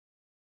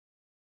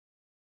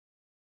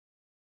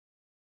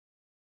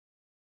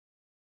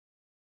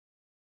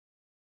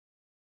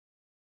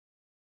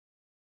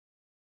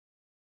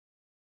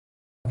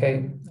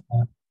Okay.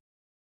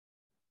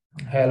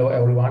 Hello,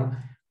 everyone.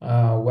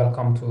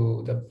 Welcome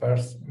to the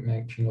first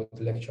keynote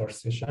lecture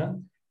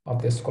session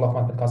of the School of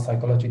Mathematical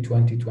Psychology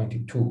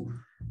 2022.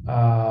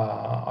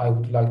 I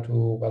would like to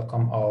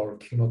welcome our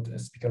keynote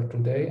speaker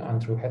today,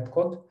 Andrew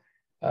Heathcote.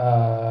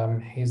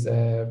 He's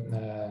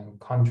a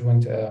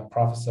conjoint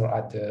professor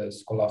at the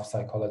School of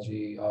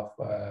Psychology of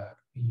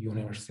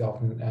University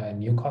of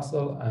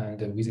Newcastle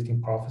and a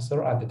visiting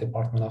professor at the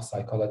Department of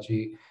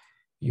Psychology,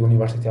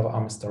 University of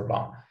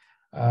Amsterdam.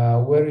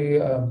 Very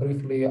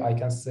briefly, I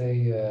can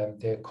say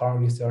the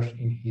current research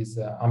in his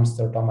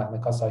Amsterdam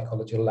Mathematical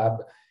Psychology Lab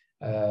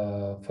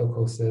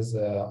focuses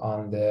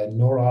on the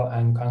neural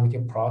and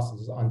cognitive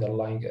processes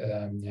underlying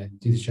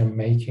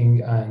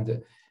decision-making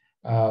and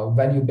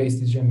value-based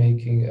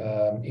decision-making,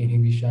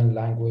 inhibition,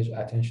 language,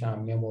 attention,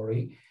 and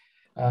memory,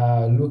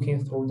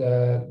 looking through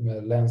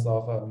the lens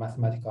of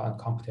mathematical and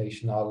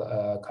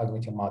computational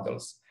cognitive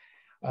models.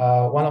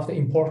 One of the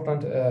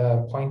important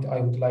point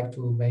I would like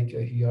to make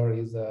here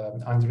is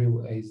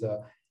Andrew is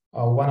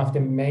one of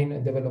the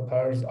main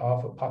developers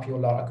of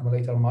popular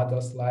accumulator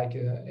models like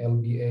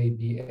LBA,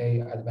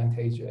 BA,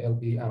 Advantage,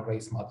 LB, and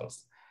race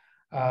models.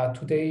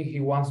 Today, he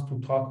wants to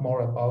talk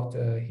more about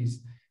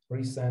his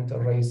recent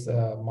race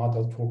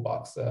model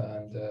toolbox.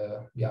 And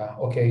yeah,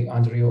 okay,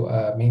 Andrew,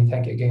 main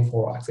thank you again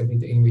for accepting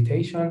the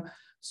invitation.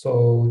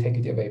 So take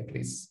it away,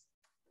 please.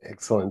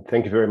 Excellent.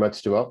 Thank you very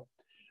much, Jamal.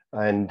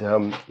 And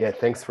yeah,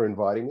 thanks for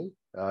inviting me.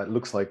 It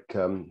looks like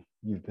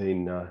you've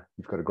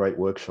got a great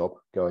workshop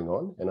going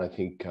on, and I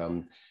think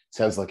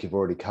sounds like you've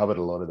already covered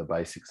a lot of the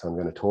basics I'm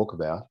going to talk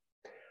about.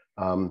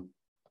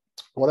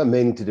 What I'm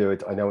meaning to do,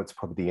 I know it's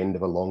probably the end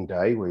of a long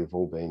day where you've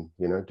all been,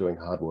 doing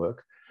hard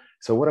work.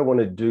 So what I want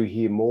to do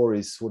here more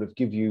is sort of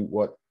give you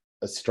what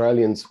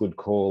Australians would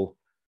call,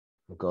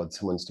 oh God,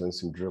 someone's doing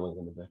some drilling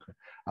in the background,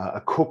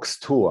 a cook's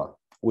tour,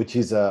 which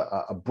is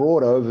a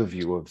broad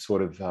overview of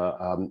sort of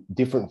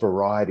different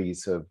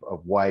varieties of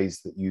ways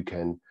that you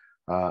can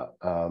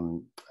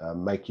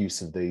make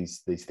use of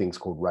these things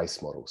called race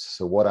models.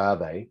 So what are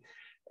they?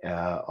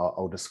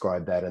 I'll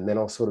describe that, and then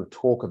I'll sort of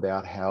talk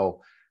about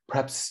how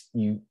perhaps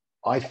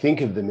I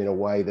think of them in a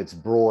way that's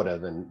broader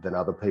than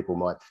other people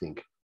might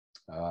think.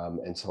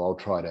 And so I'll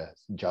try to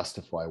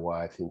justify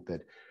why I think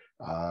that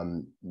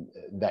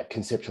that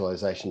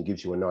conceptualization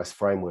gives you a nice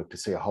framework to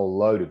see a whole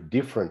load of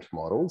different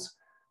models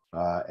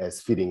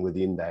as fitting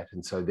within that.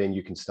 And so then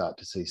you can start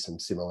to see some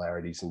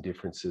similarities and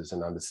differences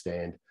and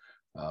understand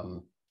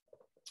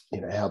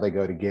how they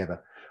go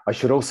together. I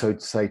should also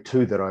say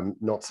too that I'm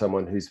not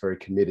someone who's very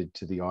committed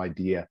to the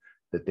idea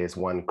that there's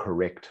one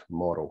correct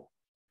model.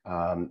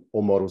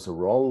 All models are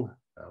wrong.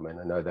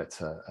 And I know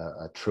that's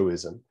a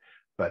truism,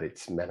 but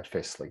it's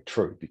manifestly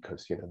true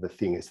because the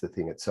thing is the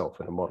thing itself,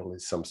 and a model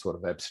is some sort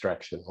of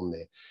abstraction on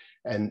there.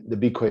 And the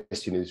big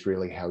question is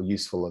really how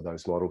useful are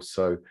those models?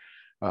 So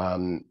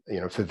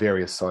for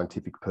various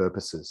scientific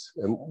purposes.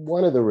 And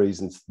one of the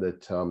reasons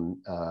that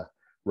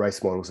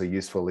race models are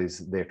useful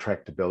is their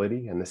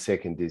tractability, and the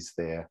second is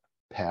their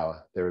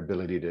power, their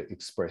ability to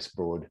express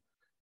broad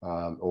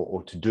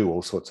or to do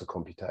all sorts of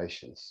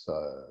computations. So,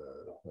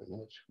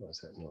 why is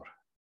that not?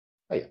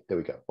 Oh yeah, there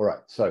we go. All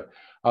right. So,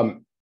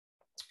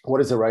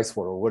 what is a race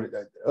model?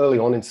 Early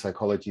on in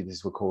psychology,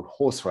 these were called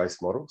horse race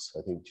models,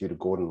 I think due to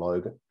Gordon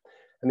Logan.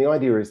 And the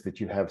idea is that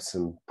you have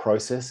some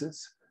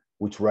processes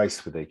which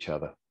race with each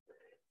other.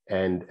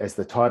 And as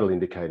the title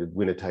indicated,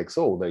 winner takes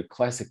all. They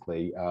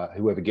classically,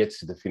 whoever gets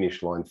to the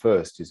finish line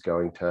first is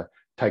going to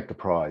take the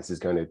prize, is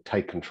going to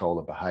take control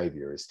of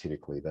behavior, is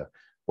typically the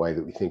way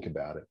that we think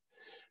about it.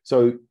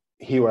 So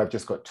here I've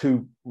just got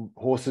two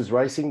horses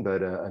racing,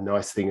 but a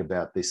nice thing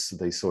about these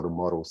sort of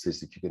models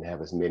is that you can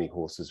have as many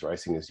horses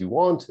racing as you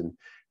want, and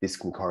this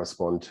can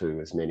correspond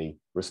to as many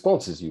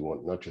responses you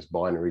want, not just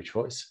binary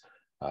choice,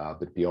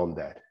 but beyond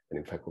that. And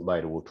in fact,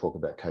 later we'll talk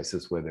about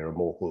cases where there are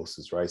more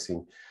horses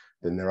racing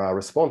than there are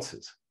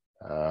responses.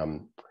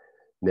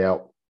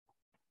 Now,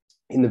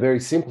 in the very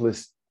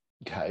simplest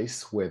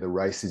case where the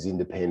race is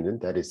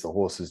independent, that is the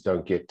horses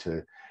don't get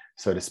to,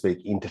 so to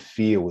speak,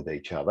 interfere with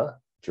each other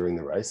during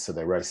the race, so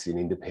they race in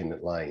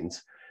independent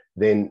lanes,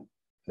 then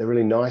the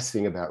really nice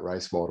thing about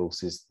race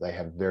models is they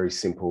have very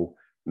simple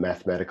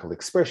mathematical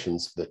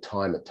expressions for the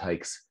time it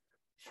takes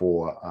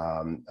for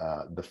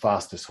the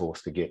fastest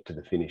horse to get to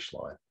the finish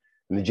line.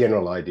 And the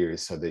general idea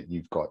is so that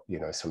you've got,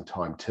 some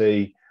time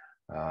t,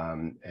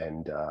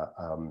 and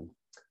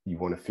you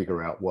want to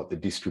figure out what the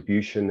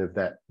distribution of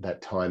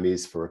that time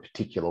is for a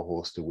particular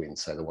horse to win,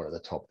 say the one at the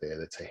top there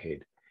that's ahead.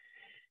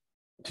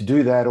 To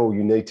do that, all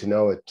you need to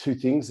know are two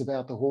things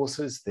about the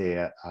horses: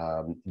 their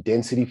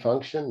density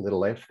function,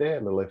 little f there,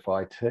 little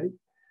fit.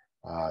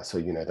 So,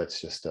 that's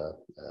just a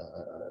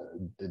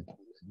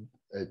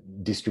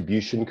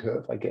distribution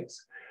curve, I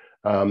guess.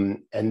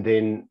 And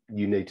then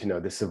you need to know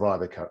the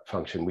survivor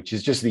function, which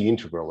is just the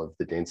integral of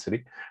the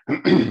density,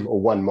 or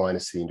 1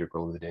 minus the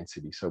integral of the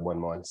density, so 1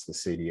 minus the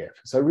CDF.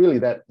 So really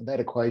that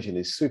equation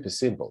is super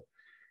simple.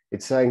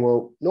 It's saying,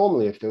 well,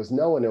 normally if there was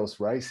no one else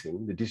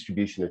racing, the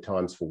distribution of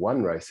times for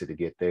one racer to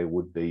get there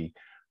would be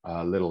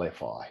little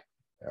fi.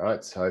 All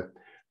right, so,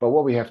 but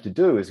what we have to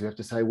do is we have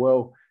to say,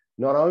 well,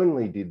 not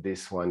only did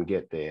this one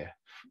get there,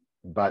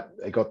 but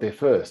they got there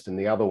first, and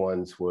the other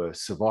ones were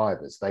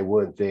survivors. They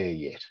weren't there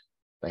yet.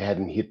 They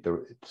hadn't hit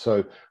the,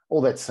 so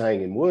all that's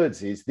saying in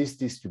words is this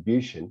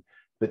distribution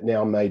that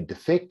now made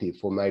defective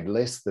or made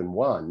less than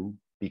one,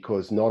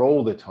 because not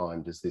all the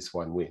time does this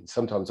one win.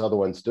 Sometimes other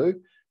ones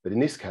do, but in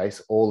this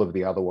case, all of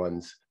the other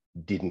ones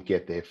didn't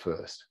get there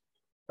first.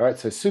 All right,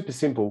 so super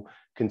simple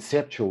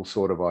conceptual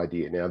sort of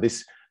idea. Now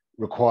this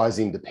requires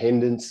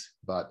independence,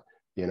 but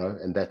you know,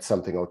 and that's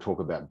something I'll talk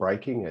about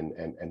breaking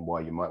and why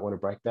you might want to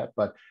break that.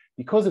 But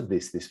because of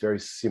this very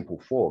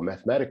simple form,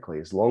 mathematically,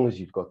 as long as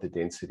you've got the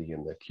density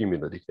and the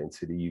cumulative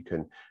density, you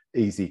can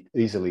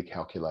easily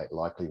calculate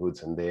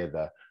likelihoods, and they're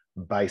the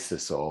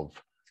basis of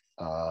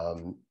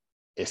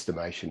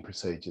estimation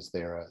procedures.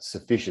 They're a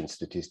sufficient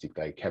statistic.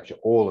 They capture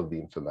all of the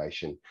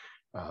information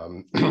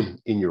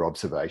in your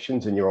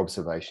observations, and your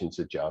observations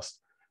are just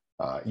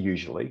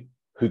usually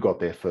who got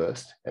there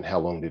first and how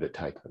long did it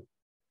take them.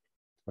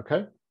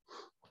 Okay.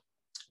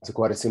 It's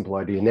quite a simple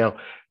idea. Now,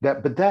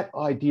 that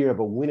idea of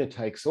a winner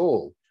takes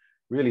all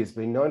really has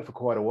been known for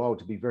quite a while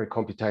to be very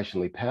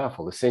computationally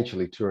powerful,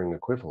 essentially Turing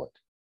equivalent.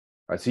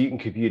 Right? So you can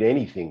compute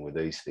anything with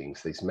these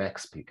things, these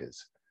max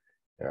pickers.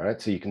 All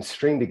right, so you can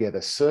string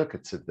together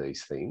circuits of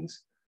these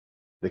things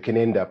that can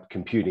end up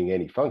computing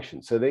any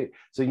function. So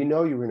you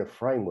know you're in a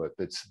framework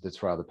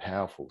that's rather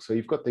powerful. So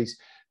you've got this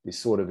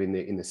sort of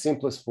in the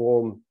simplest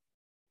form,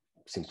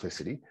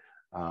 simplicity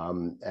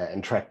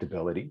and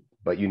tractability.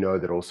 But you know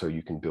that also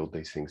you can build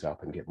these things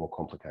up and get more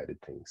complicated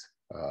things,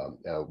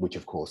 which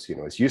of course, you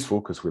know, is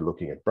useful because we're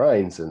looking at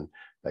brains and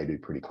they do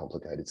pretty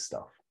complicated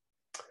stuff.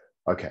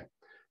 Okay,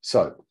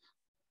 so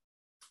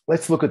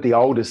let's look at the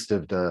oldest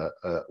of the,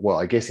 well,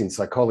 I guess in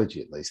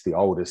psychology at least, the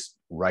oldest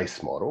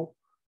race model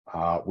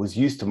was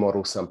used to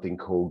model something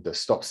called the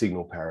stop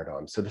signal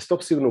paradigm. So the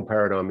stop signal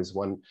paradigm is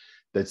one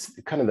that's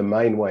kind of the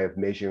main way of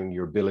measuring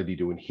your ability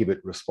to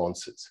inhibit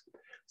responses.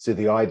 So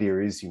the idea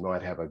is you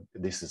might have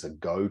this is a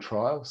go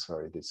trial.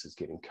 Sorry, this is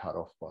getting cut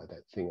off by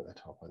that thing at the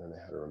top. I don't know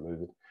how to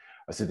remove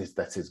it. So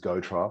that says go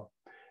trial.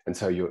 And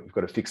so you've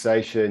got a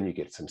fixation, you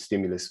get some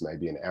stimulus,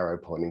 maybe an arrow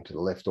pointing to the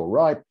left or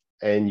right,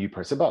 and you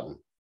press a button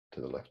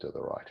to the left or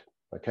the right,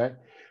 okay?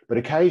 But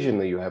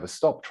occasionally you have a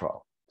stop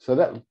trial. So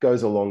that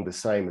goes along the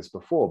same as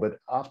before, but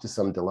after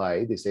some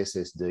delay, this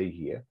SSD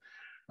here,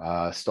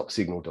 stop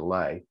signal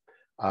delay,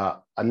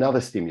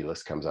 another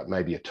stimulus comes up,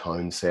 maybe a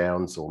tone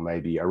sounds, or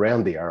maybe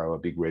around the arrow, a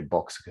big red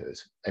box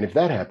occurs. And if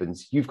that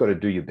happens, you've got to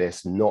do your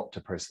best not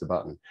to press the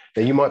button.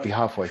 Now you might be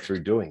halfway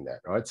through doing that,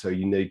 right? So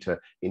you need to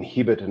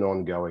inhibit an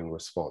ongoing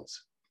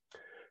response.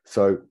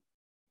 So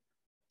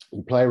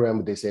you play around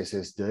with this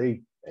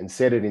SSD and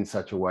set it in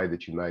such a way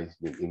that you may,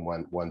 in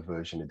one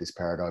version of this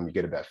paradigm, you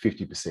get about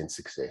 50%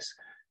 success.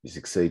 You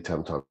succeed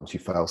sometimes, you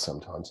fail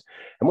sometimes.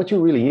 And what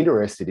you're really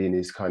interested in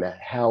is kind of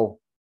how,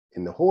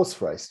 in the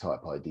horse race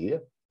type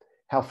idea,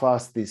 how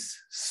fast this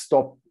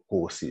stop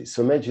horse is.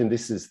 So imagine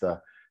this is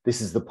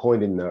the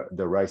point in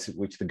the race at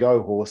which the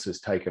go horse has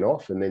taken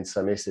off, and then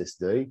some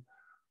SSD,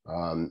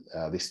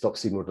 this stop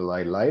signal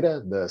delay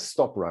later, the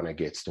stop runner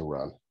gets to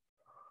run.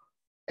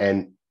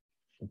 And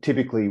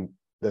typically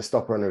the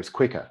stop runner is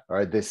quicker,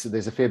 right? There's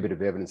a fair bit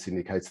of evidence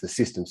indicates the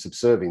system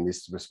subserving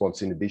this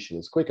response inhibition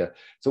is quicker.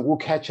 So it will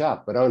catch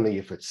up, but only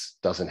if it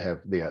doesn't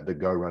have, the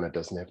go runner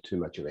doesn't have too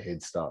much of a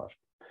head start.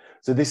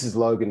 So this is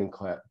Logan and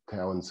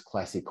Cowan's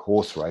classic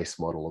horse race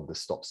model of the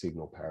stop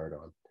signal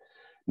paradigm.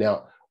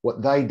 Now,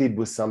 what they did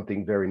was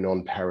something very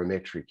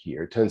non-parametric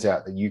here. It turns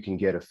out that you can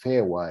get a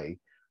fair way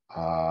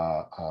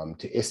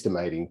to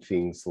estimating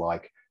things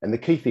like, and the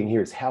key thing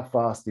here is how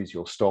fast is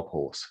your stop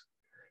horse?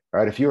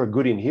 Right? If you're a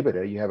good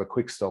inhibitor, you have a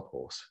quick stop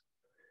horse.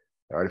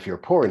 All right? If you're a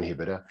poor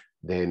inhibitor,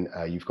 then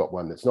you've got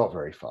one that's not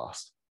very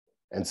fast.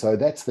 And so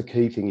that's the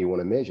key thing you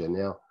want to measure.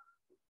 Now,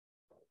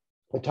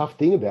 the tough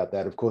thing about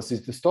that, of course,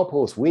 is the stop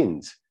horse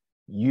wins.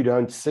 You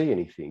don't see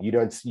anything. You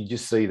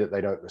just see that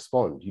they don't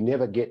respond. You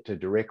never get to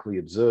directly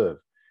observe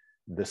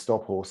the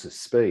stop horse's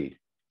speed.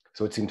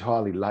 So it's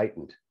entirely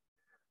latent.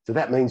 So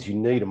that means you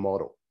need a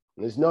model.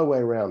 And there's no way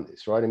around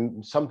this, right?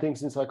 And some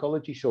things in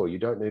psychology, sure, you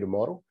don't need a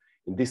model.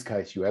 In this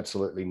case, you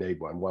absolutely need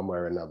one way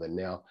or another.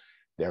 Now,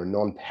 there are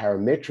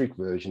non-parametric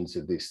versions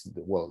of this.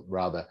 Well,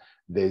 rather,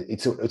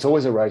 it's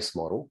always a race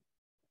model,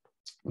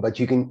 but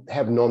you can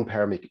have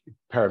non-parametric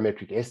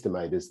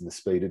estimators of the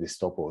speed of this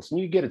stop horse, and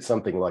you get it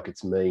something like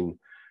its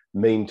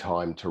mean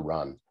time to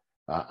run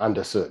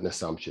under certain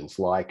assumptions,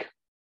 like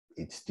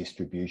its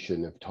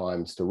distribution of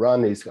times to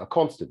run is a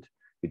constant.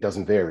 It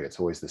doesn't vary,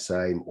 it's always the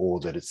same, or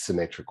that it's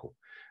symmetrical.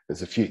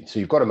 There's a few, so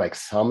you've got to make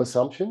some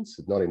assumptions.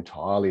 It's not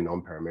entirely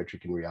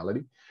non-parametric in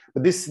reality,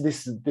 but this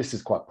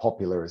is quite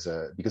popular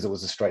because it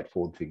was a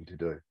straightforward thing to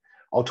do.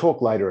 I'll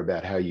talk later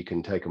about how you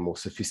can take a more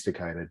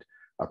sophisticated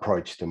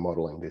approach to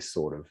modeling this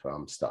sort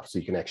of stuff. So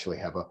you can actually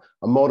have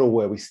a model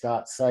where we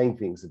start saying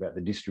things about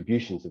the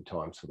distributions of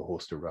times for the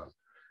horse to run.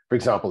 For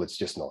example,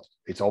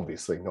 it's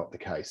obviously not the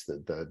case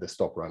that the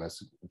stop runner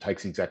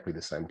takes exactly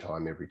the same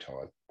time every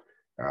time.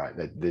 All right,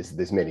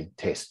 there's many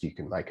tests you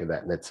can make of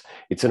that, and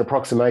it's an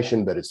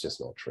approximation, but it's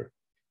just not true.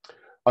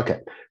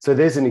 Okay, so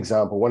there's an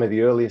example, one of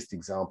the earliest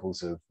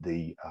examples of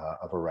a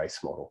race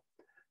model.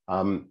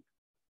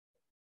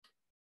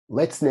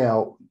 Let's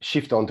now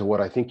shift on to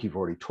what I think you've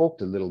already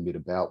talked a little bit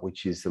about,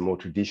 which is the more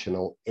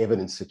traditional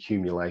evidence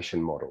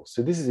accumulation model.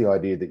 So this is the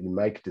idea that you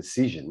make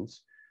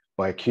decisions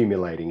by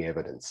accumulating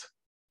evidence.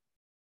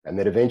 And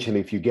that eventually,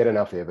 if you get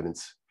enough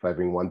evidence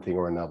favoring one thing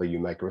or another, you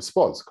make a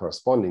response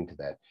corresponding to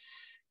that.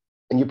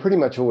 And you're pretty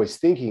much always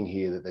thinking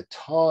here that the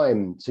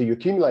time, so you're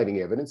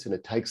accumulating evidence and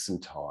it takes some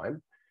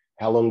time.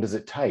 How long does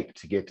it take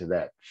to get to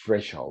that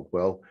threshold?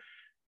 Well,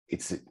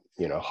 it's,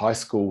 you know, high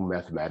school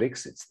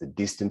mathematics. It's the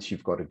distance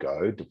you've got to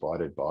go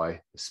divided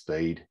by the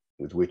speed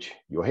with which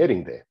you're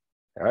heading there.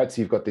 All right,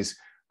 so you've got this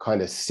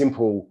kind of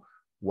simple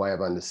way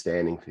of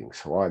understanding things.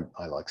 So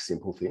I like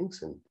simple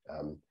things,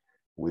 and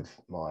with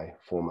my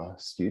former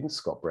student,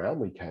 Scott Brown,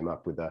 we came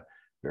up with a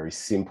very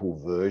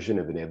simple version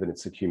of an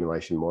evidence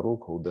accumulation model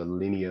called the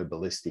linear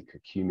ballistic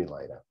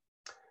accumulator.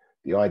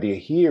 The idea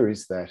here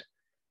is that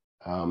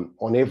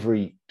on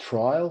every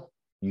trial,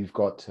 you've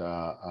got,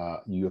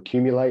 you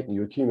accumulate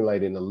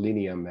in a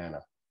linear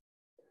manner.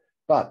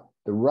 But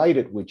the rate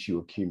at which you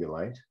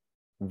accumulate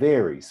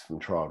varies from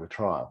trial to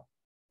trial,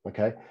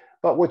 okay?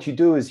 But what you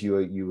do is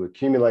you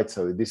accumulate,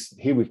 so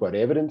here we've got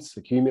evidence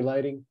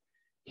accumulating,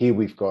 here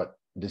we've got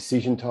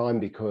decision time,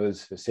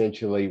 because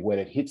essentially when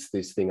it hits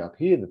this thing up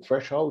here, the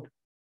threshold,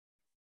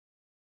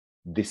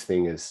 this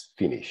thing is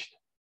finished.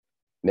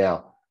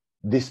 Now,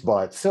 this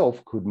by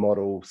itself could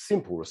model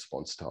simple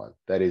response time.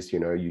 That is, you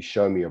know, you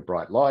show me a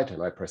bright light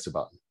and I press a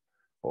button,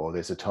 or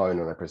there's a tone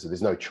and I press it.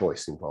 There's no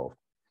choice involved.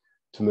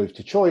 To move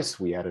to choice,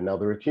 we add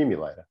another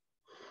accumulator.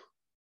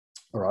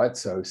 All right,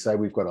 so say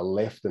we've got a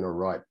left and a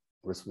right.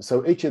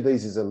 So each of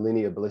these is a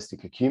linear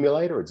ballistic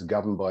accumulator. It's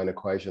governed by an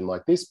equation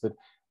like this, but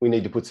we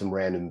need to put some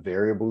random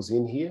variables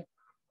in here.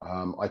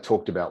 I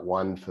talked about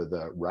one for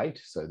the rate.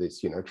 So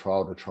this, you know,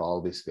 trial to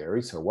trial, this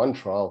varies. So one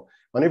trial,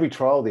 on every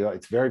trial,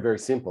 it's very, very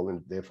simple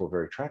and therefore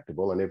very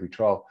tractable. On every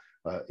trial,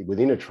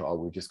 within a trial,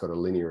 we've just got a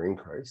linear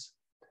increase.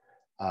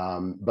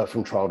 But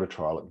from trial to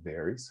trial, it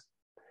varies.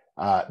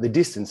 The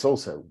distance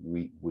also,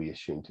 we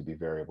assume to be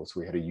variable.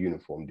 So we had a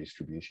uniform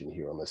distribution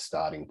here on the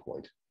starting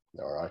point,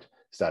 all right?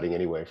 Starting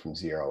anywhere from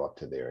 0 up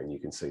to there. And you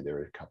can see there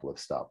are a couple of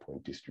start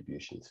point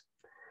distributions.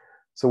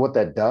 So what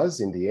that does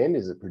in the end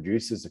is it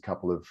produces a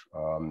couple of,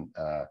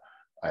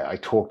 I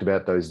talked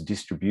about those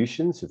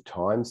distributions of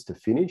times to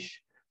finish.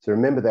 So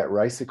remember that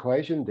race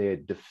equation, they're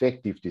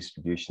defective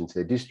distributions.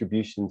 They're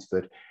distributions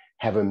that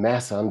have a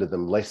mass under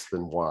them less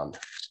than 1. All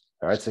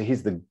right, so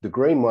here's the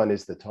green one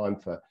is the time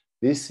for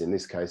this. In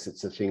this case,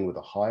 it's a thing with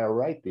a higher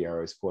rate. The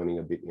arrow is pointing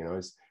a bit, you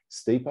know,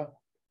 steeper,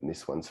 and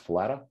this one's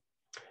flatter.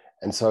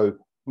 And so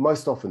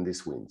most often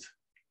this wins,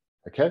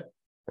 okay?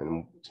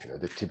 And you know,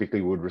 that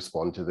typically would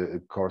correspond to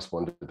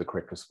the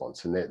correct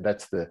response. And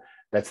that's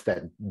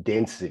that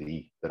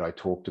density that I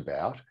talked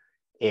about,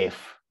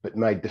 F, but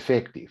made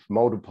defective,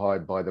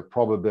 multiplied by the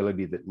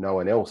probability that no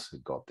one else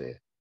had got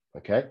there,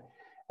 okay?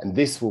 And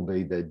this will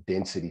be the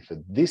density for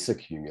this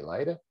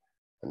accumulator,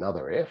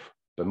 another F,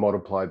 but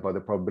multiplied by the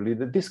probability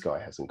that this guy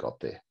hasn't got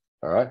there,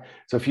 all right?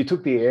 So if you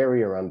took the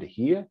area under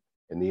here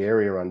and the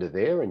area under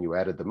there and you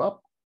added them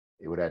up,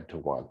 it would add to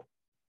 1.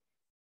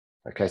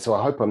 Okay, so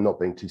I hope I'm not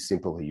being too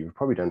simple here. You've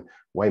probably done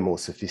way more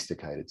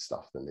sophisticated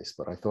stuff than this,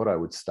 but I thought I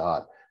would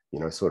start, you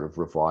know, sort of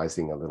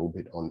revising a little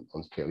bit on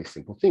fairly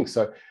simple things.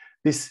 So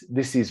this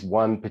is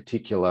one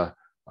particular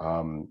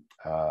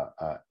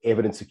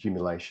evidence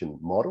accumulation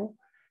model.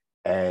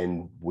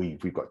 And we've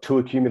got 2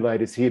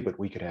 accumulators here, but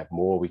we could have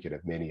more. We could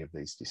have many of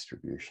these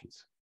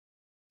distributions.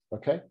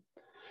 Okay,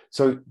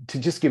 so to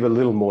just give a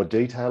little more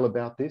detail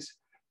about this,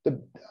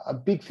 a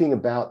big thing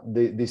about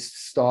this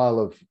style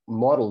of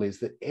model is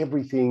that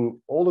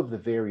everything, all of the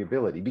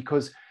variability,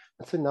 because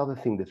that's another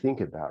thing to think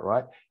about,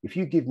 right? If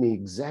you give me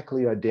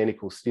exactly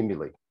identical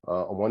stimuli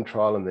on one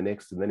trial and the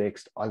next,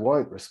 I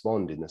won't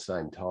respond in the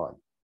same time,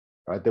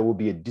 right? There will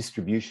be a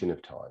distribution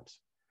of times.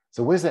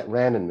 So where's that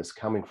randomness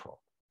coming from?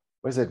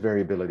 Where's that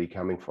variability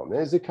coming from?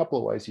 There's a couple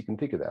of ways you can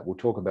think of that. We'll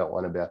talk about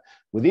one about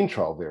within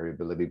trial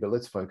variability, but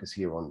let's focus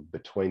here on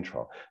between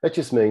trial. That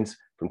just means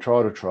from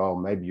trial to trial,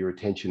 maybe your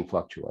attention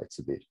fluctuates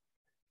a bit,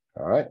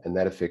 all right? And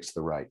that affects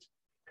the rate.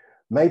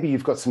 Maybe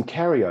you've got some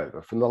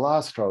carryover from the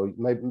last trial.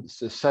 Maybe,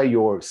 say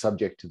you're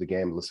subject to the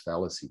gambler's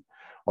fallacy.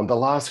 On the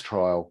last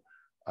trial,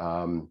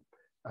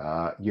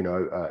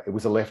 it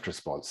was a left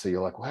response. So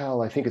you're like,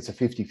 well, I think it's a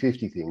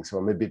 50-50 thing. So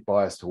I'm a bit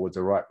biased towards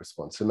a right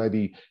response. So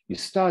maybe you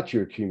start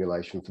your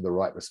accumulation for the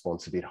right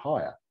response a bit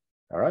higher,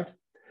 all right?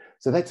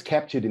 So that's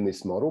captured in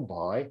this model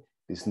by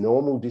this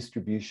normal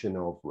distribution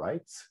of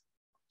rates,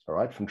 all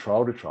right, from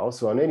trial to trial.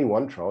 So on any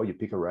one trial, you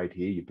pick a rate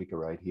here, you pick a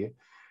rate here,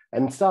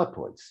 and start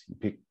points.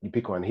 You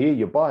pick one here,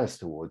 you're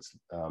biased towards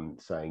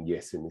saying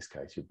yes. In this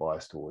case, you're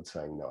biased towards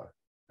saying no,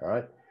 all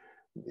right?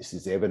 This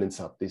is evidence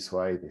up this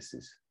way. This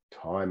is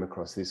time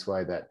across this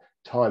way. That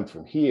time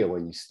from here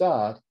when you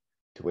start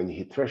to when you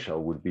hit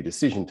threshold would be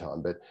decision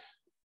time. But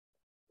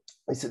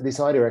this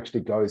idea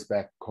actually goes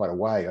back quite a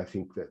way. I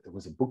think that there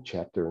was a book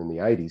chapter in the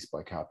 80s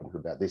by Carpenter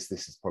about this.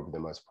 This is probably the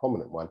most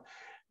prominent one.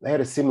 They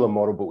had a similar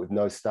model, but with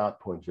no start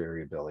point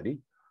variability,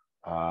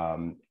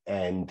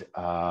 and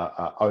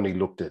only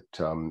looked at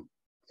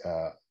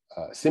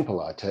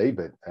simple RT,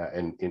 but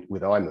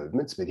with eye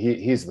movements. But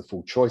here's the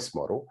full choice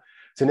model.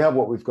 So now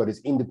what we've got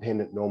is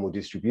independent normal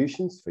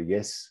distributions for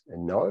yes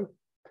and no.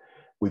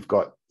 We've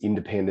got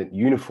independent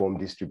uniform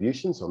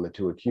distributions on the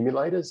two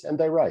accumulators, and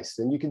they race.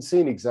 And you can see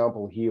an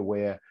example here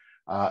where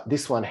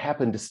this one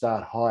happened to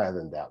start higher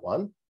than that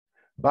one,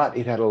 but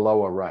it had a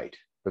lower rate.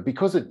 But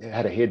because it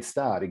had a head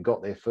start, it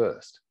got there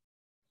first.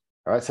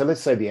 All right, so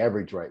let's say the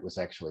average rate was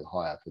actually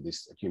higher for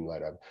this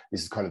accumulator.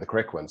 This is kind of the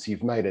correct one. So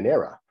you've made an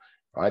error,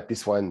 right?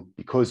 This one,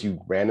 because you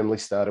randomly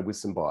started with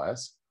some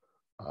bias,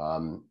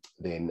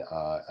 then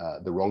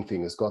the wrong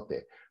thing has got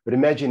there. But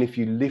imagine if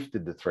you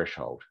lifted the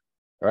threshold,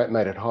 all right,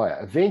 made it higher.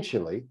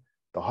 Eventually,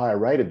 the higher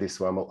rate of this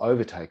one will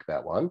overtake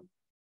that one,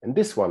 and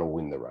this one will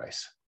win the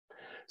race.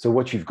 So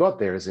what you've got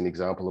there is an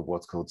example of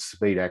what's called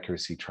speed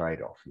accuracy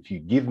trade-off. If you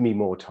give me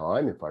more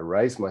time, if I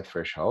raise my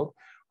threshold,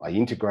 I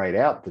integrate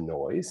out the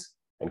noise,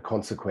 and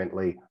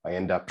consequently, I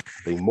end up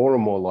being more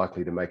and more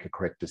likely to make a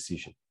correct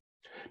decision.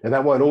 Now,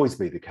 that won't always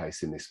be the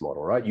case in this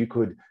model, right? You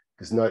could,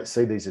 because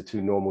see, these are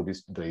two normal,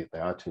 they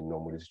are two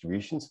normal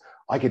distributions.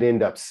 I could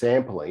end up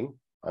sampling,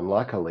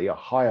 unluckily, a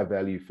higher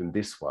value from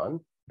this one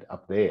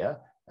up there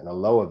and a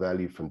lower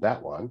value from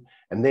that one,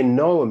 and then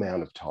no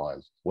amount of time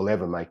will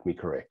ever make me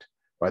correct,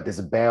 right? There's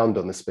a bound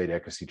on the speed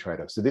accuracy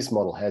trade-off. So this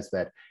model has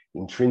that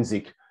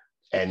intrinsic,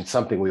 and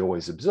something we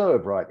always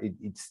observe, right?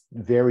 It's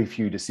very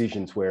few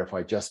decisions where if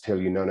I just tell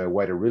you, no,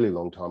 wait a really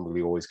long time, will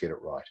you always get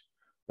it right?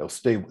 There'll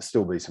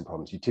still be some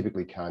problems. You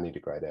typically can't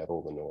integrate out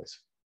all the noise.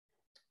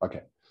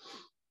 Okay,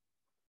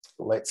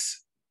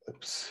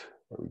 oops,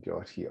 what we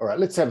got here? All right,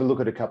 let's have a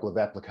look at a couple of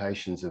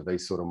applications of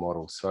these sort of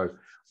models. So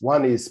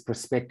one is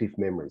prospective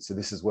memory. So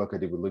this is work I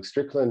did with Luke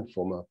Strickland,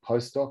 former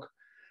postdoc.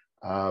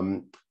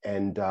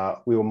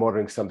 We were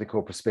modeling something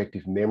called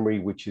prospective memory,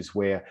 which is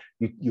where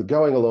you're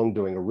going along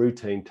doing a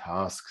routine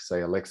task,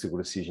 say a lexical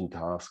decision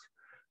task.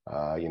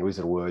 Is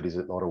it a word? Is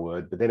it not a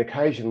word? But then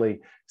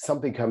occasionally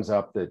something comes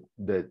up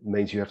that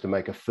means you have to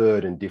make a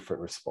third and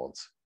different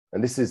response.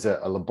 And this is a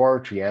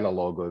laboratory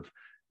analog of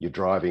you're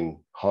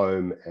driving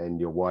home and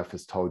your wife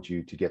has told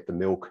you to get the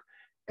milk.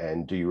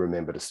 And do you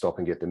remember to stop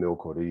and get the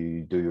milk, or do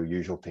you do your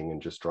usual thing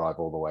and just drive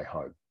all the way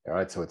home? All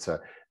right, so it's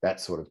that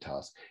sort of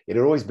task. It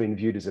had always been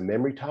viewed as a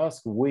memory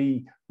task.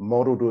 We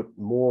modeled it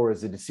more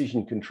as a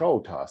decision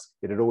control task.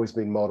 It had always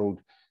been modeled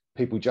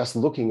people just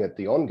looking at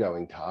the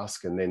ongoing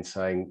task and then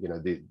saying,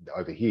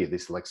 over here,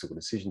 this lexical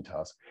decision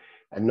task,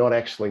 and not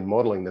actually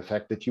modeling the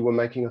fact that you were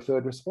making a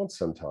third response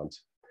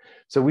sometimes.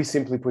 So we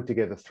simply put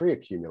together 3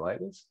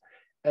 accumulators.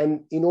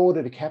 And in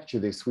order to capture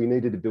this, we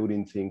needed to build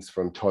in things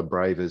from Todd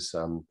Braver's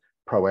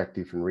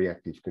proactive and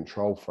reactive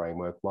control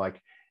framework.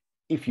 Like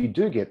if you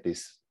do get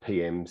this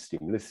PM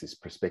stimulus, this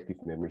prospective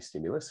memory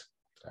stimulus,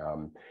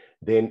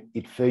 then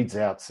it feeds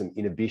out some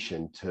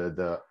inhibition to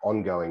the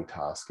ongoing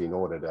task in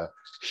order to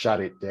shut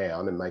it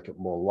down and make it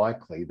more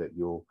likely that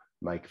you'll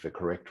make the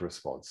correct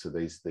response. So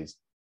these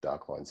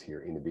dark lines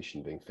here,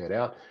 inhibition being fed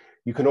out.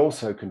 You can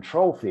also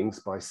control things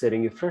by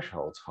setting your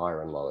thresholds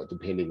higher and lower,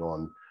 depending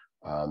on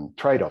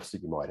trade-offs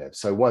that you might have.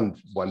 So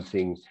one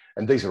thing,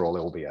 and these are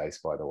all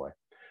LBAs, by the way.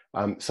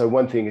 So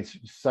one thing is,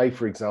 say,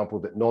 for example,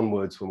 that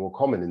non-words were more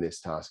common in this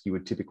task, you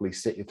would typically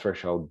set your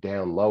threshold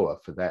down lower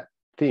for that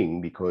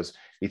thing because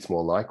it's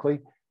more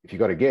likely. If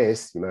you've got to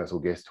guess, you may as well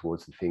guess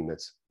towards the thing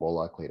that's more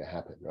likely to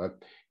happen, right?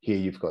 Here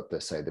you've got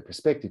the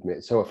prospective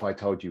memory. So if I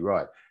told you,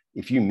 right,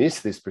 if you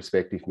miss this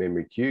prospective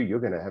memory cue, you're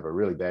going to have a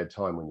really bad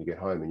time when you get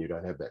home and you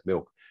don't have that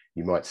milk.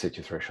 You might set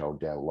your threshold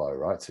down low,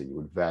 right? So you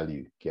would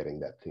value getting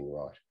that thing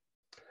right.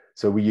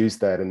 So we use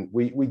that, and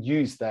we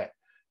use that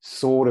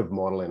sort of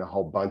model in a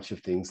whole bunch of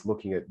things,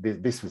 looking at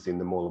this was in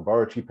the more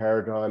laboratory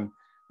paradigm.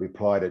 We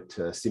applied it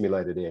to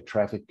simulated air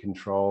traffic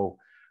control,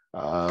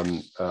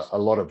 a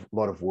lot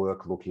of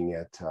work looking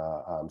at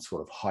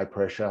sort of high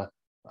pressure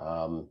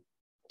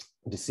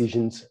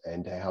decisions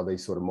and how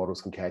these sort of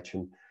models can catch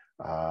them,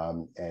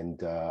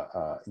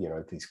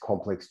 these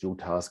complex dual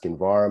task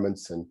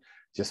environments. And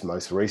just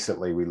most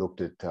recently, we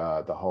looked at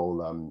the whole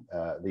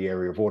the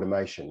area of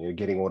automation,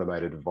 getting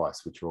automated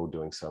advice, which we're all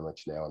doing so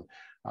much now. And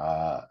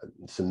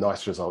some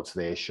nice results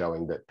there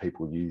showing that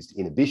people used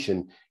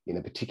inhibition in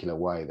a particular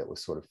way that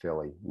was sort of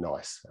fairly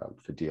nice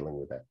for dealing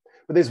with that.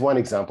 But there's one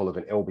example of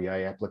an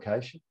LBA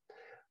application.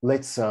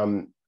 Let's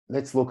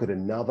look at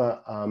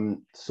another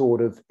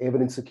sort of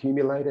evidence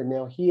accumulator.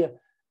 Now here,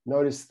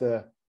 notice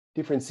the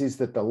difference is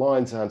that the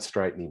lines aren't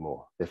straight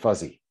anymore. They're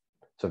fuzzy.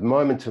 So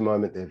moment to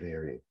moment, they're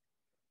varying.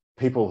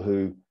 People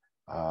who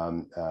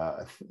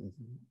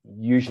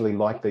usually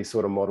like these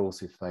sort of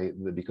models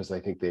because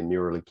they think they're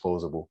neurally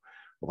plausible.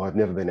 Well, I've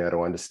never been able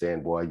to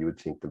understand why you would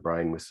think the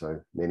brain with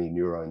so many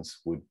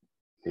neurons would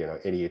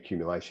any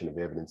accumulation of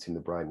evidence in the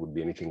brain would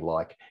be anything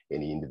like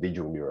any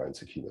individual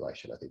neuron's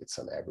accumulation. I think it's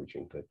some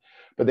averaging,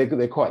 but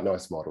they're quite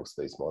nice models,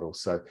 these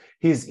models. So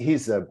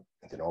here's an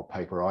old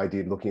paper I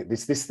did looking at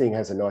this. This thing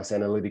has a nice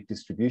analytic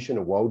distribution,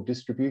 a Wold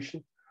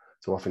distribution.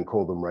 So often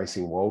call them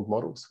racing Wold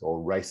models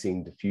or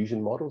racing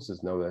diffusion models.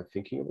 There's no way of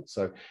thinking of it.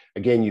 So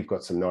again, you've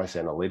got some nice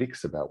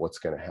analytics about what's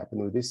going to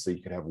happen with this. So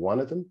you could have one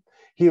of them.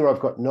 Here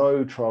I've got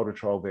no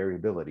trial-to-trial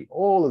variability.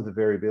 All of the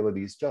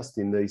variability is just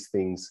in these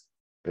things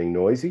being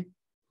noisy.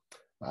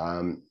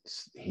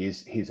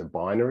 Here's a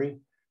binary.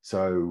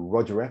 So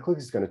Roger Ratcliffe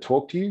is going to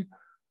talk to you.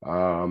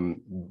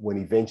 When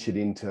he ventured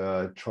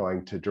into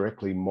trying to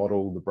directly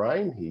model the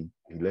brain, he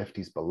left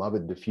his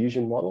beloved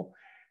diffusion model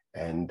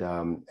and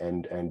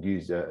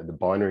used the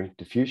binary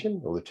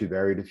diffusion or the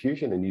two-variable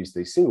diffusion and used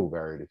these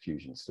single-variable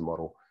diffusions to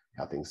model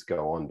how things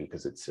go on,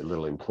 because it's a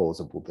little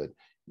implausible that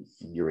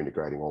you're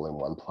integrating all in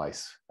one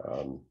place.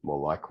 More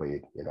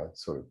likely,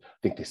 sort of, I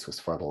think this was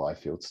frontal eye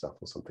field stuff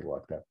or something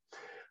like that.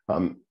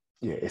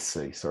 Yeah,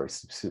 SC, sorry,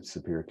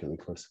 superior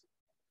colliculus.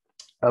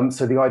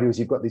 So the idea is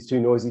you've got these two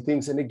noisy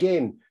things. And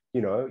again,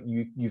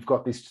 you've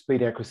got this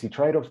speed accuracy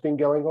trade-off thing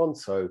going on.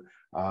 So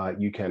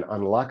you can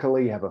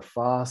unluckily have a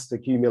fast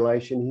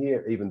accumulation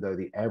here, even though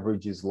the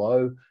average is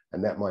low,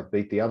 and that might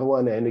beat the other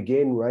one. And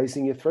again,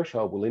 raising your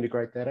threshold will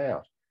integrate that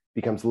out. It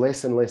becomes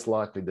less and less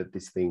likely that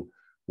this thing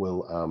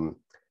will,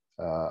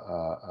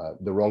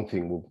 the wrong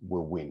thing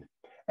will win.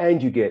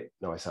 And you get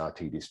nice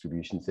RT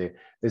distributions there.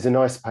 There's a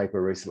nice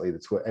paper recently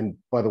that's, and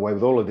by the way,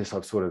 with all of this,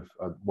 I've sort of,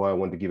 why I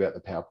wanted to give out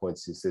the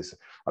PowerPoints is this,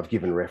 I've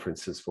given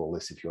references for all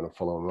this if you want to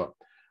follow them up.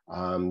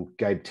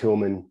 Gabe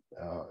Tillman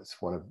is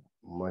one of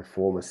my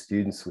former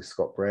students with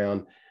Scott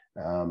Brown,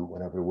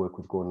 went over to work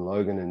with Gordon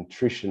Logan, and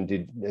Trish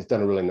has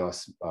done a really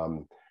nice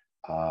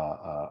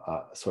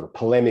sort of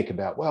polemic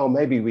about, well,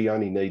 maybe we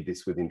only need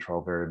this within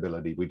trial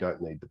variability. We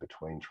don't need the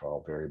between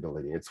trial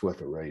variability. It's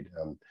worth a read.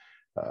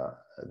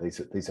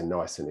 These are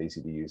nice and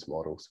easy to use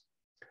models.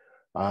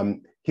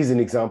 Here's an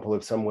example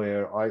of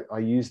somewhere I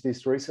used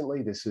this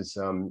recently. This is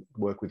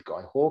work with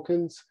Guy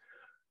Hawkins.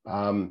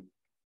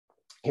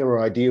 Here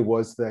our idea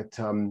was that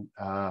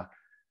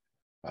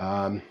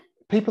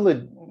people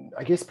had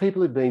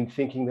been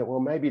thinking that, well,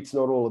 maybe it's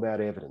not all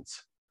about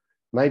evidence.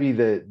 Maybe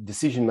the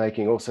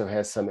decision-making also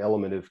has some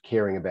element of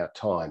caring about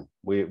time.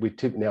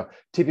 Now,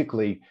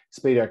 typically,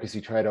 speed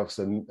accuracy trade-offs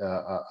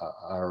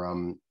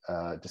are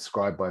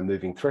described by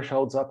moving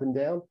thresholds up and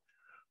down,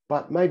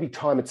 but maybe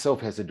time itself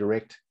has a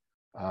direct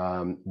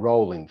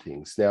role in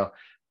things. Now,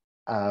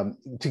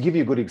 to give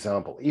you a good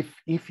example,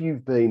 if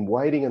you've been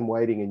waiting and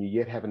waiting and you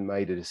yet haven't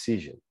made a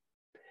decision,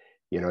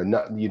 you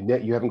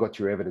haven't got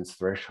your evidence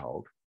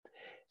threshold,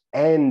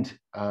 and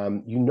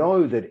you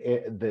know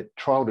that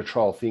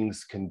trial-to-trial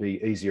things can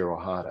be easier or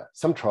harder.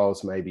 Some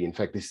trials may be, in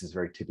fact, this is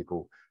very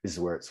typical. This is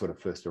where it sort of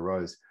first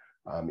arose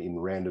in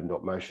random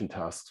dot motion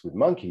tasks with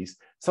monkeys.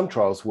 Some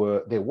trials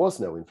there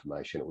was no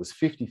information. It was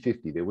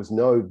 50-50. There was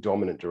no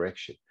dominant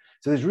direction.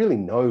 So there's really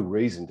no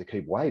reason to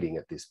keep waiting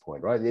at this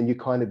point, right? And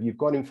you've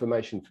got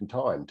information from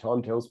time.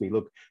 Time tells me,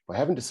 look, if I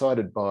haven't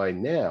decided by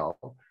now,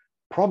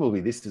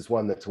 probably this is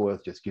one that's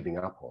worth just giving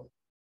up on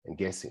and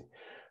guessing.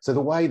 So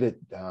the way that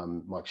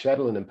Mike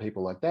Shadlin and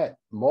people like that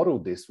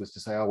modeled this was to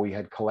say, oh, we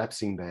had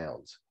collapsing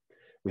bounds.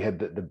 We had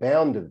the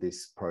bound of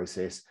this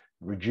process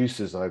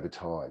reduces over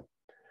time.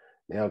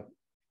 Now,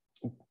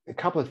 a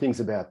couple of things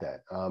about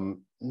that.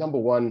 Number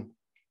one,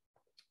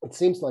 it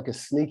seems like a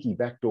sneaky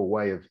backdoor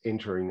way of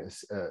entering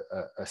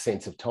a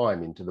sense of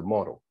time into the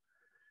model,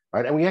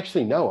 right? And we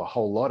actually know a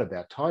whole lot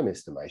about time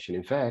estimation.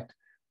 In fact,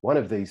 one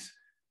of these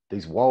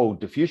Wold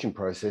diffusion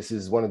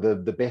processes is one of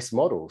the best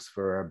models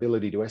for our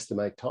ability to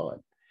estimate time.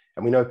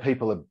 And we know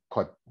people are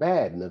quite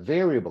bad and they're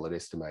variable at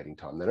estimating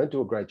time. They don't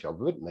do a great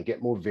job of it, and they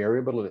get more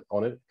variable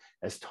on it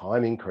as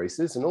time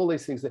increases and all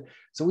these things.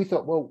 So we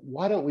thought, well,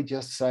 why don't we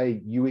just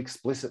say you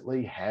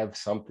explicitly have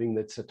something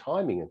that's a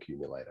timing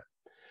accumulator?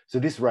 So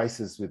this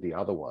races with the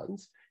other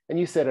ones, and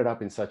you set it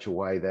up in such a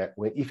way that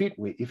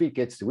if it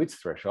gets to its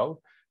threshold,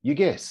 you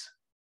guess.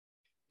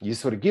 You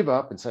sort of give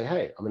up and say,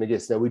 hey, I'm going to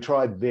guess. Now, we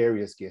tried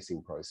various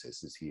guessing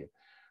processes here.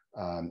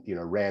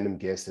 Random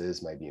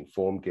guesses, maybe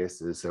informed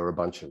guesses. There are a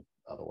bunch of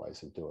other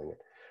ways of doing it.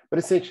 But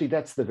essentially,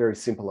 that's the very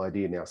simple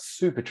idea now,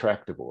 super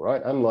tractable,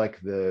 right?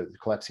 Unlike the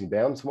collapsing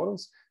bounds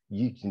models,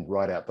 you can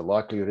write out the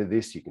likelihood of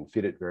this, you can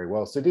fit it very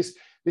well. So this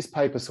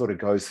paper sort of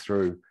goes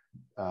through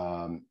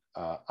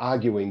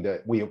arguing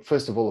that we,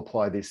 first of all,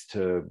 apply this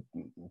to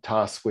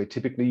tasks where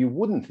typically you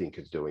wouldn't think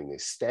of doing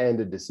this,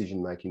 standard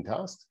decision-making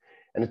tasks.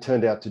 And it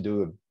turned out to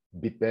do a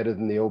bit better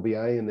than the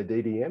LBA and the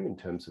DDM in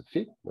terms of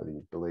fit, whether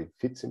you believe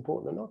fit's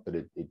important or not, but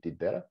it did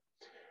better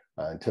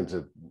in terms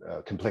of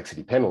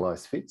complexity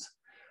penalized fits.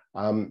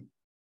 And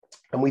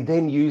we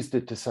then used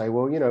it to say,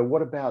 well,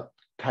 what about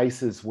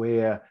cases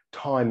where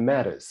time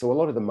matters? So a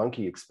lot of the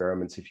monkey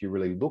experiments, if you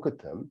really look at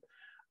them,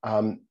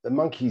 the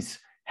monkeys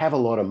have a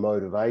lot of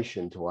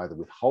motivation to either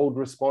withhold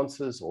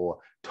responses or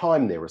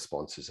time their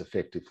responses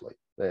effectively.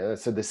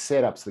 So the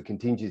setups, the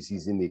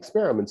contingencies in the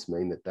experiments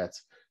mean that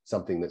that's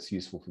something that's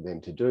useful for them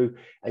to do.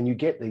 And you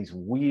get these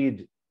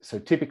weird, so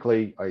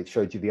typically I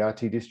showed you the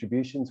RT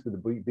distributions with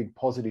a big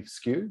positive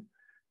skew.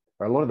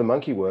 A lot of the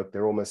monkey work,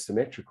 they're almost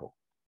symmetrical.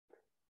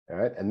 All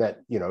right, and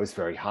that, you know, is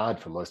very hard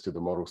for most of the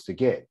models to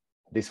get.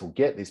 This will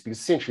get this because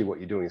essentially what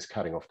you're doing is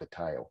cutting off the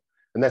tail.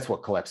 And that's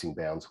what collapsing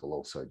bounds will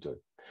also do.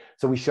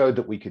 So we showed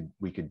that we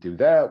could do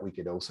that. We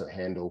could also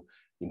handle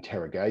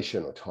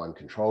interrogation or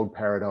time-controlled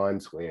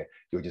paradigms where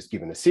you're just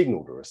given a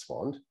signal to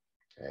respond.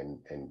 And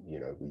you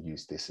know, we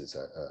use this as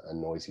a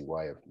noisy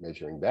way of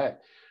measuring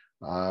that.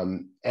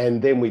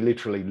 And then we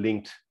literally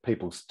linked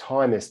people's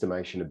time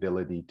estimation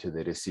ability to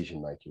their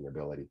decision-making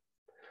ability.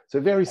 So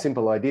a very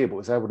simple idea, but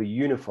was able to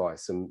unify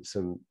some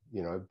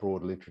you know,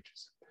 broad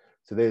literatures.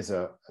 So there's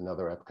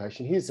another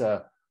application. Here's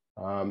oh,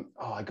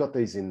 I got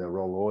these in the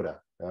wrong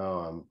order.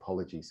 Oh,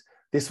 apologies.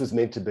 This was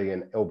meant to be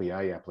an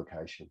LBA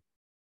application.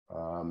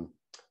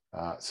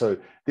 So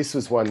this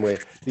was one where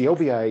the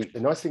LBA, the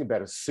nice thing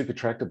about it is super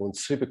tractable and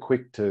super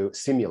quick to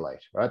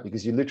simulate, right?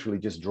 Because you literally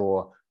just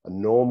draw a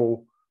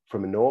normal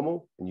from a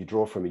normal and you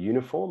draw from a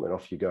uniform and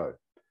off you go.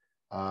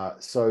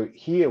 So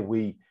here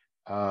we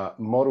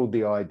modeled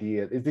the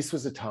idea. This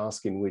was a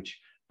task in which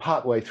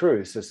partway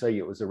through, so say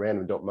it was a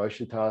random dot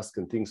motion task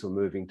and things were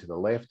moving to the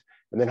left,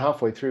 and then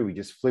halfway through, we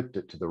just flipped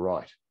it to the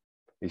right,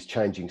 these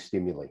changing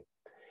stimuli.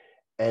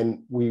 And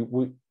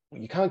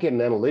you can't get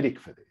an analytic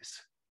for this,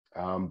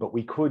 but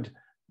we could,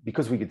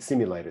 because we could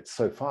simulate it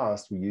so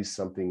fast, we used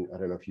something, I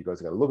don't know if you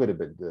guys are going to look at it,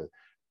 but the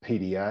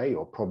PDA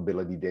or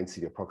probability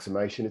density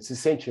approximation. It's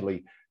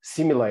essentially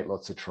simulate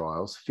lots of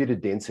trials, fit a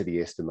density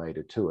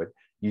estimator to it,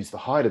 use the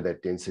height of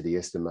that density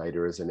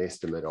estimator as an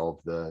estimate of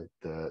the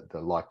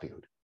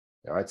likelihood.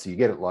 All right, so you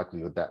get it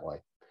likelihood that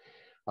way.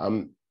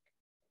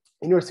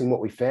 Interesting, what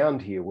we found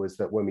here was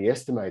that when we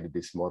estimated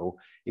this model,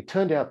 it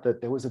turned out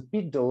that there was a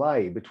big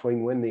delay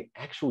between when the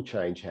actual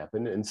change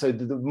happened. And so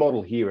the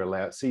model here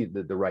allows, see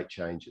the rate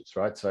changes,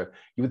 right? So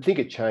you would think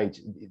it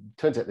changed. It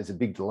turns out there's a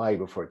big delay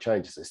before it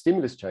changes. The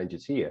stimulus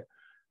changes here.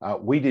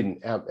 We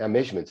didn't, our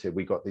measurement said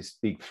we got this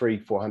big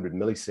 300-400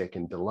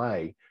 millisecond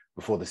delay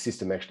before the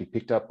system actually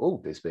picked up,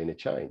 oh, there's been a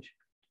change.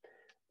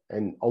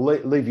 And I'll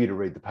leave you to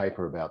read the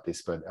paper about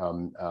this, but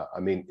I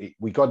mean,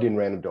 we got it in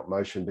random dot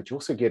motion, but you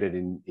also get it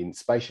in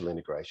spatial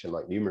integration,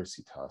 like numeracy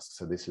tasks.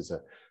 So this is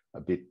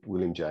a bit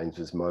William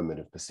James's moment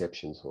of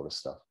perception sort of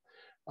stuff.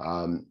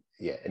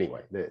 Yeah,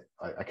 anyway,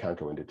 I can't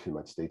go into too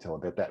much detail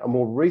about that. A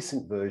more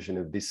recent version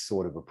of this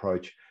sort of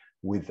approach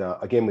with,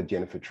 again, with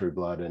Jennifer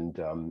Trueblood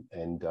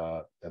and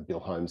Bill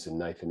Holmes and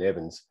Nathan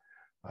Evans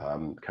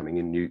coming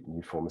in,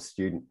 new former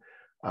student,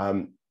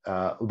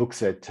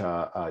 looks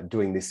at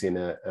doing this in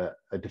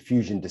a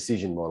diffusion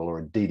decision model or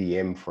a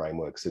DDM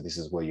framework. So this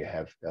is where you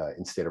have,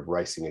 instead of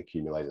racing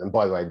accumulators, and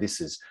by the way, this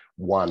is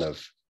one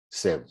of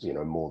several, you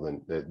know, more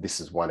than, this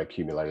is one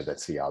accumulator,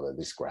 that's the other.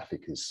 This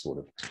graphic is sort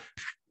of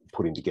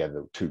putting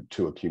together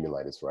two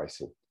accumulators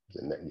racing.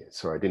 And that, yeah,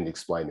 sorry, I didn't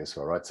explain this,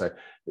 all right? So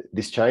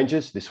this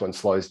changes, this one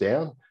slows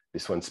down,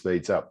 this one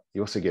speeds up.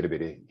 You also get a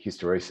bit of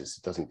hysteresis.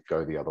 It doesn't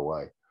go the other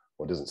way,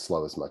 or doesn't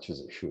slow as much as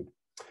it should.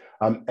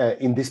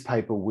 In this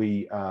paper,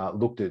 we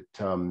looked at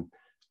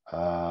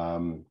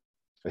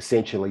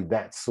essentially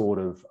that sort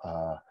of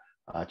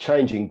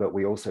changing, but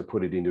we also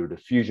put it into a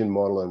diffusion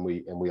model, and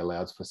we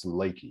allowed for some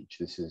leakage.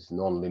 This is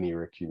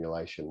non-linear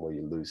accumulation where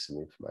you lose some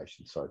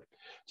information. So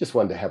just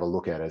wanted to have a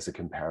look at as a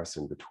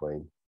comparison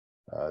between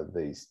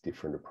these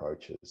different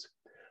approaches.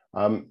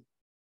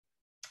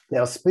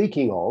 Now,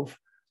 speaking of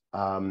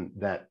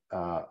that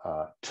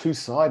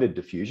two-sided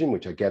diffusion,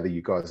 which I gather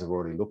you guys have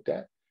already looked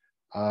at,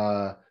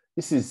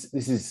 this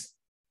is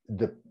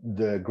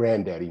the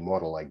granddaddy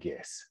model, I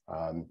guess.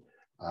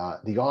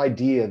 The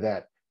idea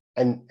that,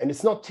 and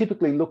it's not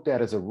typically looked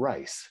at as a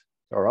race,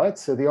 all right?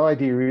 So the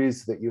idea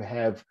is that you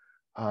have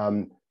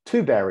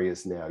two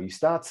barriers now. You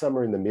start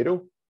somewhere in the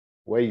middle.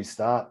 Where you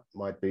start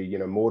might be, you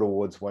know, more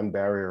towards one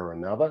barrier or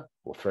another,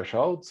 or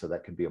threshold, so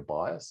that could be a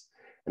bias.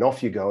 And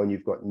off you go, and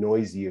you've got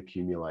noisy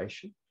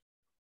accumulation,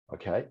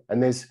 okay?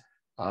 And there's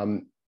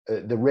the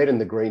red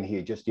and the green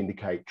here just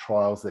indicate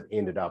trials that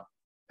ended up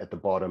at the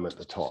bottom, at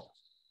the top.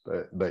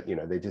 But you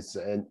know, they just,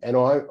 and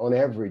on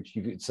average,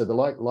 so the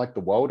like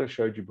the Wilder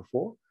showed you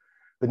before,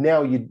 but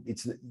now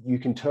you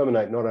can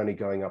terminate not only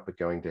going up, but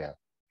going down,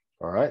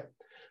 all right?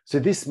 So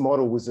this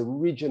model was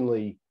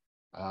originally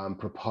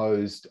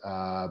proposed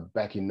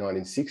back in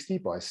 1960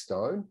 by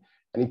Stone,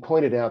 and he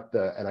pointed out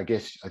and I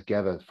guess I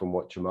gather from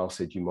what Jamal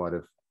said, you might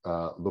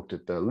have looked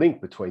at the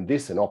link between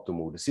this and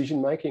optimal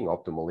decision-making,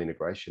 optimal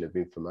integration of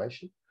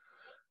information.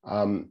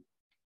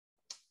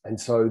 And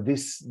so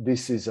this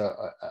is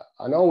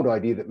an old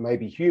idea that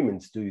maybe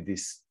humans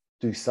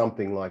do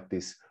something like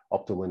this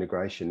optimal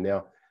integration.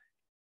 Now,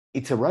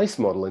 it's a race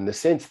model in the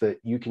sense that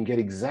you can get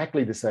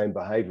exactly the same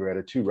behavior out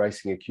of two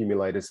racing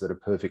accumulators that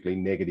are perfectly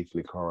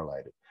negatively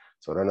correlated.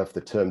 So I don't know if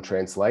the term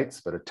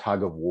translates, but a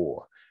tug of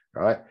war,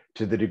 right?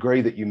 To the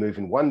degree that you move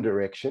in one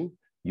direction,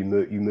 you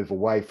move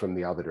away from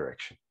the other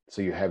direction.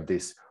 So you have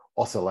this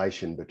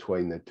oscillation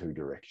between the two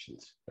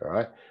directions, all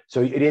right?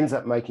 So it ends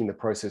up making the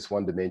process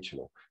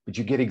one-dimensional. but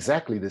you get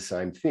exactly the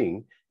same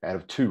thing out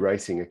of two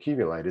racing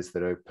accumulators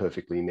that are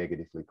perfectly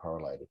negatively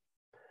correlated.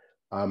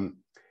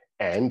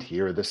 And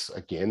here are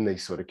again,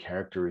 these sort of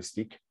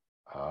characteristic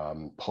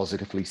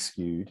positively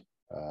skewed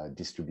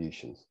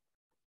distributions.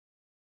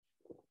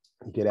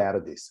 You get out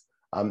of this,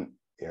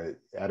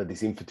 out of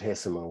this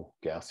infinitesimal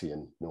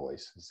Gaussian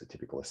noise is the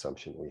typical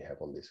assumption we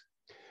have on this.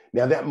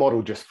 Now that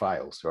model just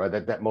fails, right?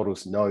 That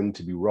model's known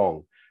to be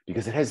wrong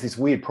because it has this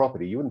weird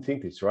property. You wouldn't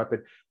think this, right?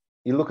 But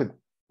you look at,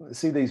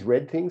 see these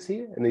red things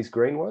here and these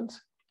green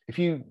ones? If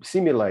you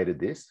simulated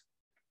this,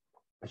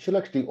 I should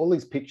actually, all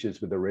these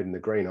pictures with the red and the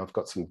green, I've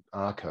got some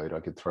R code I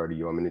could throw to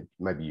you. I mean,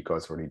 maybe you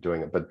guys are already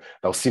doing it, but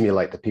they'll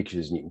simulate the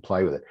pictures and you can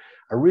play with it.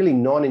 A really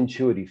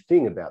non-intuitive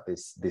thing about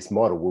this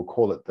model, we'll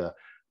call it the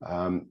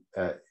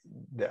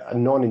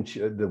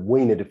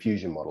Wiener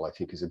diffusion model, I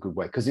think is a good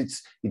way, because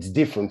it's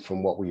different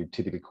from what we would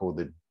typically call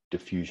the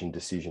diffusion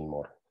decision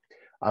model.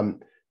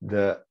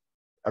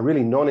 A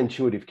really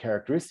non-intuitive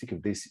characteristic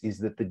of this is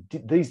that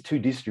these two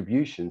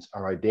distributions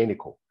are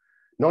identical.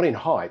 Not in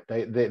height,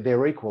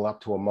 they're equal up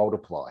to a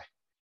multiply.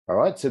 All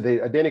right, so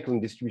they're identical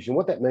in distribution.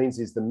 What that means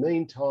is the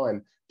mean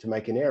time to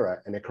make an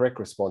error and a correct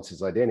response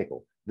is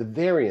identical. The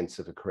variance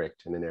of a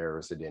correct and an error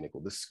is identical.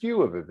 The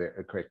skew of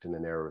a correct and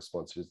an error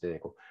response is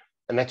identical.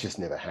 And that just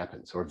never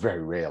happens, or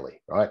very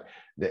rarely, right?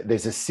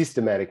 There's a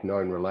systematic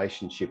known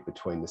relationship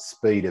between the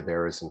speed of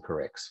errors and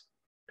corrects.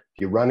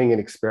 If you're running an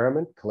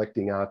experiment,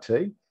 collecting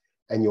RT,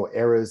 and your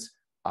errors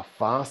are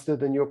faster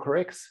than your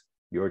corrects,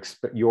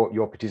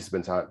 your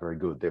participants aren't very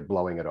good. They're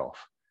blowing it off.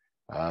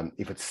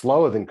 If it's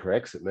slower than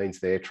corrects, it means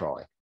they're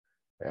trying.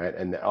 Right?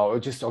 And I'll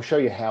show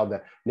you how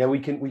that. Now we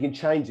can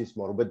change this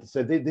model, but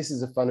so this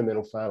is a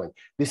fundamental failing.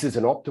 This is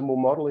an optimal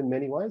model in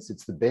many ways.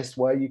 It's the best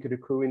way you could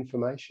accrue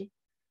information,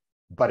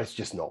 but it's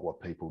just not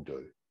what people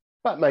do.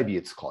 But maybe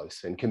it's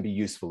close and can be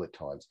useful at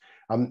times.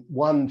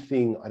 One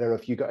thing, I don't know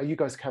if are you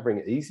guys covering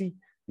the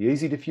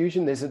easy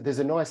diffusion? There's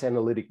a nice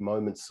analytic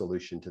moment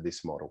solution to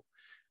this model.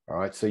 All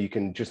right, so you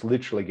can just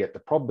literally get the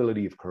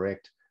probability of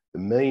correct, the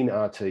mean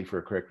RT for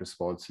a correct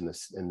response, and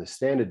the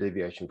standard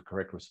deviation for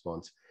correct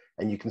response,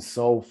 and you can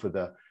solve for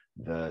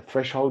the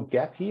threshold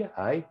gap here,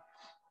 A,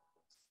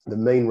 the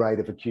mean rate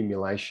of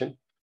accumulation,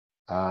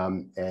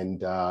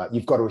 and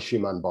you've got to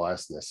assume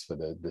unbiasedness for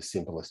the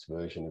simplest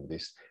version of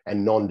this,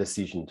 and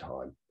non-decision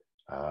time.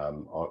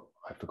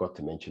 I forgot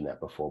to mention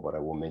that before, but I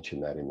will mention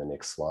that in the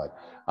next slide.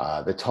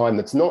 The time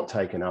that's not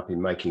taken up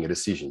in making a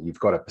decision. You've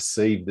got to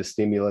perceive the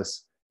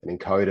stimulus and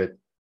encode it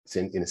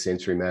in a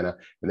sensory manner.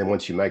 And then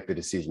once you make the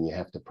decision, you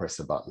have to press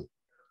a button.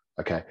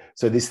 Okay,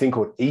 so this thing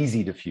called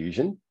easy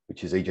diffusion,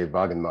 which is E.J.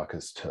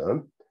 Wagenmacher's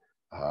term,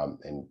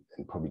 and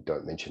probably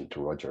don't mention it to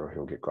Roger or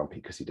he'll get grumpy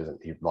because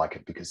he'd like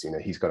it because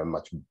he's got a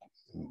much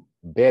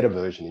better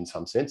version in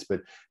some sense,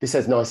 but this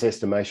has nice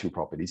estimation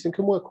properties and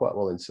can work quite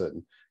well in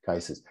certain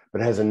cases,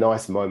 but it has a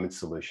nice moment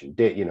solution.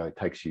 It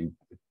takes you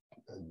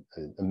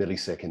a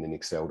millisecond in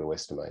Excel to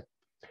estimate.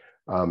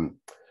 All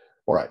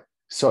right,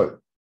 so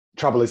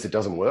trouble is it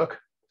doesn't work.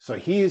 So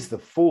here's the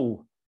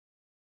full,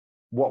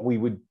 what we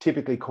would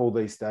typically call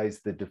these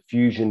days the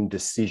diffusion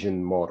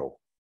decision model.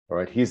 All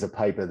right, here's a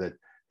paper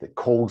that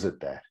calls it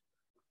that.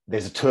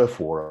 There's a turf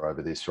war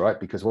over this, right?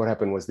 Because what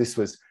happened was this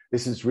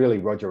is really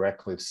Roger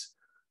Ratcliffe's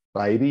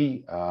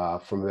baby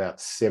from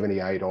about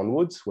 78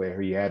 onwards, where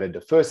he added,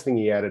 the first thing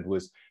he added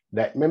was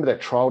that, remember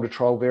that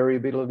trial-to-trial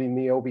variability in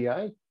the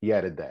LBA? He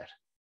added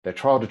that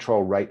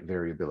trial-to-trial rate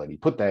variability,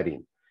 put that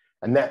in,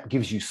 and that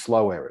gives you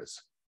slow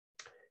errors.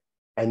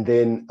 And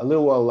then a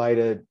little while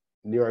later,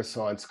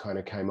 neuroscience kind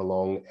of came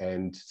along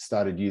and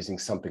started using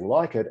something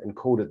like it and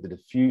called it the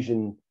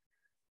diffusion,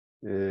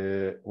 wait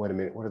a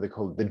minute, what do they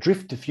call it? The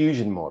drift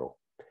diffusion model.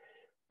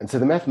 And so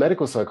the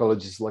mathematical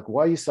psychologist is like,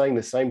 why are you saying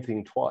the same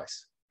thing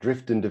twice?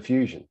 Drift and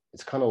diffusion.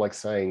 It's kind of like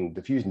saying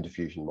diffusion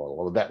diffusion model.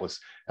 Well, that was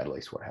at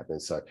least what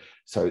happened.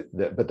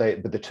 But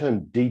the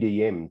term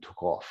DDM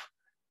took off.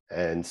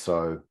 And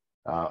so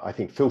I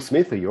think Phil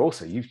Smith,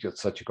 you've got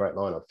such a great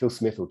lineup. Phil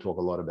Smith will talk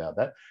a lot about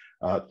that.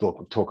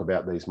 Talk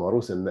about these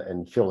models,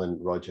 and Phil and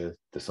Roger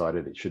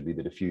decided it should be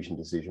the diffusion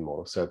decision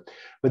model. So,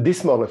 but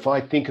this model, if I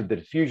think of the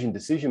diffusion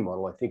decision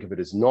model, I think of it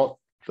as not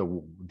the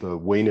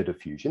Wiener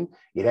diffusion.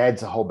 It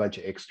adds a whole bunch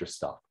of extra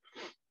stuff.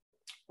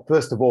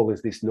 First of all,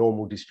 there's this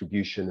normal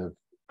distribution of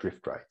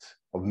drift rates,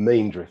 of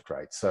mean drift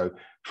rates. So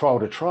trial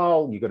to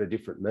trial, you've got a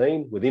different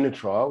mean. Within a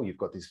trial, you've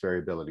got this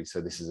variability. So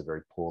this is a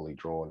very poorly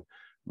drawn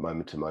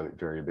moment-to-moment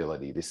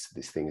variability. This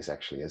thing is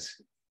actually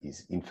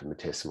is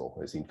infinitesimal,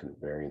 has infinite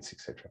variance,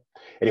 etc.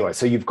 Anyway,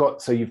 so you've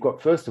got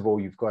first of all,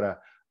 you've got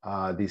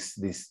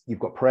you've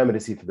got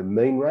parameters here for the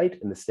mean rate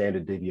and the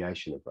standard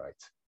deviation of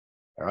rates.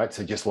 All right,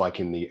 so just like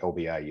in the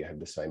LBA, you have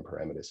the same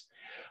parameters.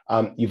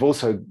 You've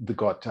also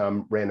got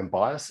random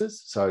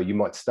biases. So you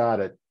might start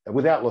at,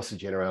 without loss of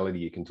generality,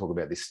 you can talk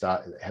about this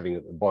having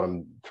at the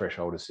bottom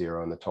threshold is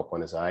 0 and the top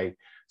one is A.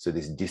 So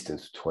this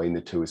distance between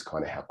the two is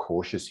kind of how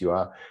cautious you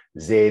are.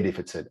 Z, if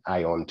it's at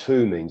A on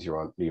 2, means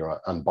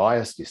you're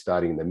unbiased, you're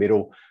starting in the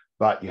middle,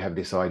 but you have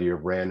this idea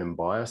of random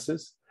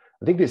biases.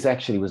 I think this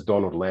actually was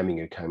Donald Lamming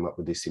who came up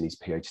with this in his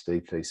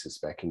PhD thesis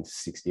back in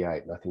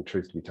 '68. And I think,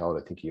 truth to be told,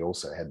 I think he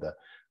also had the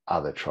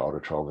other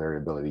trial-to-trial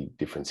variability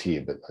difference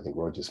here, but I think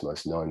Roger's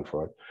most known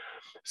for it.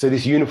 So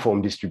this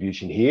uniform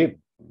distribution here,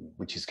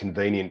 which is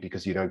convenient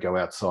because you don't go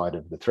outside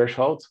of the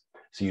thresholds.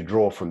 So you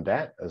draw from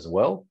that as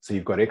well. So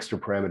you've got extra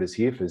parameters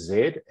here for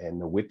Z and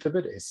the width of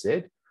it,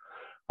 SZ.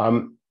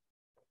 And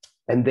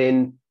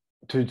then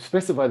to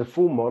specify the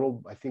full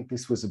model, I think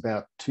this was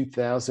about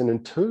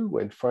 2002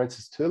 when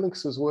Francis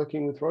Terlinx was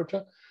working with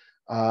Roger.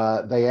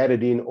 They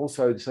added in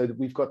also, so that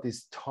we've got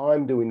this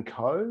time to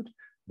encode,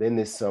 then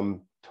there's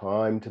some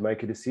time to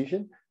make a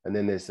decision, and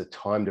then there's the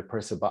time to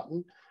press a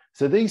button.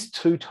 So these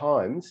two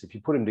times, if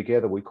you put them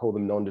together, we call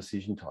them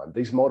non-decision time.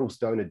 These models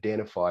don't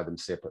identify them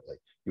separately.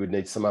 You would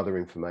need some other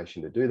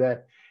information to do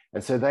that.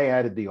 And so they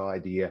added the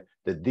idea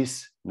that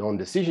this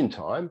non-decision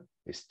time,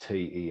 this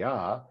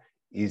TER,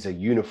 is a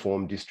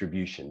uniform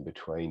distribution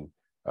between,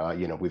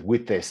 with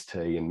width ST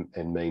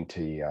and mean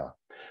TER.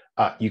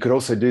 You could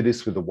also do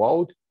this with the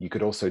WOLD. You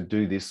could also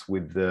do this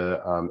with the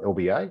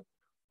LBA.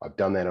 I've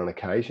done that on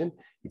occasion.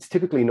 It's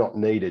typically not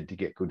needed to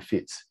get good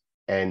fits.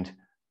 And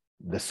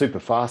the super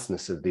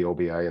fastness of the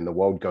LBA and the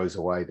WOLD goes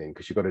away then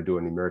because you've got to do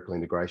a numerical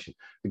integration.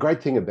 The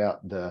great thing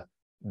about the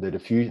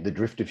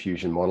drift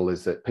diffusion model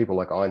is that people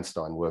like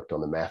Einstein worked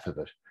on the math of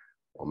it,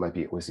 or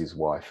maybe it was his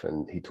wife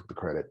and he took the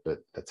credit, but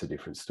that's a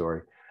different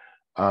story.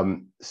 A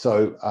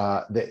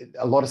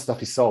lot of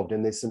stuff is solved,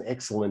 and there's some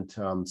excellent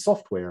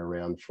software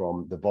around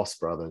from the Voss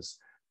brothers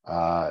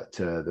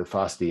to the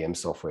FastEM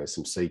software,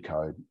 some C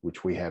code,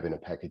 which we have in a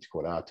package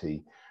called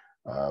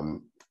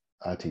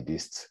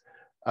RT-Dists.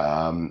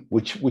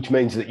 Which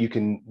means that you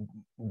can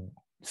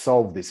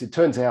solve this. It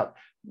turns out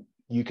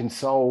you can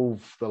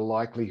solve the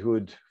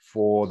likelihood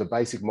for the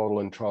basic model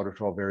and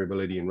trial-to-trial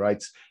variability in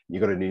rates.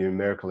 You've got to do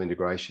numerical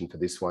integration for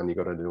this one. You've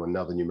got to do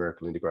another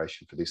numerical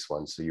integration for this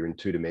one. So you're in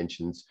 2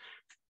 dimensions,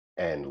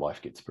 and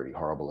life gets pretty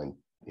horrible in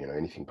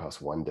anything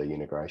past 1D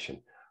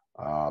integration.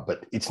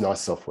 But it's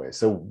nice software.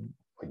 So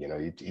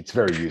it's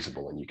very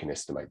usable, and you can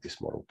estimate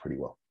this model pretty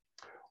well.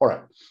 All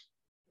right.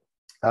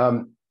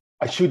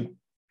 I should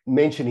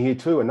mention here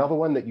too another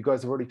one that you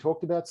guys have already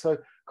talked about. So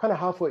kind of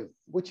halfway,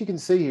 what you can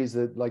see is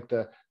that like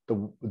the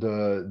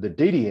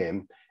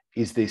DDM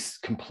is this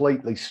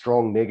completely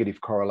strong negative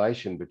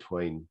correlation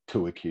between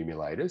 2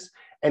 accumulators,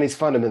 and is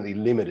fundamentally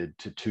limited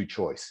to 2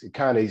 choice. It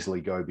can't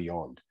easily go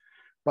beyond.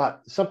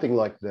 But something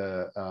like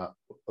the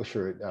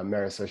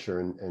Marius Usher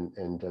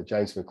and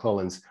James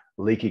McClellan's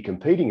leaky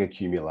competing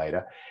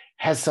accumulator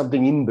has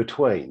something in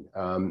between,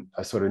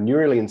 a sort of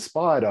neurally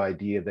inspired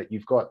idea that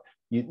you've got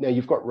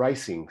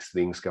racing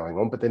things going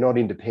on, but they're not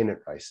independent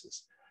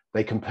races.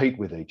 They compete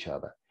with each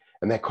other.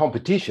 And that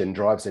competition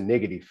drives a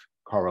negative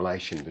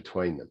correlation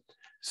between them.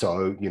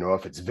 So,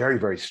 if it's very,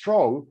 very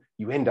strong,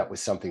 you end up with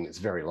something that's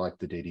very like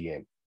the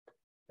DDM.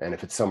 And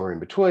if it's somewhere in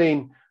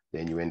between,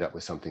 then you end up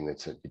with something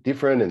that's a bit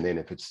different. And then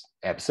if it's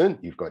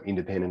absent, you've got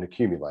independent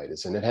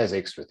accumulators. And it has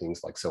extra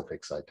things like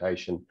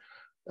self-excitation,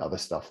 other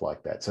stuff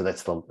like that. So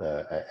that's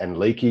and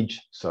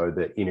leakage. So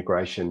the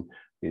integration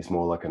is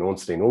more like an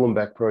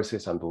Ornstein-Uhlenbach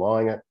process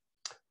underlying it.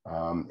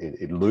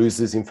 It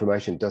loses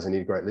information, it doesn't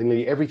integrate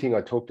linearly. Everything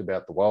I talked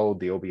about, the WOLD,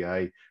 the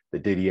LBA, the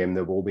DDM,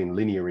 they've all been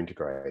linear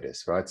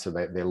integrators, right? So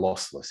they're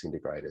lossless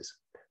integrators.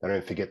 They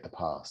don't forget the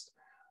past.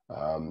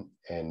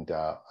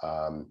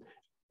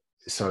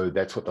 So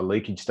that's what the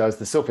leakage does.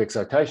 The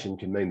self-excitation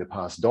can mean the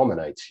past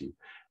dominates you.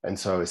 And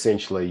so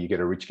essentially you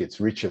get a rich gets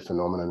richer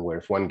phenomenon where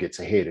if one gets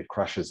ahead, it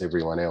crushes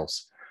everyone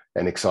else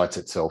and excites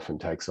itself and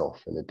takes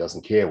off, and it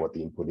doesn't care what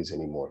the input is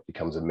anymore. It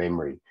becomes a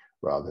memory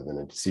rather than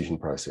a decision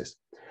process.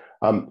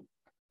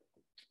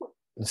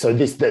 So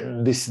this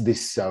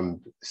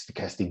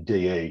stochastic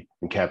DE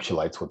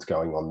encapsulates what's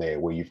going on there,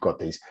 where you've got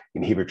these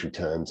inhibitory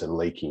terms and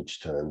leakage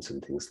terms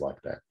and things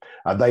like that.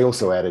 They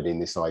also added in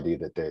this idea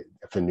that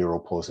for neural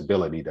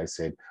plausibility, they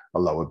said a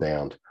lower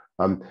bound.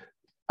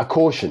 A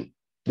caution.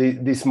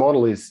 This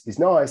model is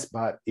nice,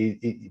 but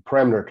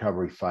parameter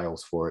recovery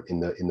fails for it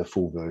in the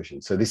full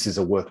version. So this is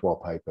a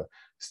worthwhile paper,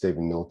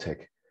 Stephen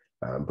Miltek,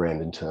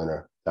 Brandon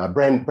Turner.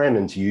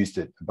 Brandon's used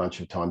it a bunch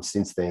of times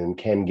since then and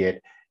can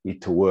get it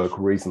to work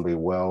reasonably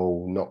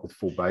well, not with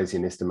full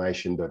Bayesian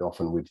estimation, but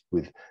often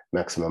with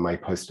maximum a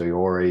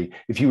posteriori.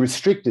 If you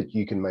restrict it,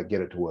 you can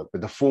get it to work, but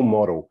the full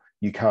model,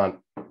 you can't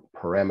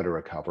parameter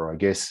recover, I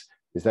guess.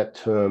 Is that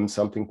term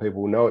something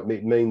people know?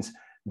 It means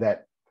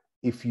that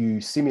if you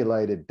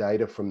simulated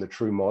data from the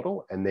true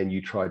model and then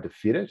you tried to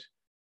fit it,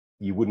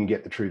 you wouldn't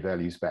get the true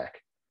values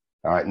back.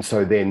 All right, and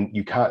so then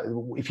you can't,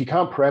 if you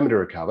can't parameter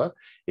recover,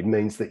 it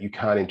means that you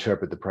can't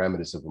interpret the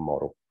parameters of a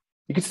model.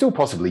 You could still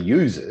possibly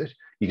use it.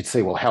 You could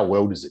say, well, how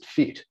well does it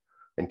fit?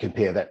 And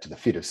compare that to the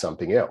fit of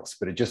something else.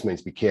 But it just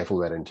means be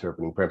careful about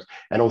interpreting parameters.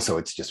 And also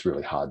it's just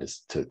really hard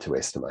to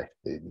estimate.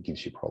 It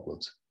gives you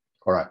problems.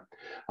 All right,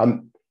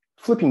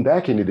 flipping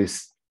back into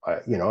this, I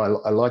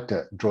like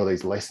to draw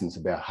these lessons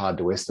about hard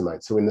to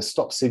estimate. So in the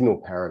stop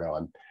signal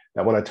paradigm,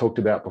 that one I talked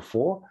about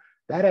before,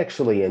 that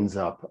actually ends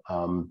up,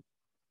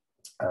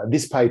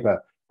 this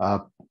paper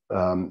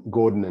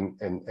Gordon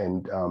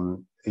and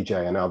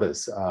EJ and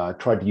others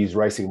tried to use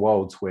racing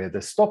wolds where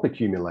the stop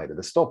accumulator,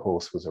 the stop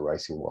horse, was a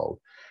racing wold.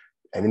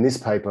 And in this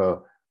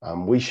paper,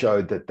 we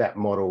showed that that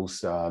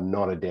model's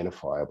not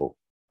identifiable.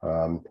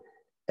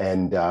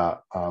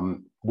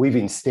 We've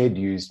instead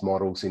used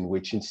models in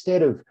which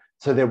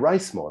so they're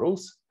race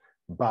models,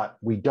 but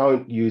we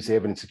don't use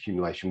evidence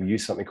accumulation. We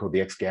use something called the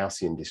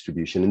ex-Gaussian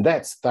distribution, and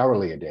that's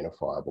thoroughly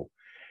identifiable.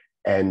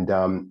 And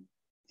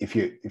if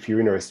you're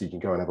interested, you can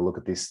go and have a look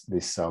at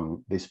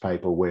this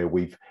paper where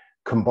we've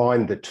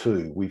combined the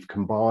two. We've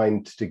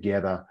combined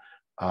together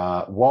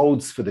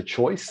wolds for the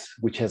choice,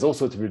 which has all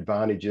sorts of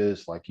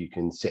advantages, like you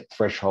can set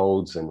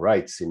thresholds and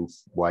rates in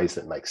ways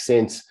that make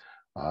sense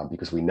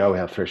because we know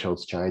how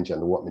thresholds change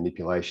under what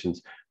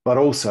manipulations, but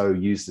also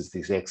uses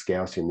this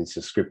ex-Gaussian, this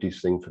descriptive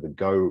thing for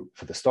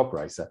the stop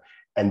racer.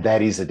 And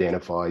that is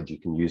identified. You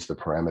can use the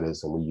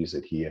parameters, and we use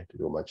it here to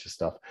do a bunch of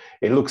stuff.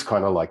 It looks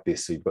kind of like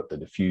this. So you've got the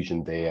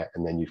diffusion there,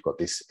 and then you've got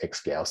this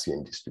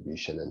ex-Gaussian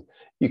distribution, and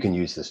you can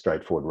use the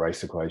straightforward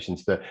race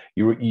equations.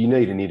 You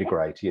need an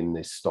integrate in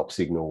this stop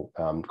signal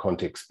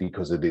context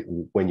because of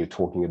when you're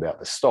talking about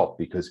the stop,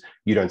 because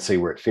you don't see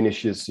where it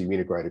finishes, so you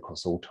integrate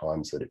across all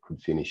times that it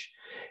could finish.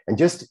 And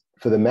just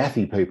for the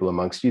mathy people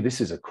amongst you,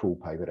 this is a cool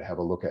paper to have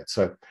a look at.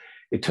 So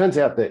it turns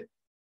out that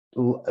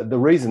the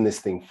reason this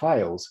thing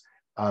fails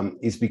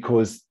is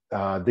because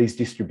these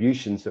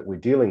distributions that we're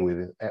dealing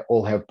with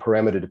all have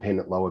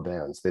parameter-dependent lower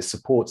bounds. Their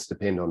supports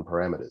depend on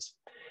parameters.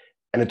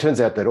 And it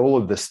turns out that all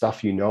of the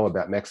stuff you know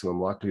about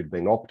maximum likelihood of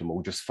being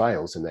optimal just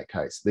fails in that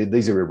case.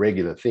 These are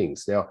irregular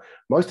things. Now,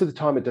 most of the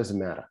time it doesn't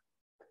matter.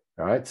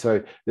 All right,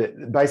 so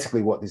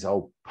basically what this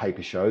old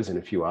paper shows, and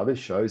a few others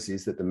shows,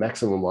 is that the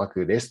maximum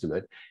likelihood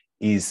estimate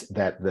is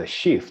that the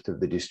shift of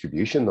the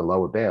distribution, the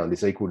lower bound,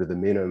 is equal to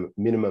the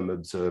minimum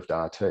observed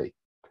RT.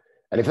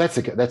 And if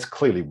that's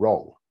clearly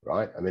wrong,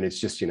 right? I mean, it's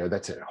just,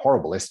 that's a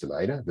horrible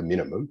estimator, the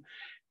minimum,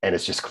 and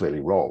it's just clearly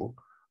wrong.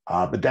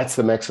 But that's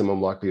the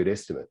maximum likelihood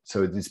estimate.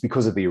 So it's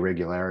because of the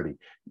irregularity.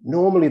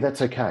 Normally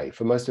that's okay.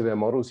 For most of our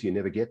models, you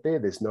never get there.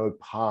 There's no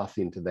path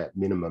into that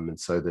minimum. And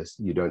so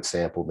you don't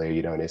sample there,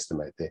 you don't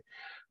estimate there.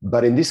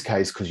 But in this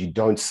case, because you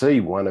don't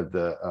see one of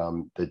the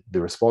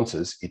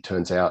responses, it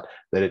turns out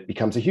that it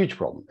becomes a huge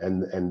problem.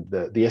 And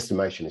the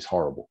estimation is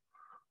horrible.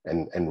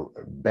 And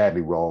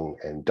badly wrong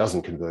and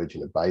doesn't converge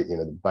in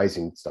the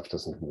Bayesian stuff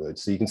doesn't converge.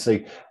 So you can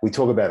see we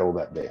talk about all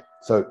that there.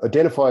 So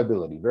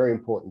identifiability, very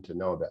important to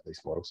know about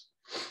these models.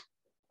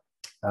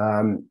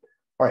 All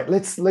right,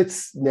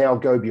 let's now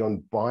go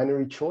beyond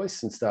binary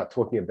choice and start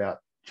talking about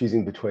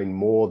choosing between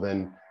more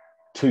than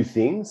two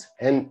things.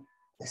 And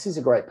this is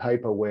a great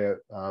paper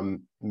where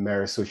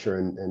Marisusha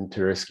and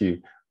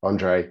Terescu,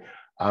 Andre,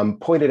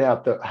 pointed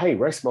out that, hey,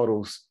 race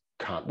models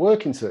can't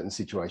work in certain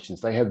situations.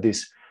 They have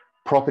this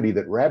property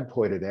that Rab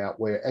pointed out,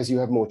 where as you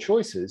have more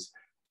choices,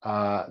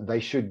 they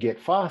should get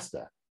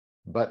faster,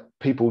 but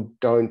people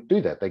don't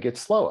do that. They get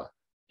slower,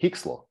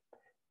 Hicks law.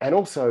 And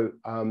also,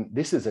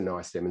 this is a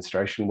nice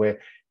demonstration where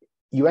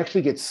you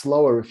actually get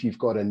slower if you've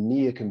got a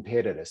near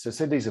competitor. So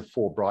say these are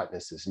 4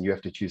 brightnesses and you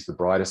have to choose the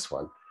brightest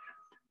one.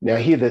 Now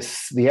here,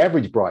 the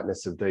average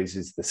brightness of these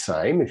is the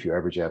same if you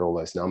average out all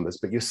those numbers,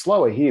 but you're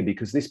slower here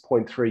because this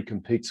 0.3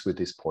 competes with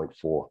this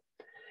 0.4.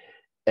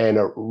 And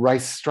a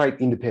straight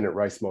independent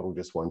race model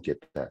just won't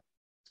get that.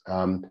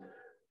 With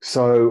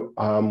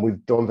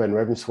Don van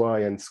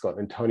Ravenswaay and Scott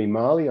and Tony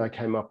Marley, I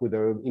came up with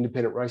an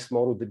independent race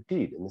model that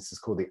did, and this is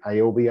called the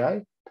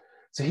ALBA.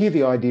 So here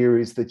the idea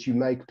is that you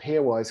make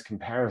pairwise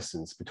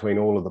comparisons between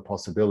all of the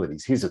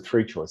possibilities. Here's a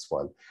 3-choice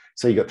one.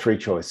 So you've got 3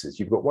 choices.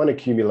 You've got one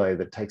accumulator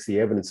that takes the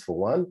evidence for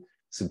 1,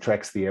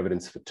 subtracts the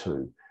evidence for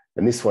 2.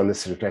 And this one that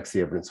subtracts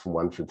the evidence for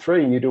 1 from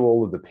 3, and you do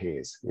all of the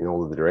pairs in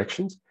all of the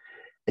directions.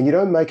 And you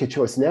don't make a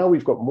choice. Now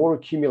we've got more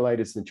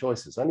accumulators than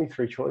choices, only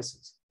 3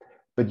 choices.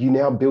 But you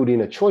now build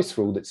in a choice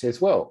rule that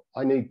says, well,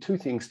 I need 2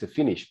 things to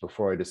finish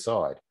before I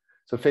decide.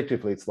 So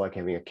effectively, it's like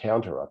having a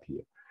counter up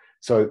here.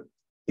 So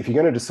if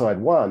you're going to decide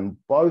one,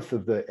 both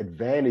of the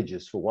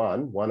advantages for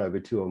 1/2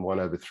 and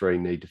 1/3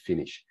 need to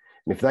finish.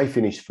 And if they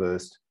finish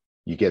first,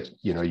 you get,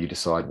 you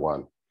decide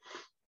 1.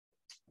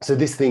 So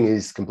this thing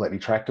is completely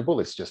tractable.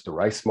 It's just a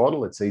race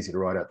model. It's easy to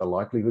write out the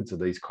likelihoods of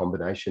these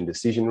combination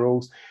decision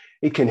rules.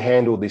 It can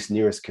handle this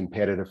nearest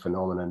competitor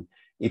phenomenon.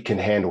 It can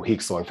handle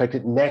Hicks law. In fact,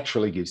 it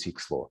naturally gives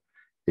Hicks law.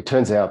 It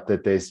turns out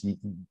that you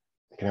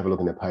can have a look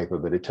in the paper,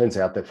 but it turns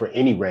out that for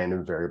any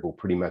random variable,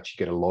 pretty much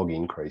you get a log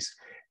increase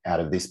out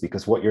of this,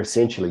 because what you're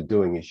essentially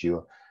doing is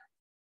you're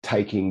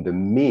taking the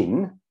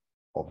min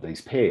of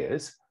these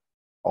pairs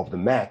of the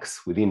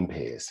max within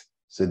pairs.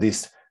 So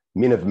this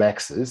min of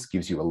maxes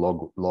gives you a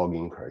log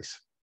increase.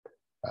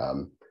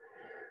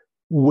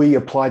 We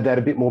applied that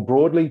a bit more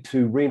broadly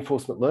to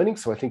reinforcement learning.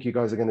 So I think you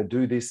guys are going to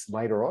do this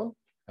later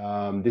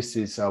on. This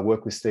is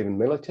work with Stephen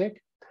Miletic.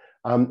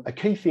 A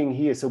key thing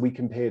here, so we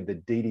compared the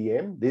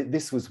DDM.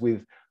 This was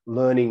with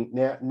learning,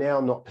 now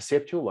not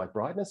perceptual like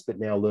brightness, but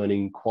now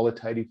learning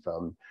qualitative,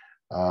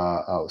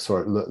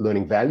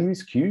 learning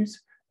values,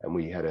 cues. And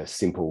we had a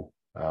simple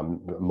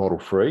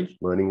model-free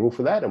learning rule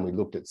for that. And we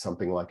looked at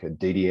something like a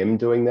DDM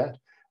doing that.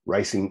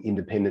 racing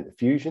independent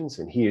diffusions.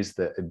 And here's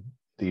the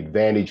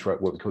advantage,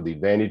 what we call the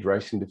advantage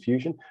racing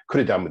diffusion. Could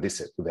have done with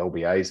this with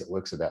LBAs, it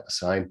works about the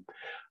same.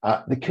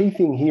 The key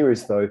thing here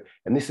is though,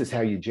 and this is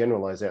how you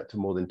generalize out to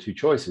more than two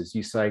choices,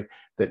 you say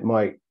that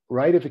my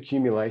rate of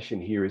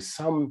accumulation here is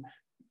some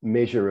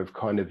measure of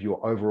kind of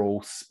your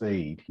overall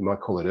speed. You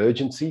might call it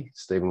urgency.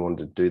 Stephen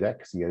wanted to do that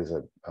because he has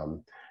a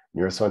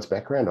neuroscience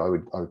background. I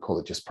would call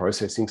it just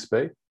processing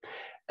speed.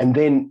 And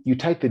then you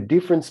take the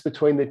difference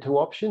between the two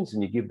options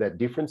and you give that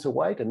difference a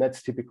weight, and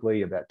that's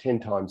typically about 10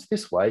 times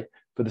this way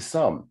for the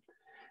sum.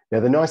 Now,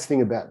 the nice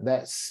thing about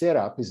that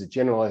setup is it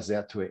generalizes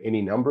out to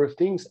any number of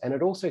things, and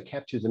it also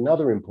captures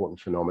another important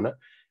phenomena.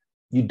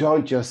 You're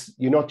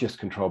not just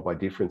controlled by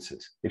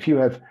differences. If you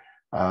have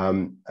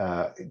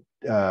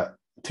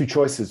two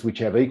choices which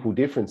have equal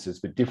differences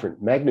but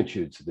different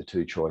magnitudes of the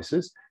two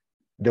choices,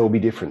 there will be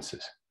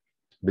differences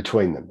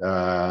between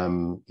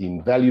them.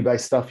 In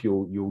value-based stuff,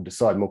 you'll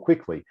decide more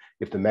quickly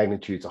if the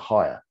magnitudes are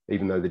higher,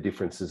 even though the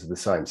differences are the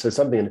same. So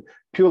something that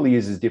purely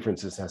uses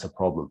differences has a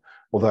problem.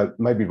 Although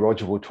maybe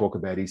Roger will talk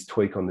about his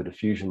tweak on the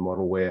diffusion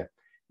model, where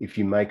if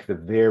you make the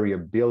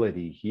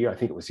variability here, I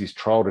think it was his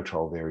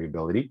trial-to-trial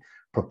variability,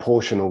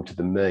 proportional to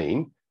the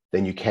mean,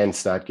 then you can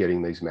start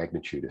getting these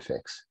magnitude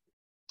effects.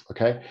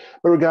 Okay,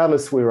 but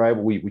regardless,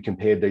 we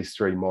compared these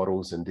three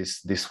models, and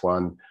this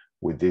one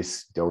with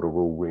this delta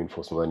rule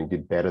reinforcement learning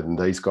did better than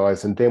these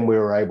guys. And then we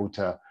were able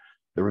to,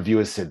 the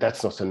reviewers said,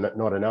 that's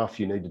not enough,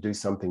 you need to do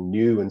something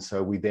new. And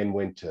so we then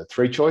went to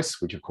three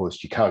choice, which of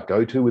course you can't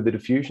go to with the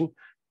diffusion,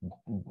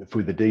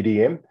 with the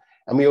DDM.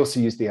 And we also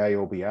used the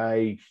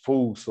ALBA,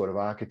 full sort of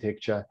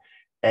architecture,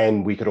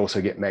 and we could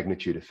also get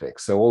magnitude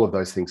effects. So all of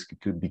those things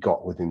could be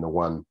got within the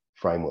one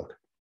framework.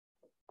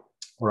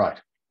 All right.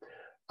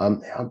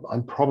 I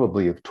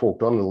probably have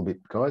talked on a little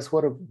bit, guys.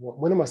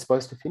 When am I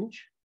supposed to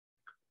finish?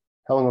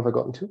 How long have I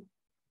gotten to?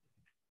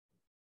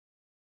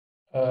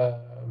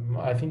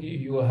 I think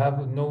you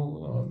have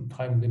no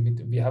time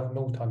limit. We have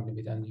no time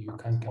limit, and you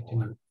can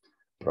continue.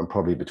 But I'm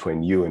probably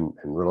between you and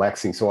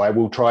relaxing. So I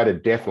will try to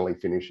definitely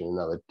finish in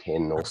another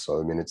 10 or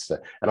so minutes.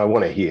 And I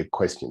want to hear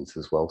questions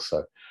as well.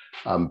 So,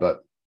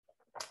 but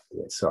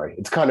yeah, sorry,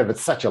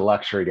 it's such a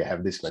luxury to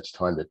have this much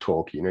time to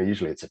talk. You know,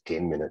 usually it's a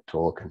 10-minute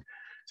talk. And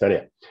so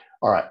yeah,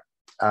 all right.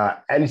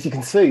 And as you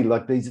can see,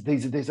 like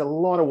there's a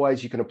lot of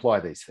ways you can apply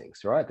these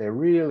things, right? They're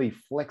really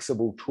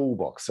flexible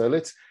toolbox. So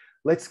let's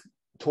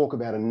talk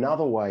about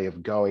another way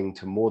of going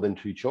to more than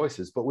two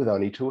choices, but with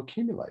only two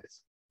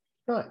accumulators.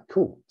 Right,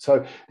 cool.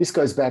 So this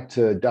goes back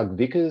to Doug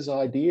Vickers'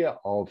 idea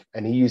of,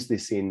 and he used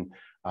this in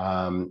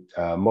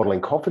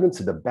modeling confidence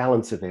of the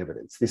balance of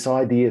evidence. This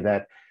idea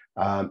that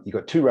you've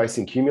got two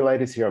racing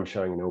accumulators here. I'm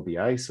showing an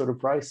LBA sort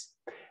of race.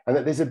 And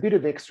that there's a bit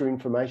of extra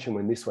information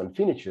when this one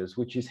finishes,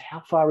 which is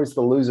how far is the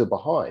loser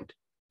behind?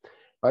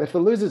 Right? If the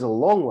loser's a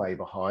long way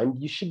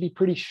behind, you should be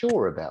pretty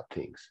sure about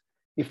things.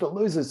 If the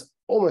loser's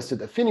almost at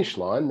the finish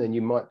line, then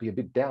you might be a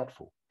bit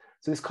doubtful.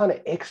 So there's kind of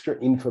extra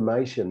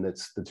information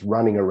that's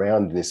running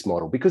around in this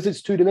model because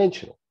it's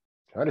two-dimensional.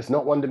 Right? It's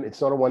not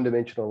a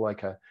one-dimensional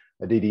like a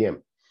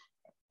DDM.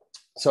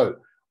 So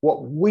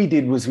what we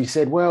did was we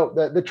said, well,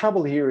 the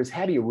trouble here is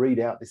how do you read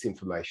out this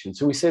information?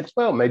 So we said,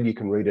 well, maybe you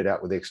can read it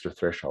out with extra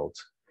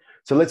thresholds.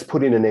 So let's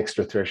put in an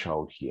extra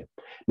threshold here.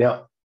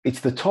 Now,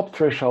 it's the top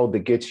threshold that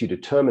gets you to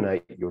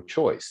terminate your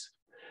choice.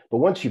 But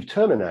once you've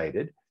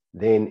terminated,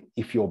 then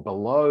if you're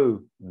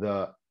below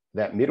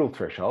that middle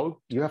threshold,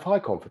 you have high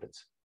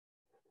confidence.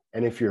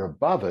 And if you're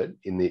above it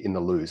in the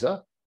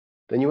loser,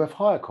 then you have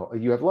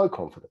low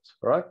confidence,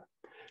 all right?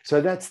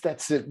 So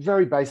that's a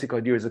very basic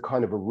idea as a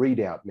kind of a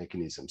readout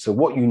mechanism. So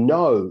what you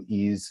know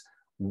is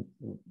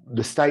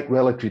the state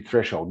relative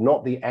threshold,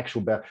 not the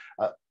actual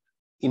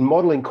in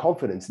modeling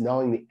confidence,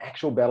 knowing the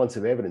actual balance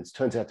of evidence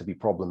turns out to be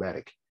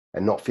problematic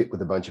and not fit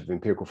with a bunch of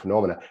empirical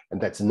phenomena.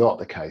 And that's not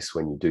the case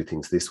when you do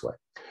things this way.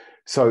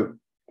 So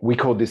we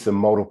called this a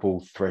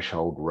multiple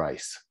threshold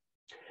race.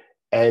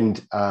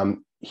 And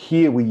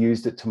here we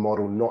used it to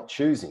model not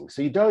choosing.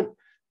 So you've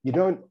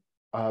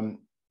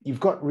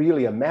got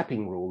really a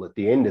mapping rule at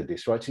the end of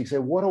this, right? So you say,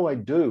 what do I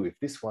do if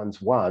this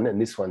one's 1 and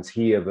this one's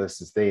here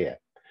versus there?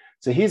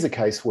 So here's a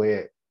case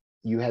where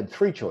you had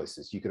three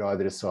choices. You could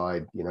either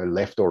decide,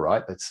 left or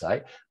right, let's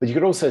say, but you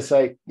could also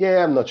say,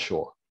 yeah, I'm not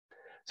sure.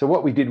 So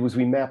what we did was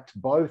we mapped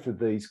both of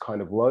these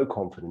kind of low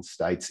confidence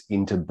states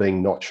into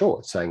being not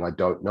sure, saying, I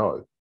don't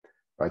know,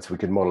 right? So we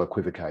could model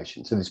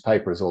equivocation. So this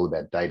paper is all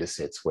about data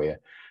sets where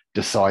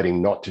deciding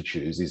not to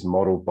choose is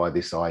modeled by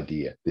this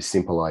idea, this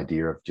simple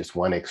idea of just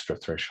one extra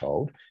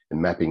threshold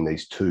and mapping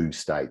these two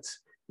states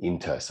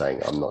into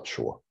saying, I'm not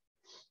sure.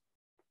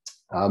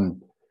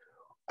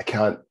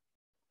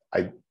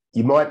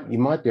 You might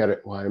be able to,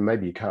 well,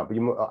 maybe you can't, but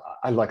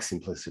I like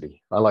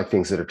simplicity. I like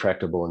things that are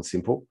tractable and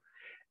simple.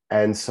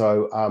 And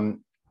so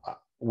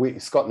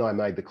Scott and I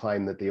made the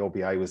claim that the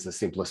LBA was the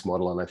simplest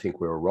model, and I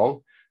think we were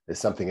wrong. There's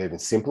something even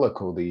simpler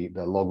called the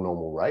log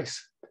normal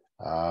race.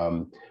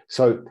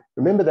 So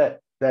remember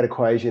that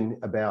equation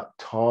about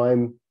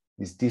time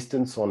is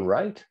distance on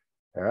rate,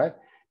 all right?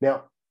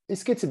 Now,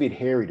 this gets a bit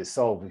hairy to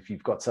solve if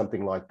you've got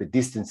something like the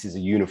distance is a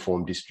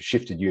uniform,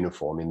 shifted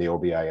uniform in the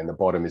LBA and the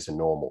bottom is a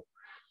normal.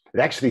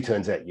 It actually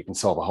turns out you can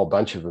solve a whole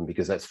bunch of them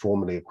because that's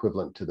formally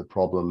equivalent to the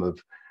problem of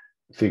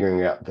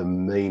figuring out the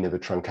mean of a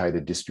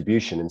truncated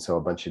distribution. And so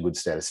a bunch of good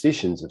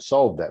statisticians have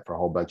solved that for a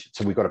whole bunch.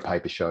 So we've got a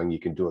paper showing you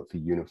can do it for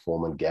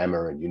uniform and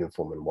gamma and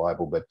uniform and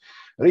Weibel, but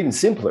even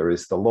simpler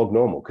is the log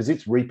normal because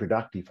it's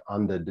reproductive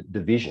under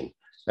division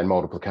and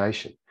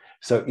multiplication.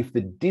 So if the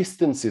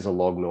distance is a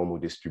log normal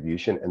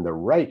distribution and the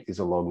rate is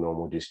a log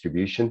normal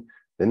distribution,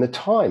 then the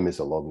time is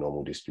a log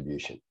normal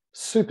distribution.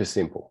 Super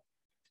simple,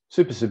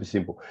 super, super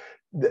simple.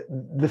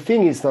 The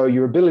thing is though,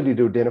 your ability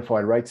to identify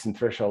rates and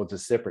thresholds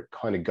as separate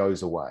kind of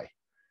goes away.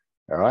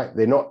 All right,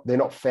 they're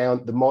not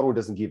found. The model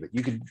doesn't give it.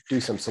 You could do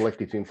some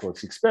selective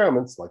influence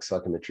experiments like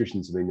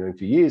psychometricians have been doing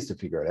for years to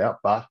figure it out,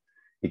 but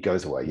it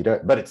goes away. You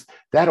don't. But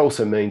that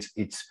also means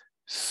it's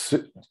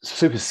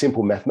super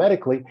simple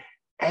mathematically,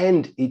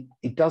 and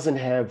it doesn't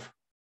have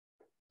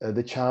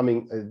the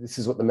charming. This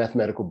is what the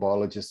mathematical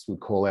biologists would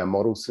call our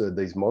models.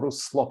 These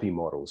models, sloppy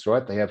models,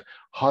 right? They have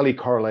highly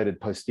correlated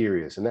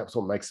posteriors, and that's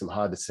what makes them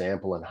hard to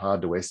sample and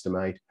hard to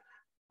estimate.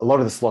 A lot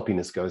of the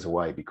sloppiness goes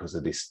away because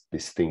of this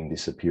thing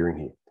disappearing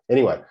here.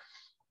 Anyway,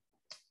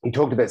 he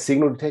talked about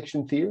signal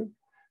detection theory.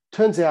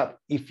 Turns out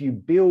if you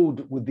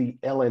build with the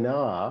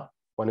LNR,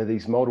 one of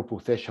these multiple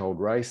threshold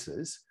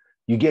races,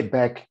 you get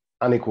back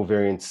unequal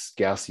variance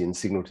Gaussian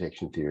signal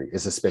detection theory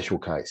as a special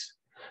case.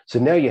 So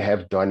now you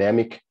have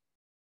dynamic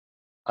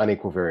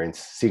unequal variance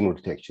signal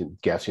detection,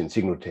 Gaussian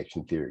signal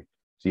detection theory.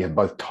 So you have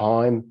both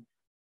time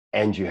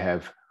and you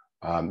have,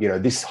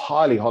 this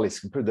highly,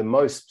 the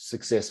most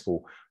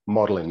successful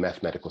model in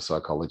mathematical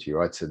psychology,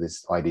 right? So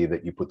this idea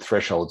that you put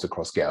thresholds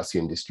across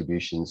Gaussian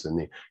distributions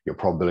and your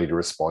probability of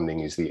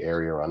responding is the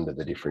area under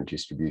the different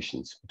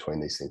distributions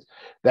between these things.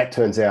 That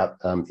turns out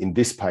in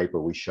this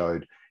paper we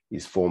showed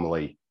is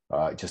formally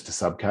just a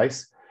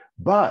subcase,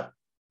 but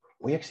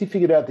we actually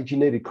figured out that you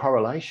needed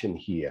correlation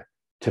here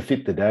to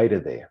fit the data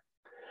there.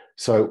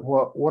 So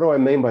what do I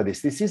mean by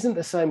this? This isn't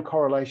the same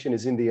correlation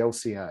as in the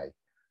LCA,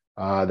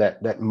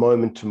 that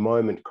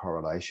moment-to-moment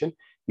correlation.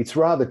 It's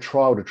rather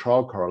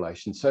trial-to-trial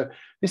correlation. So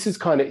this is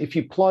kind of, if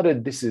you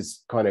plotted, this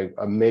is kind of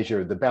a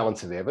measure of the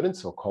balance of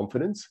evidence or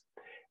confidence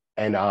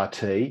and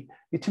RT.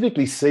 You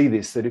typically see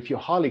this, that if you're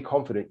highly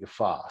confident, you're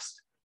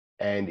fast.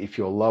 And if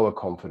you're lower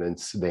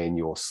confidence, then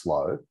you're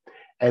slow.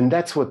 And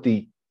that's what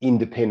the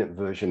independent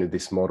version of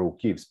this model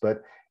gives.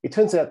 But it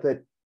turns out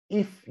that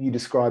if you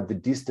describe the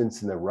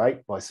distance and the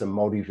rate by some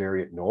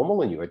multivariate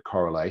normal and you had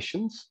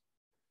correlations,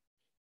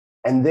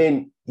 and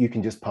then you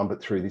can just pump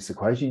it through this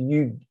equation,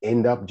 you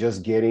end up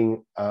just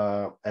getting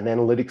an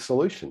analytic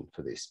solution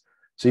for this.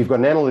 So you've got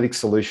an analytic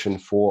solution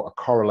for a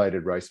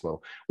correlated race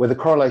model, where the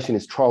correlation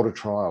is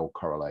trial-to-trial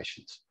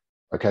correlations.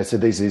 Okay, so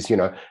this is,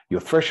 your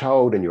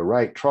threshold and your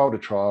rate,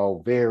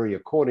 trial-to-trial, vary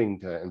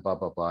according to, and blah,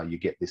 blah, blah, you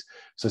get this.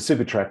 So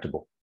super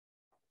tractable.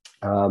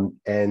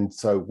 And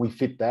so we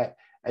fit that.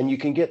 And you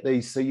can get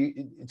these, so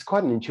it's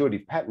quite an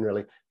intuitive pattern,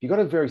 really. If you've got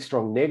a very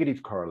strong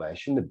negative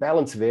correlation, the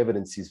balance of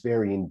evidence is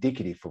very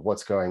indicative of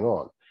what's going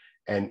on.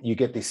 And you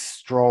get this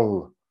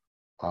strong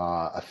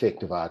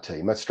effect of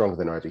RT, much stronger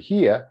than over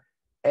here.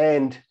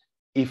 And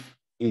if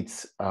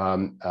it's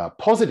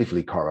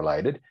positively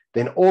correlated,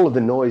 then all of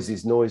the noise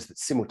is noise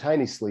that's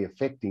simultaneously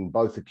affecting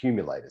both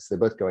accumulators. They're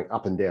both going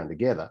up and down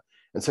together.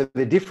 And so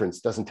the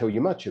difference doesn't tell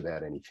you much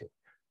about anything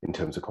in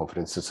terms of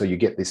confidence. So you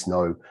get this,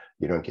 no,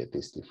 you don't get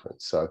this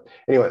difference. So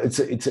anyway, it's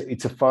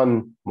a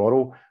fun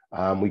model.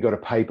 We got a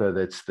paper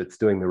that's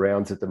doing the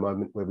rounds at the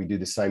moment where we do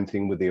the same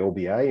thing with the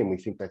LBA, and we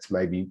think that's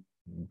maybe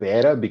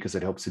better because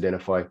it helps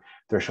identify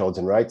thresholds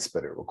and rates,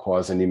 but it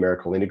requires a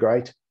numerical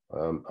integrate,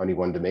 only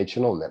one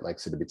dimensional, and that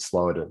makes it a bit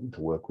slower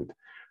to work with.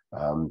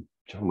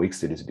 John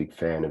Wickstead is a big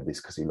fan of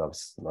this because he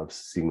loves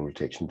signal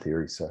detection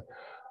theory. So,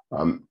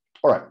 all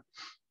right,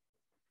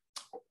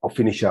 I'll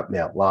finish up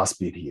now. Last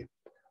bit here.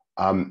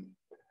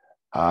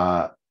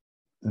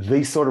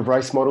 These sort of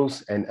race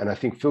models, and I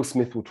think Phil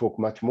Smith will talk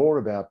much more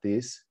about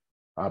this,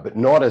 but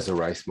not as a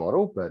race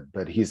model,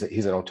 but here's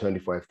an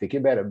alternative way of thinking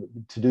about it,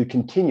 to do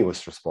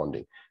continuous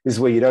responding. This is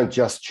where you don't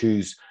just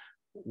choose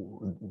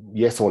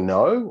yes or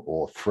no,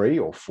 or 3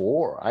 or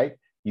 4 or 8.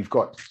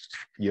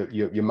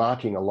 You're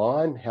marking a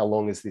line. How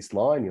long is this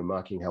line? You're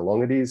marking how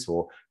long it is,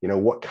 or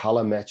what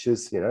color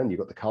matches, and you've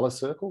got the color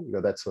circle,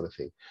 that sort of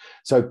thing.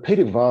 So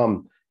Peter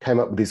Varm came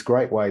up with this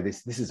great way.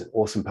 This is an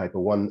awesome paper,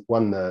 won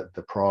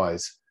the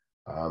prize,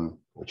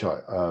 which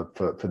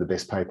for the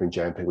best paper in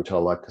JMP, which I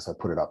like because I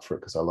put it up for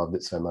it because I loved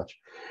it so much.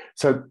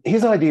 So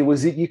his idea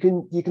was that you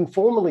can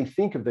formally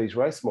think of these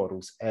race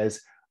models as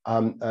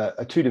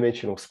a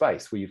two-dimensional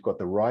space where you've got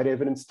the right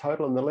evidence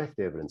total and the left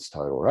evidence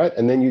total, right?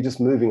 And then you're just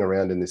moving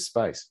around in this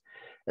space.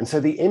 And so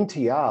the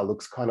MTR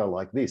looks kind of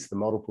like this, the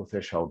multiple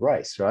threshold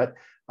race, right?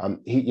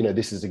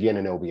 This is again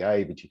an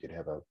LBA, but you could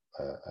have a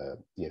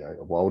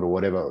WOLD or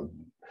whatever.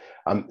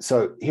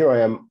 So here I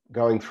am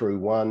going through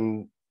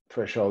 1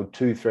 threshold,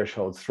 2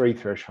 thresholds, 3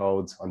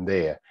 thresholds. I'm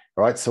there,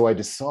 right? So I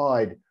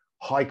decide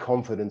high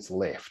confidence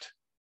left,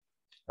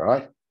 all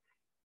right?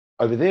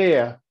 over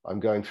there, I'm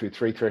going through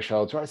 3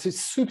 thresholds, right? So it's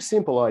a super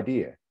simple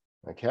idea,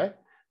 okay?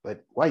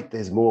 But wait,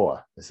 there's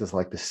more. This is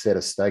like the set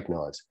of steak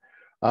knives.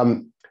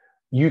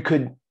 You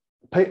could,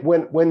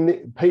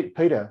 when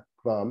Peter,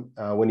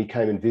 when he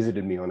came and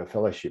visited me on a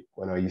fellowship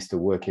when I used to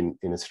work in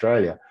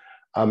Australia,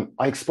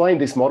 I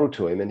explained this model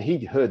to him and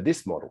he heard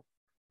this model.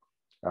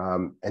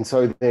 And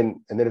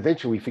then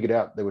eventually we figured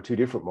out there were 2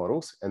 different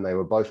models and they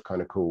were both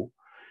kind of cool.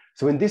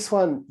 So in this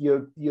one,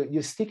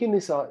 you're sticking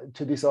this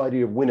to this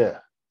idea of winner,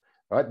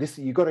 right?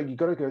 You got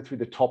to go through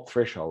the top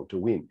threshold to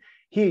win.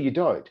 Here you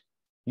don't.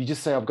 You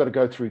just say, I've got to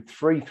go through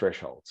 3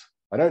 thresholds.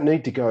 I don't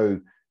need to go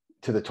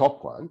to the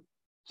top one.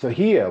 So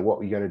here, what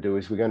we're going to do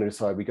is we're going to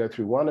decide we go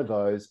through one of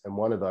those and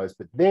one of those,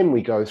 but then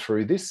we go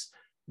through this,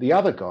 the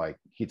other guy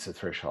hits a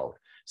threshold.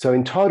 So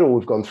in total,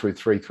 we've gone through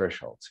 3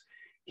 thresholds.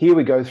 Here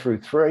we go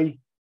through 3,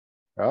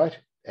 right?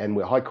 And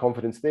we're high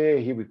confidence there.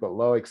 Here we've got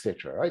low,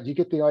 etc. Right? You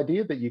get the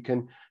idea that you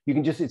can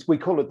just, we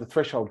call it the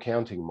threshold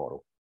counting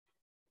model.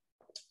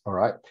 All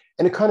right.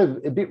 And it kind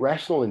of a bit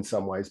rational in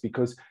some ways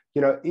because,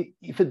 you know,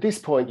 if at this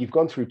point you've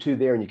gone through 2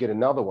 there and you get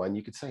another one,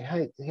 you could say,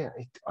 hey, yeah,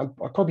 I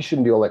probably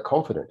shouldn't be all that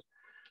confident.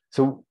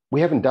 So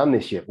we haven't done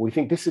this yet. We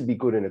think this would be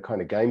good in a kind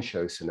of game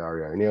show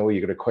scenario, you know, where you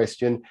got a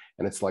question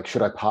and it's like,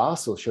 should I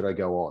pass or should I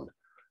go on?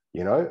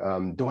 You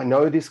know, do I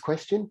know this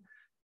question?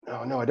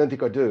 No, I don't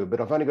think I do,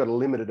 but I've only got a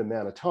limited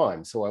amount of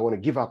time. So I want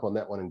to give up on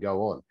that one and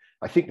go on.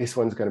 I think this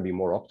one's going to be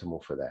more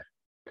optimal for that.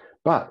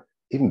 But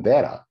even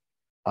better,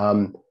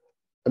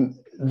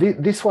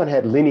 this one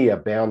had linear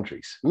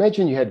boundaries.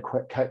 Imagine you had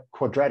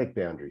quadratic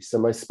boundaries. So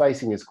my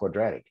spacing is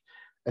quadratic.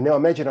 And now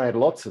imagine I had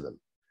lots of them.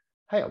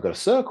 Hey, I've got a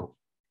circle,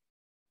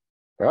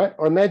 right?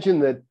 Or imagine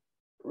that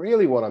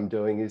really what I'm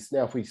doing is,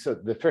 now if we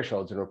set the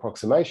thresholds in an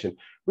approximation,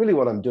 really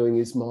what I'm doing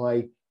is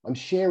I'm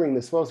sharing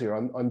the swells here.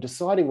 I'm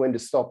deciding when to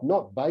stop,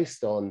 not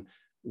based on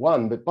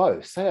one, but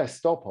both. Say I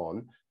stop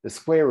on the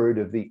square root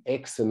of the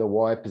X and the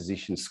Y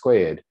position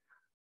squared,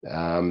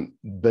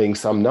 being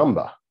some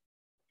number.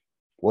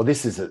 Well,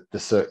 this is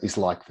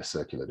like the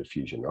circular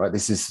diffusion, right?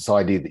 This is this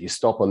idea that you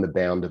stop on the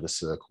bound of a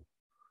circle,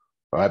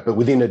 right? But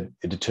within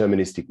a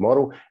deterministic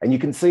model. And you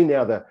can see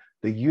now the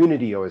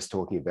unity I was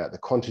talking about, the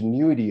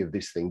continuity of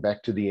this thing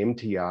back to the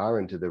MTR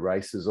and to the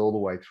races all the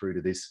way through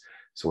to this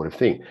sort of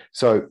thing.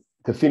 So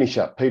to finish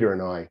up, Peter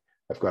and I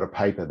have got a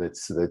paper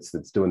that's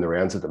doing the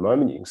rounds at the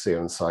moment. You can see it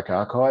on Psych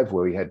Archive,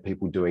 where we had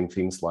people doing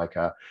things like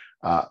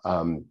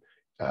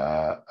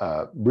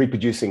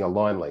reproducing a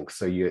line length.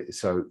 So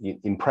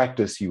in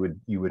practice, you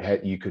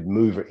could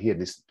move it. He had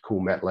this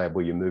cool MATLAB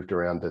where you moved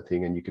around the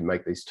thing and you can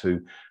make these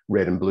 2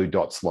 red and blue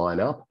dots line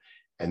up.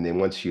 And then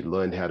once you'd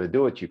learned how to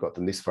do it, you got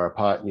them this far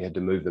apart and you had to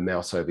move the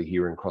mouse over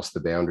here and cross the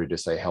boundary to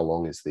say, how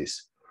long is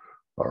this?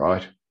 All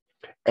right.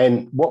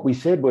 And what we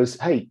said was,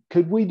 hey,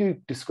 could we do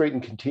discrete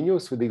and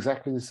continuous with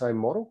exactly the same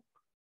model?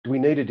 Do we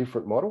need a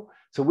different model?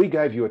 So we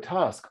gave you a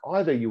task.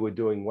 Either you were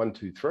doing 1,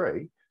 2,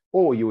 3,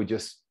 or you were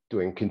just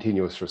doing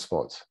continuous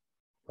response,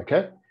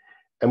 okay?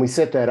 And we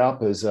set that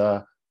up as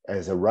a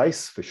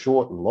race for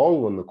short and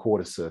long on the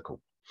quarter circle.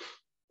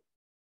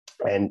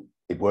 And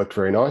it worked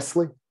very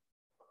nicely.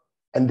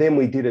 And then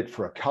we did it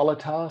for a color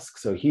task.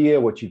 So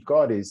here what you've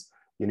got is,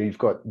 you know, you've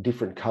got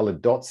different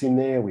colored dots in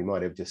there. We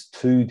might have just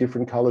 2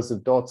 different colors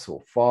of dots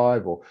or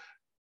 5 or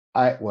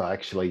 8. Well,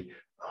 actually,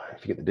 I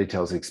forget the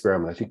details of the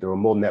experiment. I think there were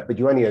more than that, but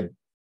you only had,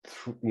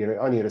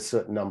 only had a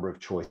certain number of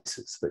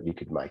choices that you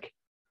could make,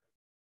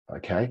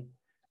 okay?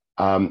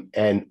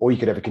 Or you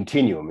could have a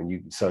continuum.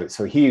 And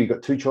so here you've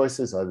got 2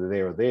 choices, either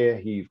there or there.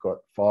 Here you've got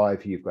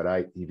 5, here you've got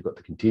 8, here you've got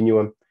the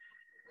continuum.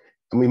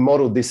 And we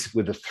modeled this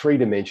with a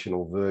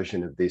 3-dimensional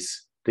version of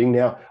this thing.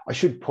 Now, I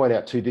should point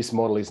out too, this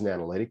model isn't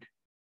analytic,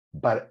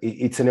 but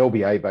it's an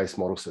LBA-based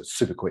model, so it's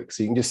super quick.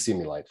 So you can just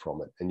simulate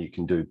from it and you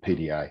can do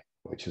PDA,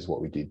 which is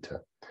what we did too.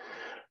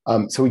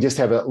 So we just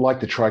have like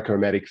the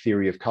trichromatic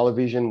theory of color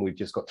vision. We've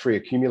just got 3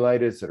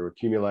 accumulators that are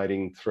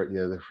accumulating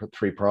the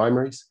 3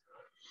 primaries.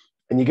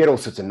 And you get all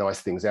sorts of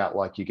nice things out,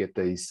 like you get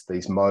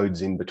these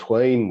modes in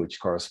between, which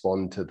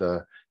correspond to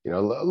the,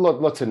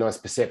 lots of nice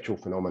perceptual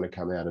phenomena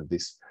come out of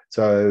this.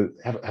 So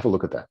have a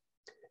look at that.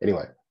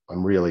 Anyway,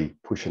 I'm really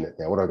pushing it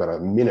now. What, I've got a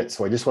minute.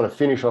 So I just want to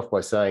finish off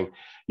by saying,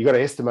 you got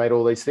to estimate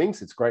all these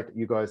things. It's great that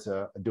you guys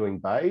are doing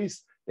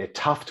Bayes. They're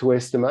tough to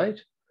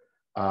estimate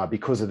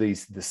because of the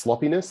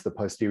sloppiness, the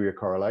posterior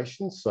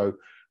correlations. So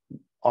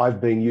I've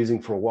been using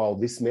for a while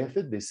this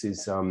method. This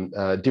is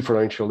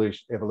differential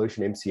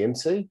evolution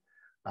MCMC.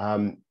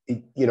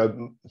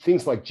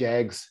 Things like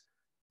JAGs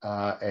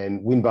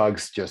and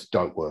WinBugs just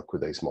don't work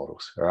with these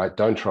models. All right,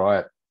 don't try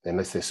it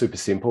unless they're super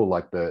simple,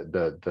 like the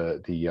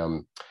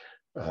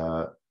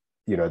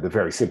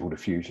very simple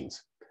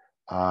diffusions.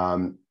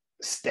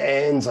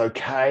 Stan's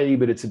okay,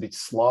 but it's a bit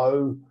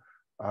slow,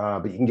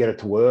 but you can get it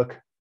to work.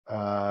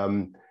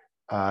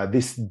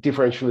 This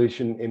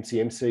differentiation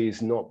MCMC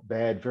is not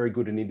bad, very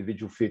good in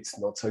individual fits,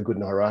 not so good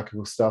in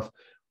hierarchical stuff.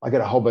 I got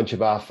a whole bunch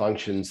of R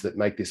functions that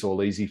make this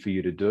all easy for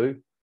you to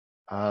do.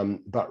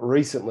 But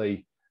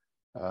recently,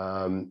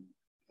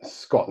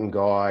 Scott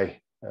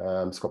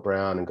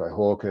Brown and Guy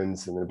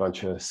Hawkins and a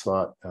bunch of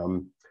smart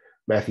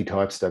Matthew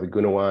Types, David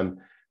Gunawan,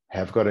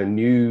 have got a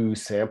new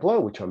sampler,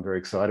 which I'm very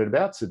excited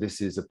about. So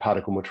this is a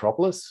particle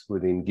metropolis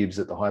within Gibbs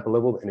at the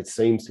hyperlevel, and it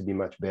seems to be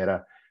much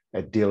better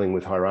at dealing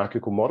with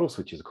hierarchical models,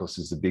 which is, of course,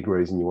 is the big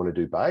reason you want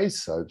to do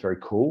Bayes. So it's very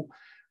cool.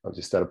 I've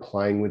just started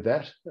playing with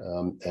that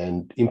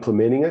and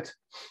implementing it.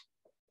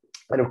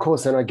 And of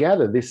course, and I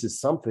gather this is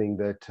something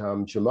that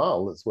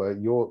Jamal, as well,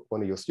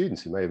 one of your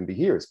students who may even be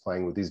here, is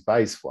playing with his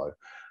Bayes flow,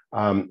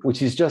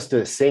 which is just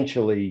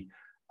essentially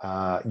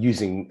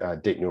using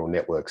deep neural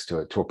networks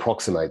to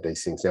approximate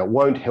these things. Now, it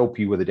won't help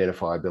you with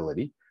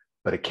identifiability,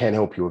 but it can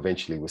help you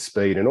eventually with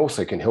speed, and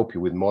also can help you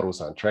with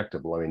models aren't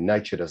tractable. I mean,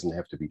 nature doesn't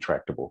have to be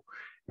tractable,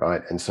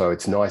 right? And so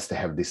it's nice to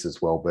have this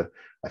as well, but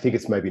I think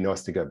it's maybe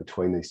nice to go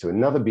between these two.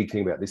 Another big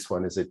thing about this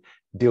one is it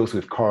deals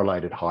with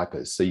correlated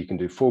hypers. So you can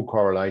do full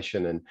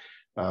correlation, and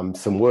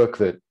some work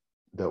that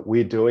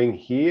we're doing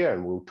here,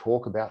 and we'll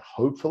talk about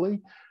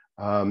hopefully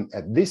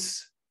at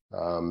this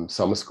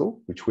summer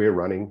school, which we're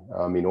running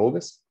in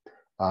August,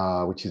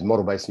 which is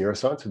model-based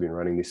neuroscience. We've been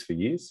running this for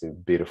years,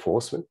 Beta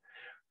Forceman.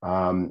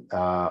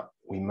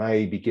 We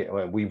may be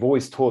we've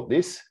always taught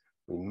this.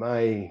 We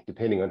may,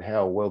 depending on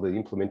how well the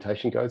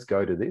implementation goes,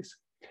 go to this.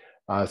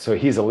 So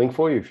here's a link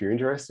for you if you're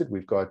interested.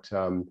 We've got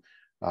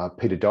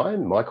Peter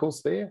Dine,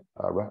 Michael's there,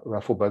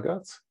 Raffle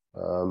Bogarts,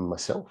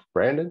 myself,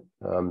 Brandon,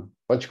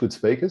 bunch of good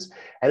speakers.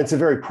 And it's a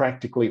very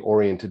practically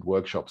oriented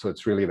workshop. So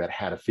it's really about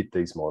how to fit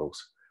these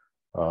models.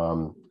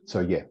 So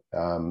yeah,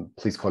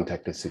 please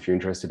contact us if you're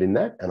interested in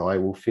that, and I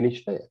will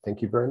finish there.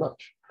 Thank you very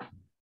much.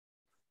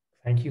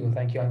 Thank you,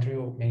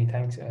 Andrew. Many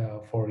thanks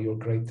for your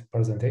great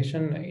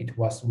presentation. It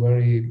was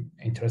very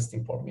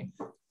interesting for me.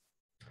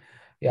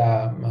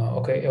 Yeah,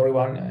 okay,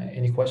 everyone,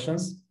 any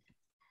questions?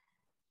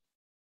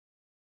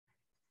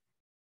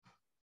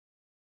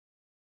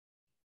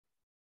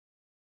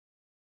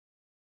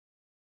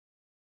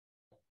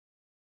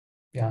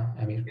 Yeah,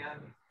 Amir.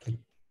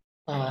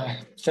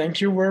 Thank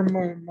you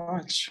very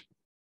much.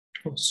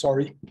 Oh,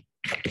 sorry.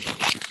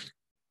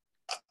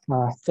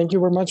 Thank you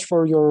very much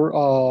for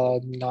your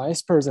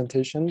nice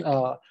presentation,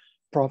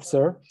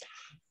 Professor.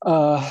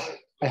 I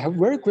have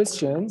very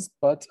questions,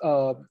 but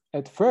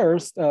at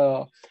first,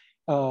 I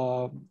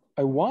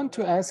want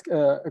to ask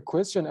a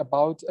question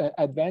about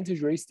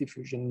advantage race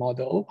diffusion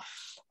model.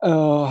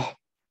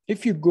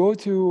 If you go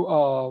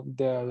to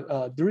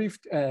the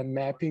drift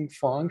mapping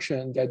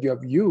function that you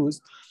have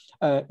used,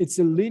 it's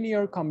a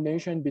linear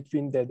combination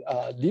between the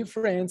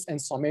difference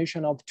and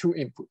summation of two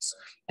inputs.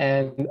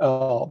 And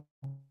the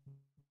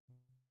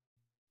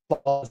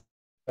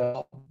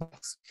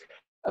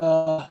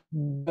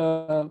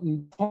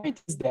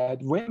point is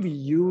that when we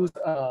use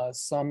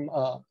some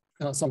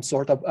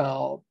sort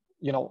of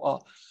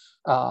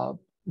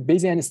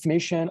Bayesian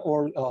estimation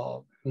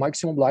or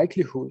maximum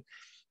likelihood,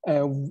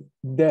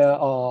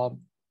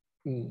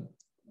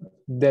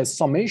 the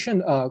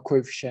summation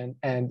coefficient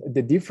and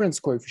the difference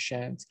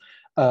coefficient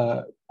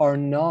are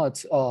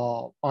not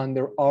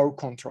under our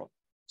control.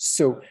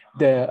 So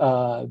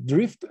the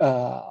drift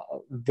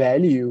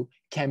value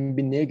can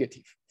be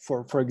negative.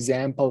 For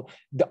example,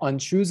 the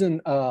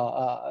unchosen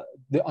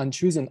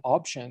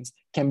options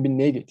can be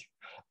negative,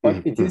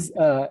 but it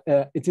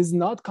is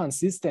not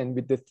consistent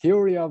with the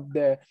theory of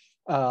the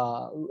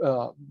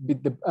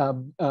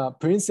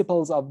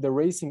principles of the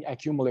racing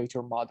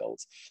accumulator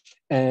models.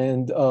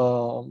 And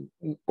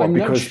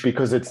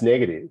because it's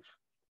negative.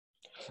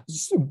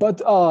 But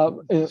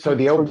so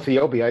the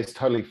LBA is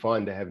totally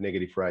fine to have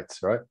negative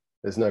rates, right?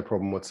 There's no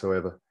problem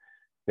whatsoever.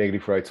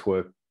 Negative rates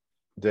work.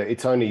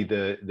 It's only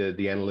the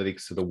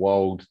analytics of the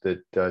world that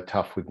are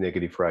tough with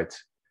negative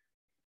rates.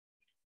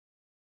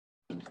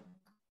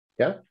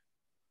 Yeah.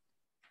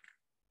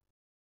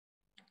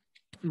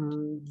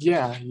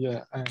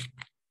 Yeah.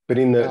 But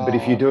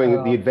if you're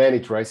doing the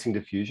advantage racing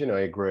diffusion,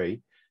 I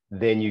agree.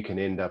 Then you can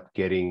end up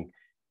getting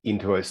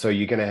into it. So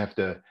you're going to have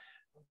to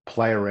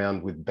play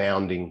around with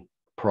bounding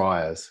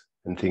priors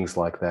and things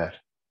like that.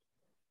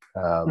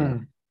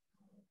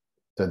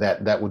 So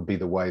that would be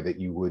the way that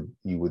you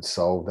would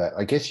solve that.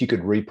 I guess you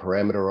could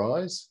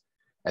reparameterize,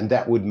 and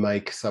that would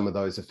make some of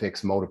those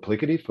effects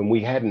multiplicative. And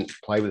we hadn't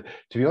played with it.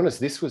 To be honest,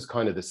 this was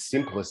kind of the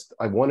simplest.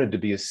 I wanted to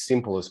be as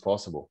simple as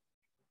possible.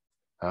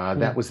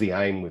 That was the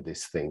aim with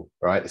this thing,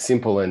 right?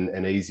 Simple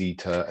and easy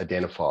to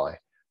identify.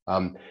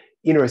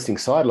 Interesting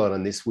sidelight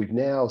on this. We've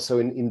now, so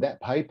in that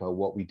paper,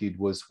 what we did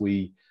was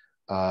we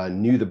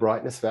knew the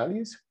brightness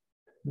values.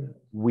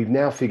 We've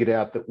now figured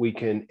out that we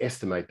can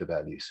estimate the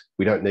values.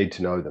 We don't need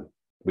to know them.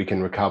 We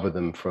can recover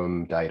them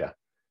from data.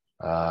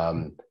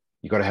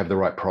 You've got to have the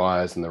right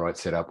priors and the right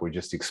setup. We're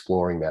just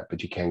exploring that,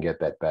 but you can get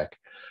that back.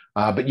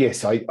 But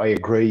yes, I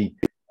agree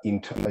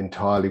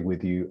entirely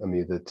with you,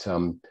 Amir, that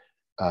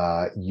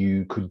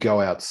you could go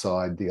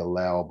outside the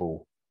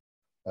allowable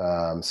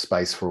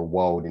space for a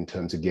world in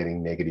terms of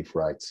getting negative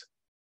rates.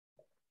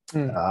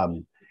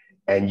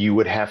 And you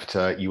would have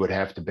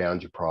to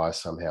bound your prior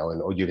somehow,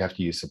 or you'd have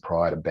to use a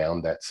prior to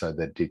bound that so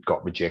that it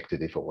got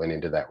rejected if it went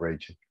into that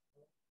region.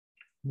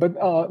 But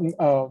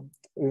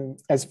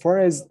as far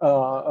as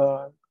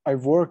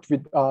I've worked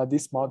with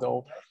this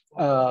model,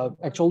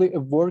 actually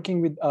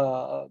working with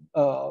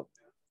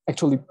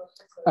actually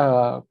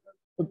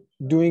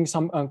doing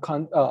some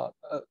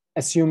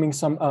assuming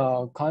some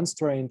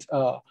constraint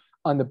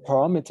on the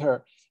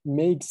parameter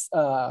makes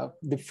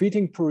the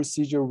fitting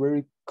procedure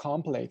very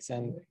complex,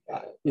 and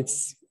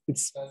it's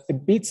a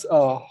bit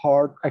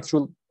hard,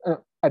 actually,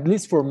 at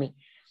least for me.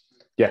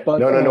 Yeah, but,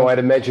 no, I'd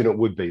imagine it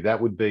would be. That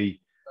would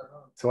be,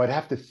 so I'd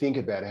have to think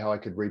about how I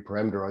could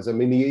reparameterize. I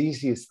mean, the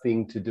easiest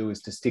thing to do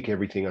is to stick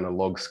everything on a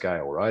log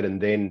scale, right?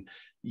 And then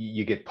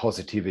you get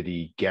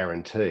positivity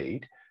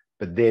guaranteed,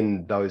 but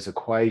then those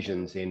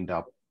equations end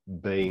up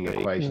being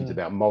equations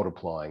about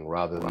multiplying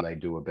rather than they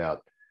do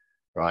about,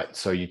 right?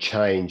 So you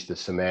change the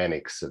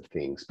semantics of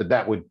things, but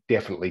that would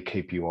definitely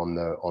keep you on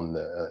the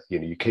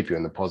you keep you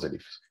on the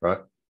positives, right?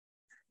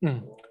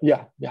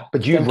 Yeah.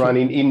 But you've run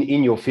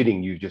in your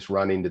fitting, you've just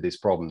run into this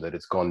problem that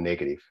it's gone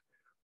negative.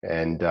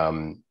 And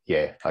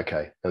yeah,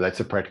 okay. Now that's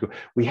a practical.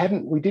 We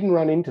didn't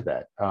run into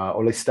that.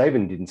 Or at least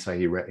Stephen didn't say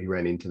he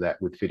ran into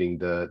that with fitting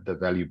the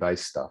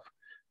value-based stuff.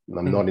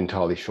 I'm not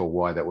entirely sure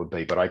why that would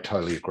be, but I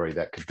totally agree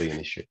that could be an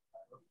issue.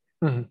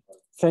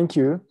 Thank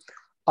you.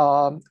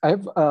 I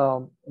have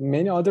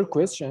many other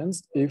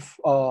questions. If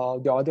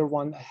the other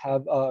one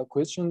have a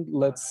question,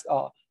 let's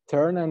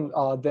turn and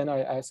then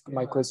I ask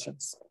my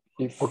questions.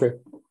 If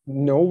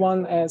no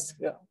one asks,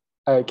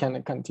 I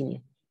can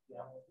continue.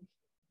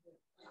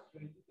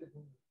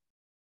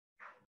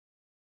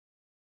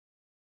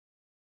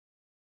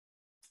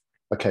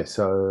 Okay,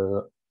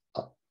 so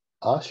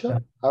Arash. Yeah,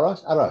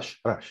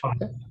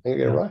 you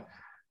get it right.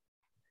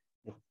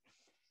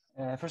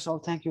 First of all,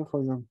 thank you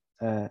for your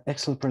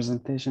excellent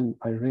presentation.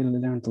 I really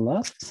learned a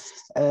lot.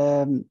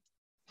 I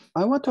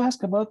want to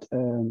ask about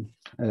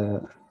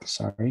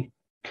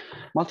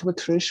multiple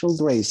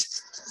threshold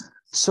race.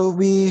 So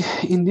we,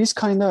 in this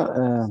kind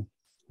of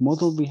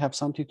model, we have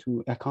something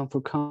to account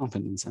for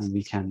confidence, and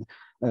we can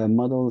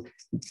model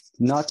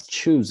not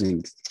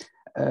choosing.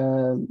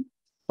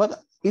 But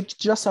it's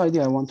just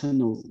idea. I want to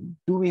know: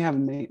 do we have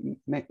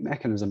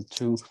mechanism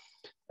to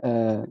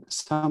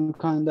some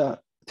kind of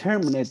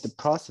terminate the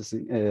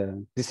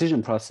processing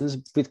decision process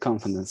with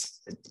confidence?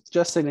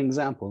 Just an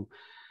example.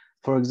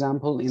 For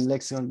example, in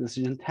lexical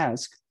decision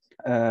task,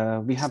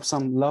 we have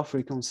some low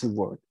frequency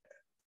word.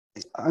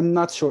 I'm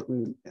not sure.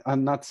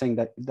 I'm not saying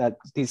that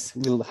this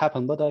will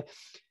happen, but I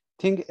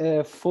think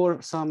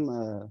for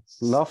some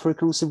low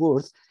frequency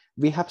word,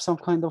 we have some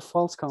kind of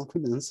false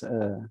confidence.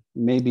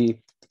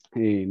 Maybe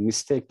a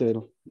mistake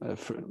the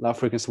low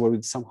frequency word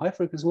with some high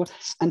frequency word,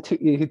 and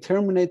to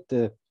terminate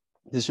the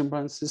decision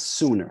process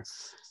sooner.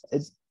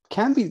 It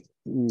can be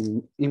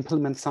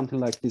implement something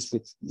like this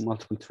with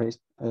multiple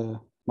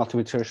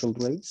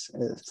threshold rates.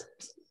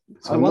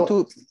 So I want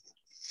to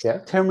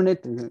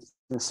terminate.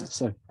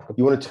 Sorry.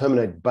 You want to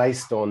terminate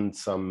based on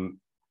some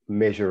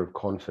measure of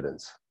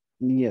confidence.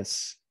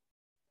 Yes.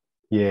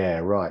 Yeah,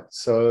 right.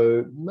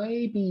 So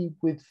maybe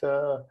with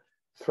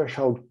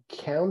threshold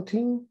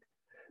counting,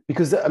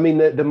 because I mean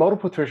the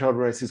multiple threshold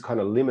race is kind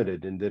of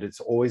limited in that it's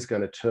always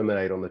going to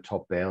terminate on the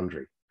top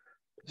boundary.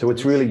 So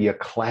it's really your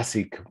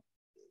classic,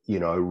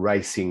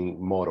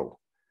 racing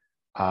model.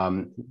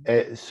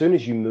 As soon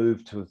as you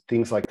move to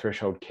things like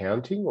threshold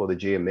counting or the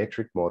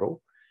geometric model,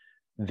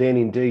 then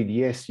indeed,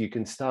 yes, you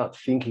can start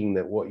thinking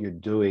that what you're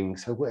doing.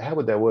 So how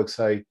would that work?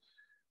 Say,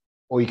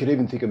 or you could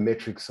even think of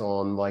metrics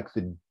on like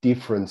the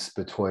difference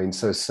between,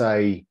 so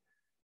say,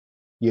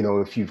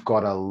 if you've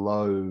got a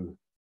low,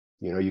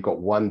 you've got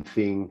one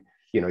thing,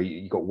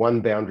 you've got one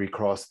boundary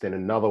crossed, then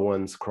another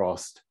one's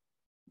crossed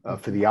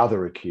for the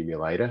other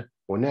accumulator.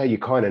 Well, now you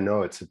kind of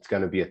know it's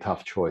going to be a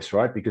tough choice,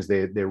 right? Because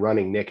they're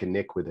running neck and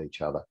neck with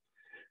each other.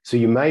 So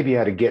you may be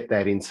able to get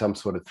that in some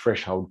sort of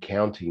threshold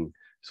counting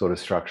sort of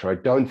structure. I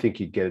don't think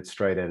you'd get it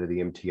straight out of the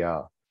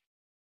MTR.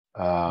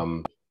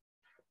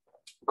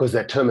 Because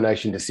that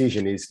termination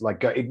decision is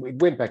like,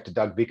 it went back to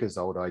Doug Vickers'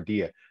 old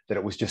idea that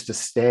it was just a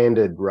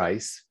standard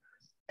race,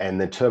 and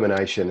the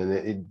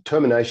termination,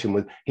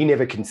 he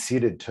never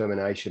considered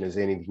termination as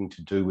anything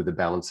to do with the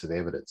balance of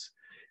evidence.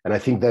 And I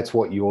think that's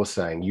what you're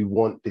saying. You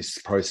want this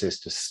process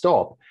to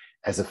stop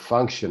as a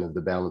function of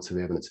the balance of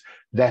evidence.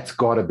 That's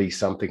got to be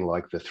something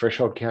like the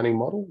threshold counting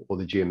model or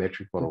the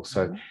geometric model.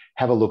 So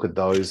have a look at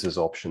those as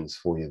options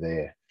for you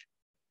there.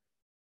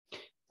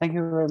 Thank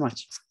you very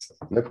much.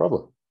 No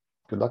problem.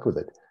 Good luck with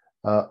it.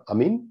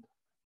 Amin?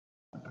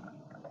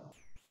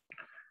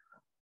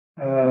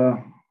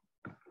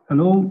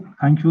 Hello,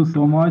 thank you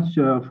so much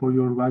for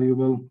your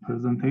valuable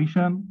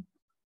presentation.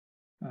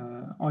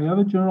 I have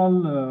a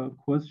general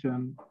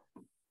question.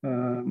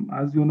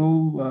 As you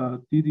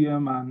know,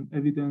 DDM and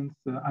evidence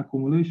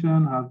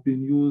accumulation have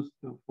been used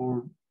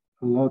for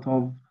a lot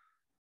of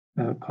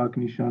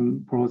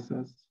cognition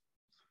process.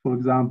 For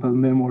example,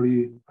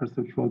 memory,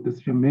 perceptual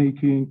decision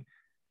making,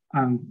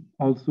 and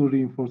also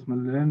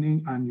reinforcement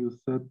learning. And you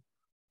said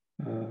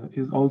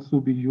is also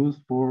be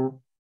used for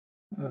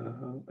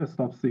a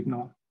stop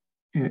signal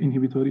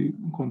inhibitory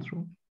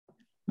control.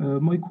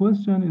 My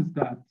question is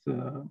that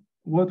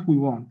what we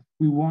want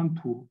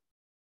to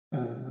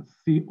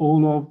see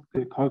all of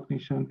the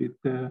cognition with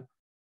the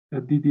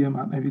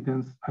DDM and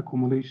evidence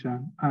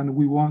accumulation, and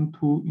we want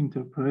to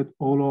interpret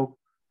all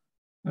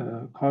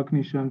of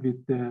cognition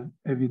with the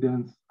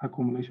evidence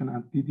accumulation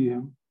and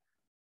DDM.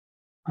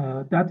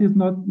 That is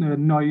not a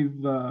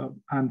naive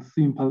and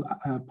simple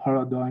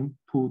paradigm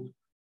to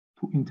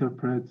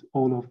interpret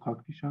all of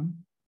cognition.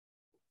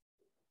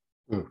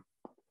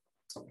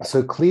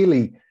 So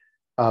clearly,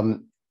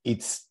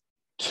 it's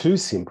too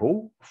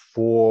simple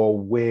for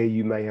where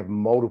you may have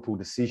multiple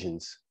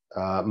decisions,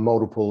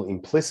 multiple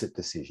implicit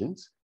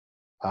decisions,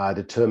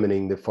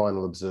 determining the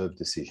final observed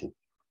decision.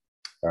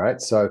 All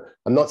right, so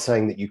I'm not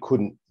saying that you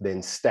couldn't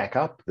then stack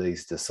up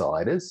these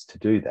deciders to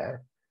do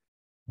that,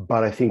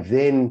 but I think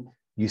then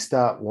you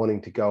start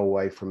wanting to go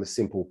away from a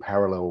simple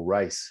parallel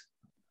race,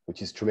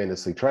 which is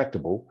tremendously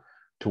tractable,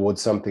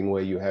 towards something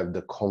where you have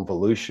the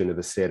convolution of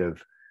a set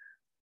of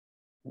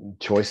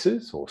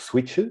choices or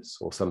switches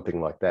or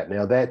something like that.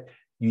 Now that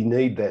you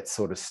need that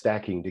sort of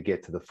stacking to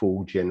get to the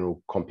full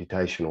general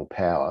computational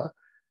power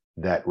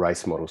that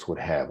race models would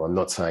have. I'm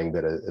not saying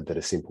that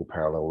a simple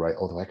parallel race,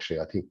 although actually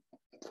I think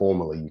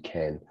formally you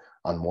can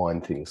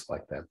unwind things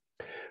like that.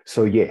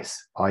 So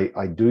yes,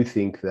 I do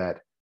think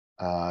that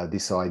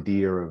this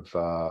idea of,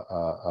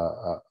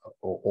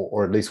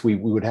 or at least we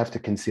would have to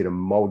consider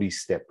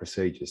multi-step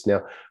procedures.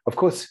 Now, of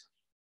course,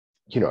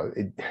 you know,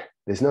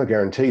 there's no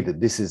guarantee that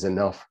this is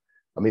enough.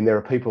 I mean, there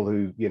are people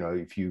who, you know,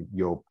 if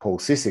you're Paul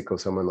Sissick or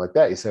someone like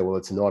that, you say, well,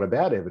 it's not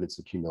about evidence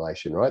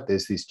accumulation, right?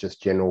 There's this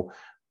just general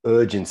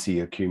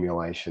urgency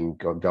accumulation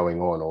going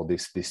on, or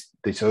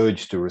this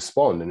urge to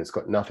respond, and it's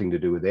got nothing to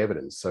do with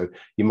evidence. So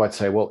you might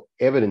say, well,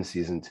 evidence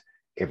isn't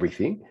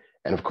everything.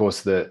 And of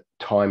course, the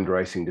timed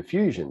racing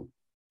diffusion,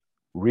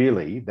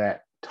 really,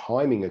 that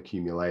timing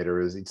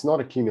accumulator it's not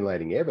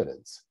accumulating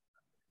evidence,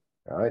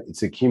 right?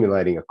 It's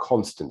accumulating a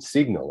constant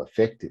signal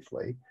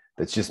effectively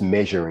that's just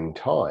measuring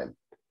time.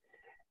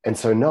 And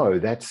so, no,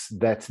 that's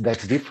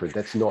different.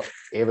 That's not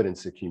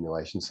evidence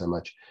accumulation so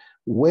much.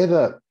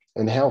 Whether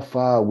and how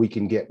far we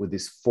can get with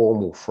this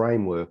formal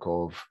framework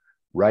of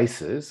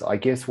races, I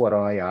guess what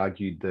I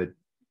argued that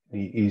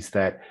is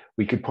that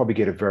we could probably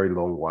get a very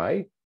long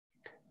way,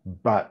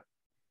 but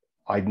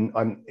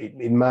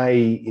it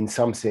may, in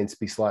some sense,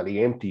 be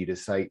slightly empty to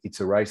say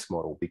it's a race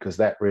model, because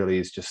that really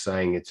is just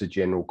saying it's a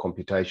general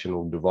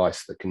computational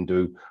device that can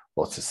do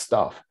lots of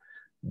stuff.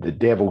 The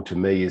devil to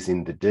me is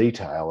in the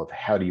detail of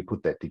how do you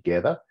put that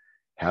together?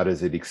 How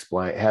does it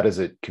explain? How does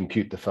it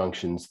compute the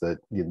functions that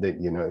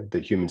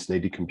humans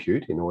need to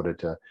compute in order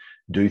to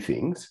do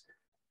things?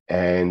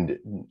 And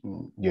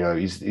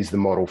is the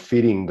model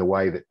fitting the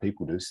way that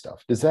people do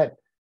stuff? Does that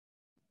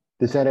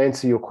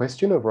answer your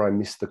question, or have I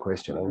missed the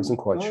question? I wasn't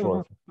quite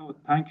sure. No,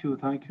 thank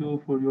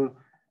you for your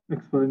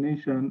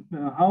explanation.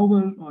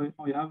 However,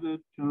 I have a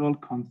general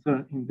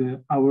concern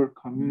in our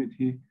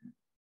community.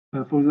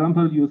 For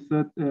example, you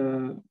said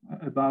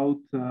about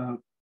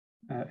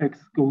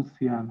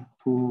ex-Gaussian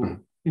to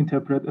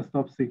interpret a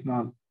stop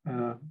signal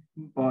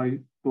by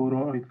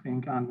Dora, I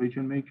think, and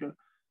Region Maker.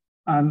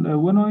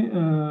 And when I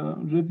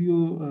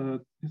review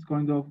this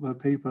kind of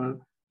paper,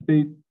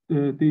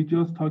 they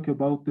just talk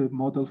about the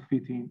model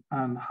fitting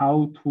and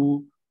how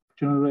to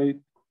generate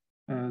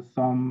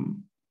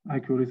some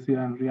accuracy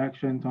and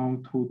reaction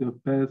time to the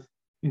best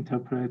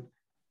interpret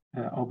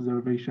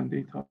observation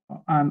data.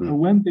 And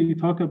when they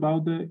talk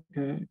about the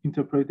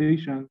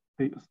interpretation,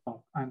 they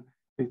stop and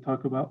they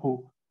talk about,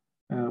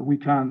 we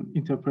can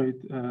interpret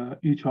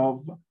each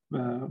of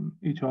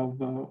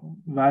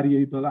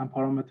variable and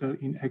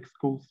parameter in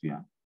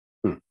ex-Gaussian.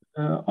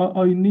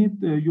 I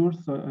need your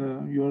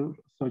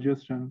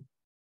suggestion.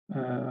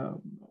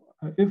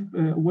 If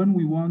when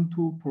we want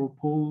to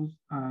propose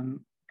and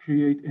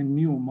create a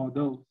new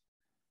model,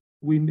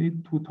 we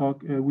need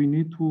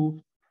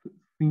to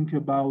think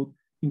about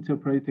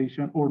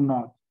interpretation or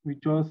not. We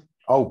just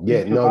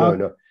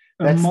no.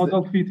 That's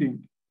model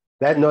fitting.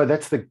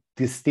 That's the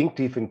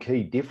distinctive and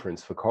key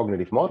difference for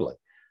cognitive modeling.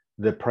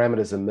 The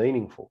parameters are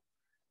meaningful.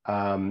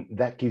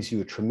 That gives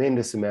you a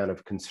tremendous amount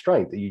of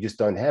constraint that you just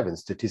don't have in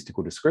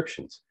statistical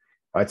descriptions,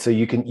 right? So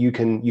you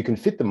can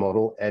fit the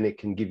model, and it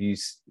can give you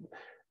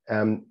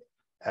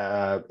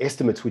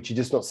estimates which are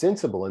just not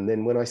sensible. And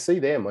then when I see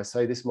them, I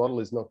say this model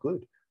is not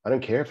good. I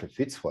don't care if it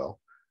fits well.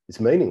 It's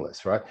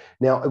meaningless, right?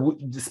 Now,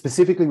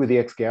 specifically with the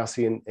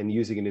ex-Gaussian and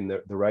using it in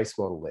the race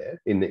model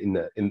there,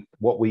 in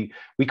what we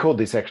called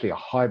this actually a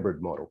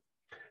hybrid model.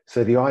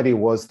 So the idea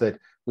was that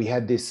we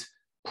had this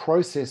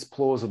process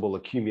plausible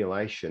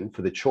accumulation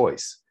for the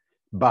choice,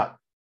 but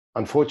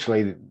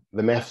unfortunately,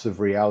 the maths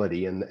of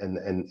reality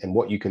and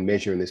what you can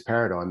measure in this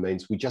paradigm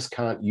means we just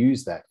can't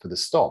use that for the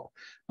stop.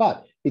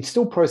 But it's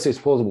still process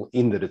plausible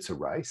in that it's a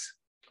race.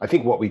 I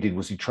think what we did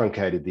was we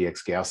truncated the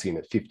ex-Gaussian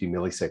at 50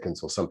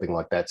 milliseconds or something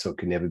like that, so it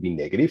can never be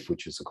negative,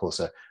 which is, of course,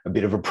 a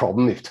bit of a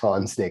problem if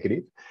time's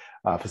negative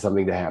for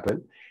something to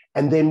happen.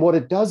 And then what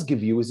it does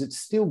give you is it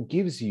still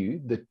gives you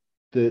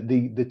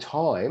the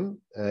time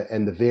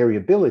and the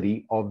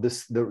variability of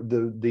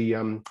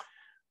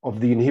of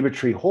the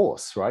inhibitory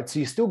horse, right? So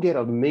you still get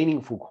a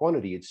meaningful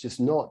quantity. It's just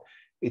not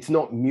it's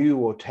not mu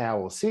or tau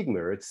or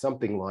sigma. It's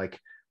something like,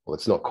 well,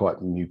 it's not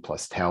quite mu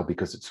plus tau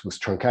because it was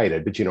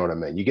truncated, but you know what I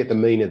mean. You get the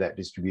mean of that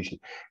distribution.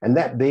 And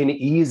that then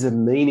is a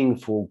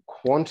meaningful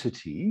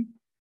quantity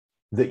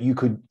that you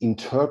could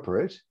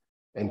interpret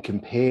and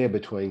compare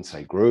between,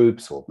 say,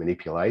 groups or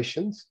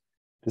manipulations.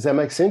 Does that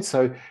make sense?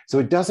 So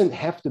it doesn't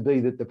have to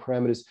be that the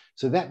parameters,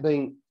 so that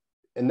being,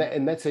 in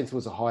that sense,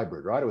 was a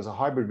hybrid, right? It was a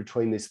hybrid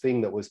between this thing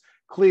that was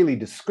clearly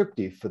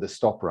descriptive for the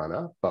stop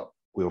runner, but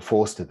we were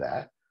forced to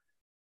that,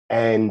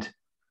 and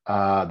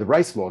the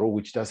race model,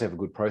 which does have a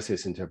good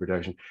process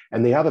interpretation.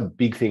 And the other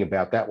big thing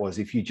about that was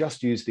if you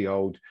just use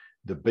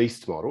the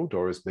Beast model,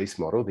 Dora's Beast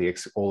model, the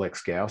all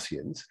X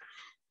Gaussians,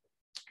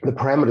 the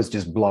parameters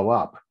just blow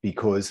up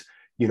because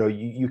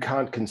you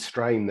can't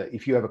constrain that.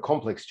 If you have a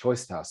complex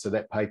choice task, so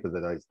that paper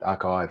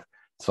that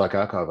Psych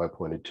Archive I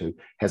pointed to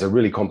has a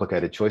really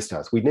complicated choice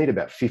task. We'd need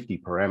about 50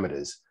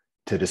 parameters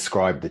to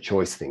describe the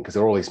choice thing because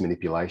there are all these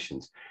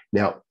manipulations.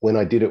 Now, when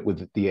I did it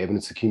with the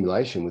evidence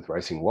accumulation with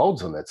racing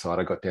wolds on that side,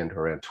 I got down to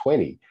around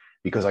 20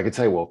 because I could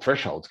say, well,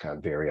 thresholds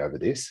can't vary over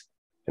this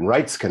and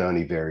rates can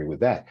only vary with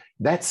that.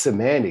 That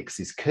semantics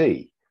is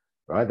key,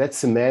 right? That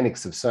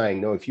semantics of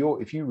saying, no, if you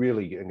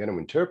really are going to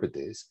interpret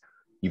this,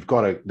 the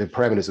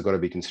parameters have got to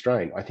be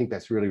constrained. I think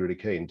that's really, really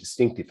key and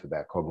distinctive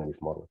about cognitive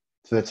modeling.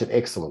 So that's an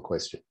excellent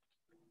question.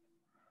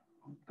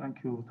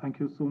 Thank you. Thank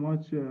you so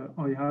much.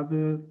 I have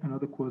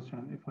another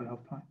question if I have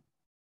time.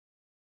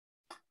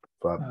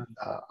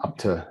 Up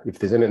to, if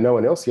there's no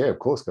one else, yeah, of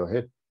course, go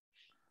ahead.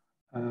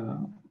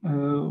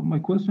 My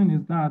question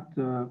is that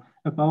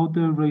about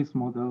the race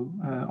model,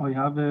 I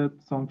have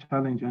some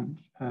challenges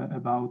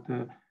about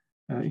the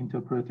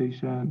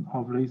interpretation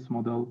of race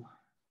model.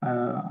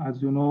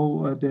 As you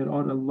know, there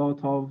are a lot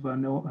of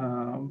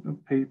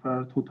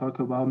paper to talk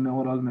about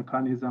neural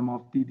mechanism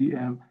of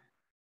DDM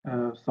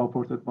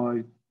supported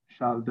by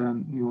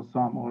Sheldon,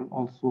 Newsom, or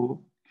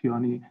also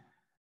Kiani.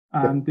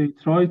 And they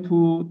try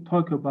to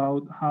talk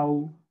about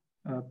how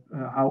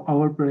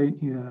our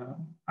brain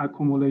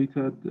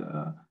accumulated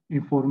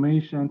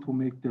information to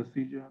make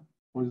decisions.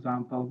 For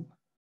example,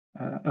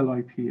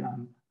 LIP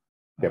and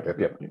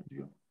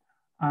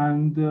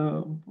And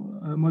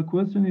my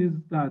question is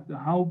that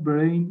how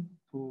brain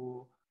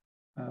to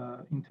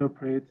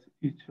interpret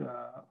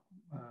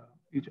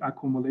each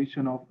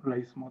accumulation of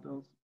race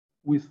models.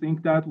 We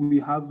think that we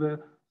have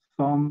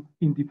some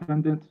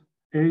independent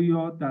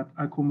area that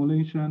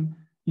accumulation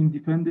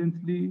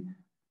independently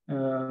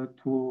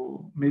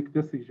to make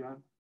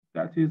decision.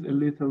 That is a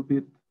little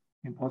bit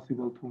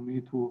impossible to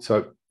me to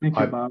think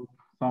about.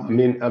 I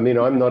mean,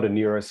 I'm not a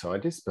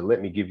neuroscientist, but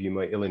let me give you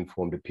my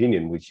ill-informed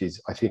opinion, which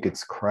is I think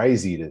it's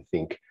crazy to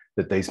think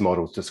that these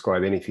models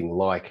describe anything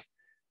like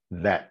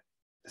this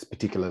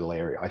particular little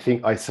area.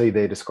 I see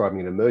they're describing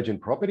an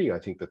emergent property. I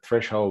think the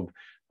threshold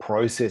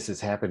process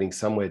is happening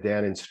somewhere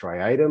down in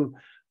striatum.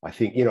 I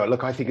think,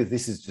 I think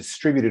this is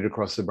distributed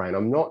across the brain.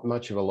 I'm not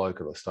much of a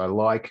localist. I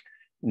like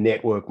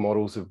network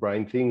models of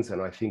brain things,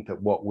 and I think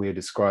that what we're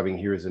describing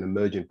here is an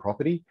emergent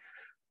property.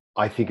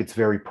 I think it's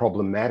very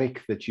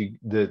problematic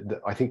that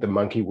I think the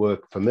monkey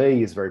work for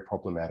me is very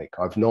problematic.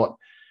 I've not,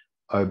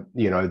 if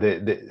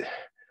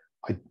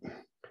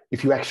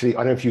you actually, I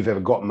don't know if you've ever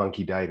got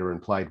monkey data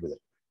and played with it,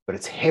 but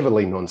it's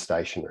heavily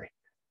non-stationary,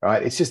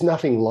 right? It's just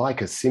nothing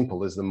like as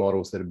simple as the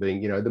models that are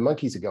being, the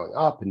monkeys are going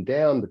up and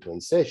down between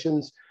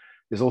sessions.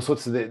 There's all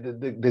sorts of,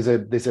 there's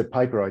a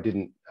paper I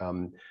didn't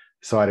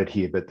cite it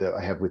here, but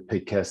I have with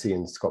Pete Cassie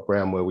and Scott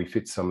Brown where we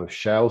fit some of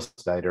Shale's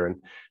data,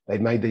 and they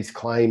made these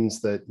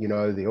claims that, the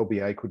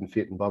LBA couldn't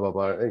fit and blah, blah,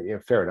 blah.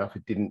 Fair enough,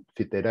 it didn't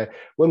fit their data.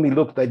 When we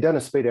looked, they'd done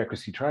a speed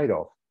accuracy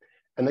trade-off,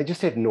 and they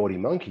just had naughty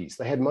monkeys.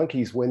 They had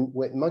monkeys when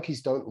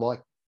monkeys don't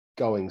like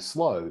going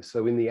slow.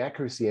 So in the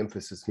accuracy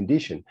emphasis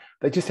condition,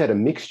 they just had a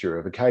mixture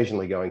of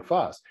occasionally going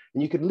fast.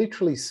 And you could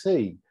literally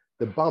see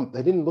the bump.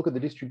 They didn't look at the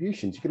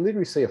distributions. You could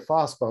literally see a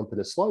fast bump and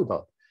a slow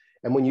bump.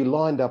 And when you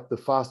lined up the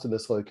fast and the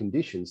slow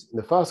conditions, in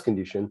the fast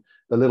condition,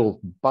 the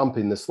little bump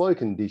in the slow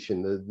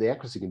condition, the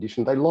accuracy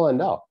condition, they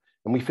lined up.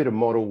 And we fit a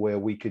model where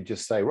we could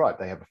just say, right,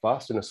 they have a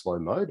fast and a slow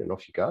mode, and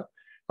off you go,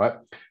 right?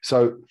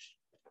 So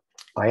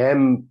I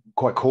am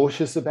quite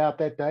cautious about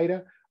that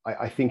data.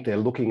 I think they're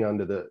looking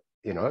under the,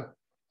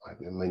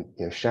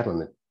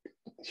 Shadland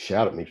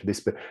shout at me for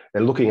this, but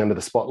they're looking under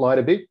the spotlight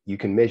a bit. You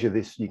can measure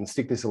this, you can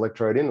stick this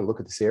electrode in and look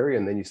at this area,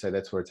 and then you say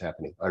that's where it's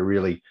happening. I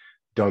really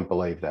don't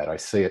believe that. I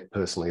see it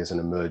personally as an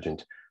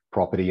emergent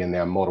property, and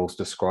our model's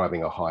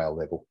describing a higher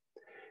level.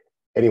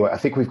 Anyway, I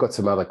think we've got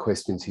some other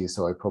questions here,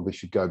 so I probably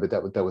should go, but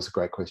that was a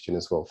great question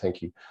as well.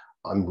 Thank you.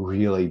 I'm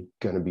really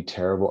going to be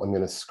terrible. I'm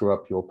going to screw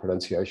up your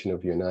pronunciation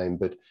of your name,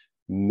 but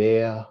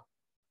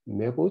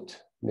Mehbut,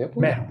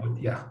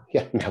 yeah.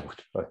 Yeah,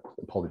 Mehbut.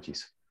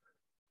 Apologies.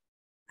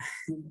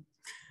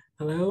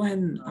 Hello,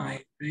 and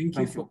I thank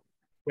you for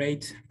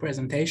great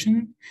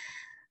presentation.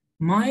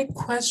 My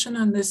question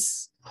on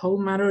this whole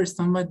matter is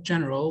somewhat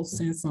general,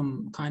 since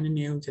I'm kind of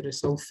new to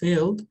this whole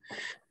field.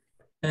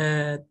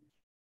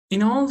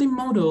 in all the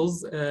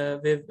models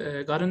we've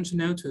gotten to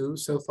know to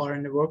so far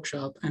in the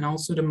workshop, and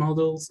also the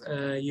models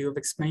you have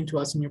explained to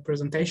us in your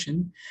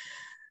presentation,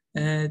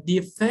 the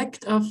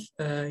effect of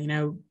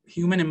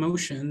human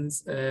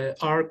emotions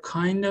are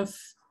kind of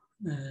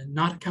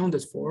not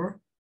accounted for,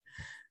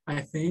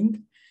 I think.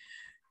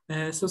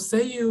 So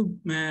say you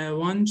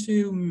want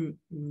to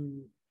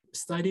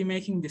study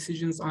making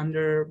decisions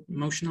under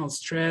emotional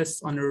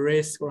stress, under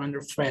risk, or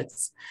under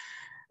threats.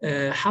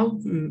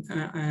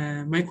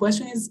 My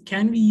question is,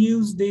 can we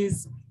use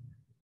these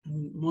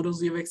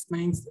models you've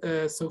explained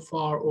so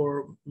far,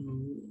 or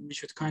we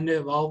should kind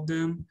of evolve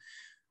them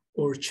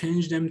or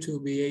change them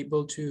to be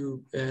able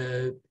to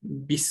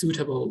be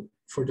suitable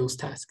for those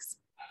tasks?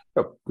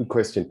 Oh, good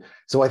question.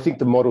 So I think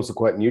the models are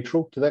quite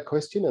neutral to that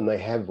question, and they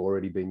have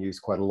already been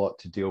used quite a lot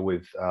to deal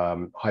with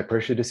high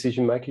pressure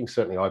decision making.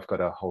 Certainly, I've got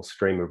a whole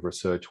stream of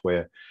research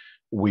where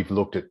we've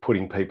looked at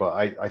putting people.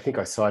 I think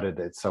I cited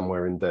that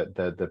somewhere in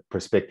the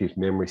prospective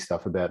memory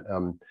stuff about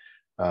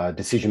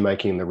decision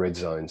making in the red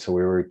zone. So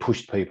we really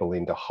pushed people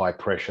into high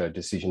pressure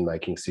decision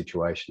making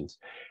situations,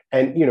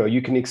 and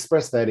you can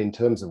express that in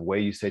terms of where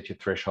you set your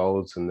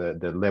thresholds and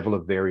the level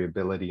of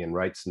variability and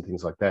rates and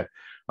things like that.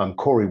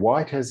 Corey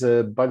White has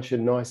a bunch of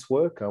nice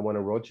work, one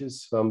of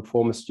Roger's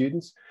former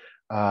students,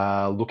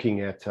 looking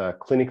at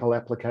clinical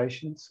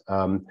applications.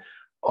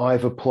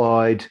 I've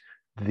applied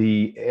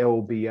the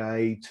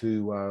LBA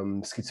to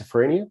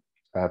schizophrenia,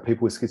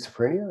 people with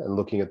schizophrenia, and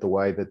looking at the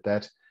way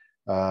that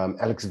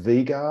Alex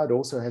Vigard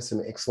also has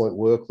some excellent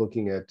work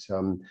looking at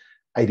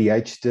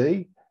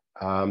ADHD.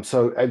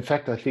 So in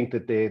fact, I think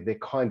that they're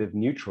kind of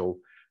neutral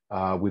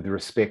with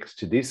respect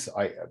to this.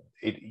 I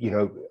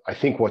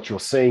think what you're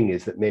seeing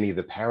is that many of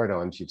the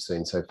paradigms you've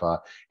seen so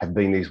far have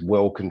been these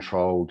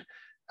well-controlled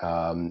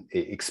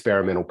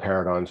experimental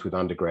paradigms with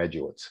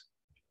undergraduates,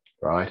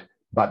 right?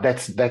 But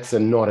that's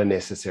not a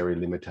necessary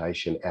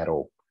limitation at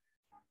all.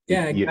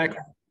 Yeah,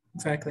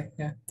 exactly.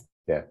 Yeah.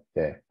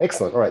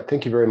 Excellent. All right.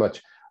 Thank you very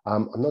much.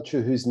 I'm not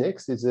sure who's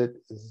next. Is it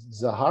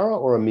Zahara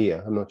or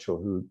Amir? I'm not sure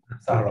who.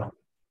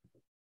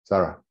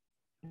 Zahra.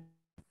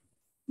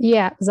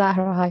 Yeah,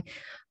 Zahra, hi.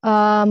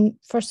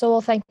 First of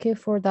all, thank you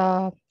for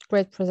the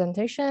great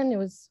presentation. It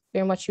was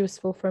very much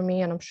useful for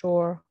me, and I'm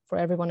sure for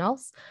everyone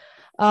else.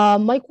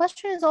 My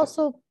question is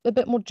also a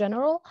bit more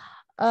general.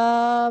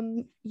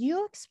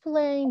 You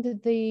explained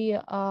the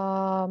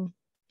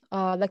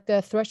like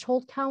the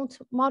threshold count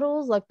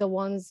models, like the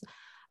ones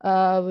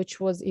which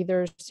was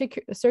either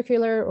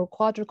circular or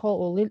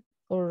quadrical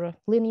or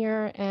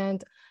linear,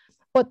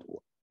 but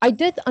I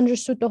did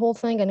understood the whole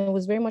thing, and it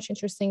was very much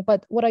interesting.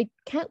 But what I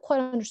can't quite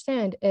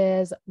understand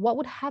is what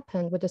would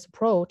happen with this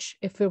approach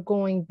if we're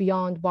going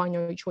beyond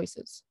binary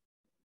choices.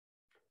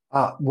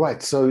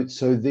 Right. So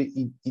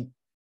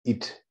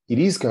it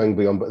is going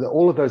beyond, but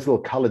all of those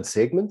little colored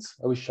segments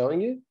I was showing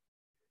you,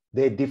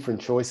 they're different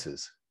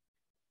choices.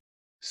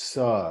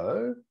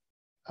 So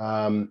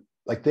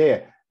like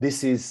there,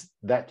 this is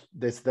that's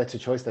a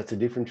choice, that's a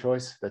different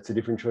choice, that's a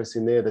different choice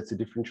in there, that's a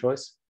different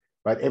choice,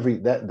 right?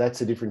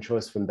 That's a different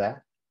choice from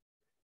that.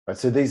 Right,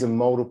 so these are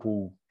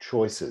multiple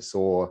choices,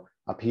 or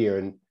up here.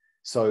 And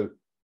so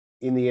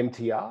in the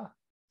MTR,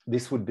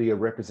 this would be a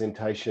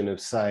representation of,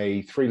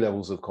 say, 3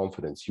 levels of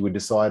confidence. You would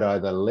decide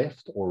either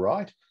left or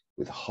right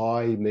with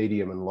high,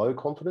 medium, and low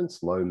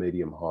confidence, low,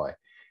 medium, high.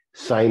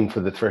 Same for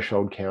the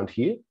threshold count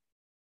here.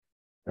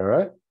 All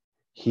right.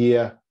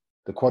 Here,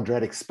 the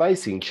quadratic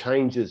spacing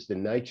changes the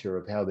nature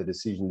of how the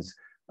decisions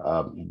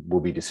will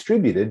be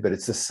distributed, but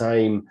it's the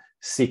same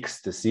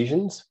 6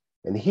 decisions.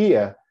 And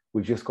here,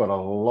 we've just got a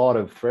lot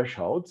of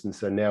thresholds. And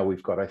so now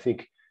we've got, I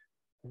think,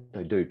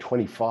 they do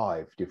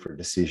 25 different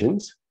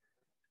decisions.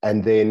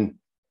 And then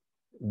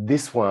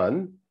this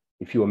one,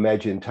 if you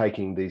imagine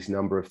taking these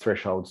number of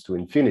thresholds to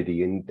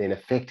infinity, and then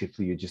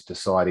effectively you're just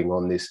deciding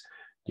on this,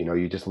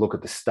 you just look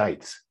at the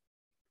states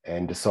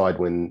and decide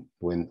when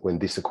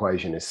this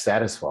equation is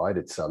satisfied,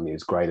 it's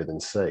is greater than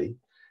C,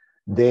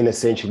 then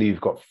essentially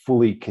you've got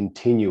fully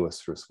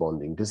continuous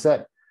responding. Does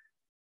that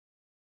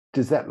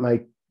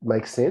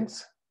make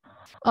sense?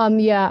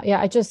 Yeah.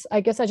 I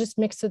guess I just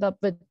mixed it up,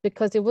 but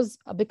because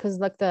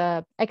like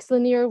the X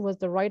linear was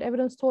the right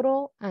evidence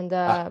total and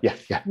the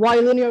Y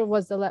linear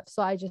was the left.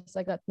 So I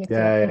got mixed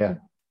up.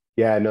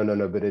 Yeah,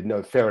 no, but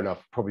no, fair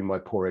enough. Probably my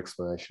poor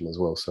explanation as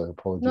well. So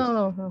apologies.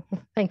 No.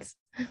 Thanks.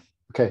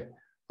 Okay.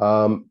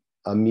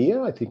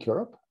 Amir, I think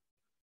you're up.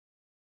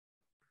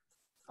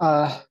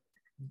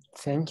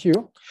 Thank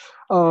you.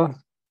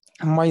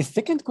 My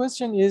second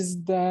question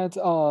is that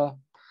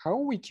how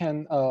we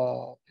can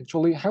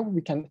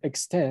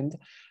extend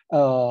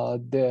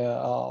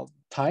the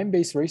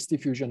time-based race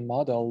diffusion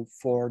model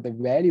for the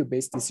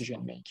value-based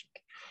decision making.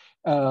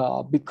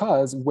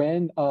 Because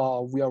when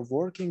we are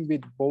working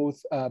with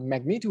both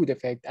magnitude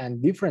effect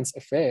and difference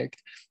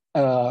effect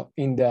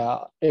in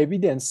the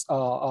evidence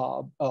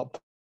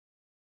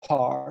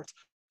part,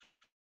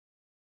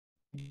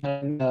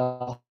 and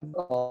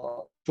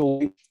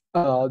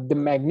the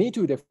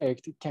magnitude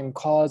effect can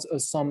cause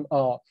some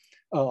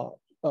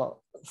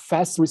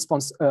fast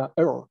response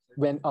error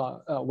when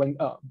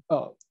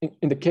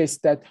in the case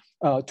that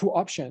two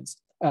options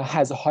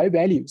has high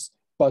values,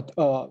 but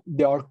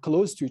they are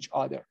close to each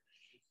other.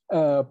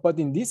 But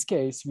in this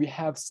case, we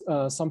have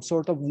some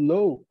sort of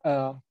low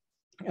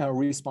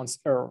response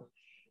error.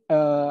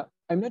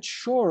 I'm not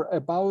sure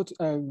about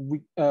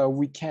if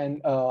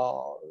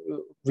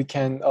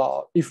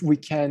we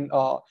can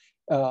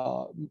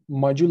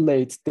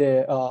modulate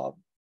the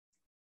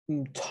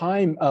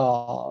time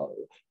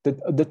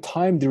the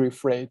time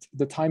derive rate,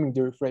 the timing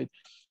derive rate.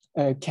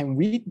 Can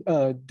we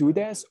do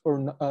that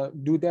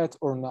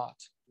or not?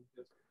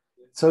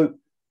 So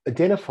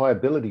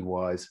identifiability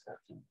wise,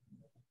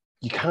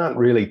 you can't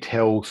really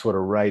tell sort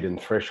of rate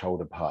and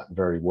threshold apart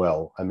very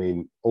well. I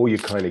mean, all you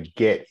kind of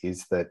get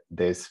is that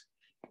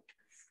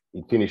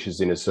it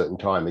finishes in a certain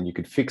time, and you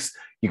could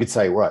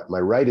say, right, my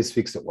rate is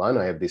fixed at 1.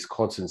 I have this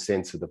constant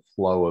sense of the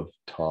flow of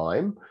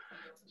time.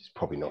 It's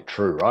probably not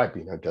true, right?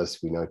 We know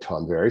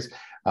time varies.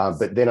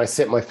 But then I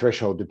set my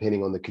threshold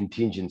depending on the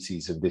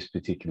contingencies of this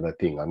particular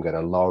thing. I'm going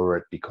to lower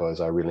it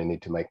because I really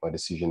need to make my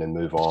decision and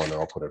move on, and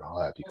I'll put it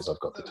higher because I've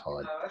got the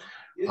time.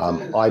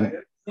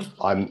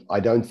 I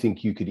don't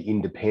think you could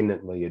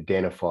independently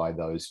identify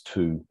those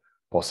two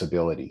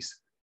possibilities.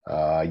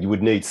 You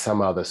would need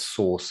some other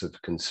source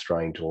of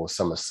constraint or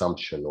some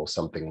assumption or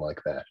something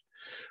like that.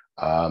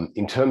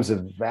 In terms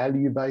of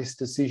value-based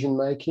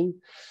decision-making,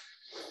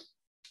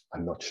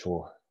 I'm not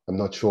sure. I'm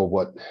not sure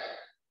what,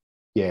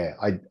 yeah,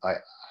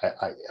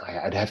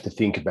 I'd have to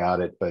think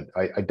about it, but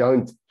I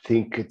don't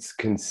think it's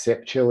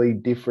conceptually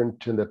different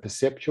to the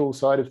perceptual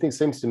side of things.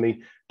 Seems to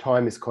me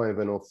time is kind of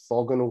an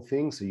orthogonal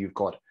thing. So you've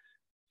got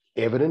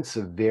evidence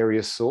of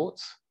various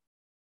sorts.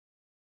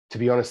 To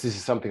be honest, this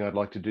is something I'd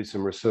like to do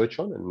some research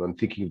on, and I'm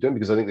thinking of doing,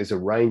 because I think there's a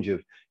range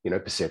of,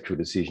 perceptual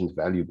decisions,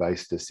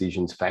 value-based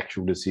decisions,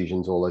 factual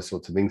decisions, all those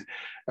sorts of things.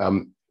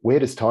 Where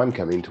does time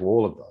come into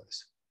all of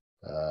those?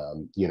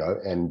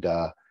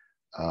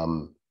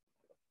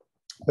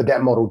 But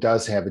that model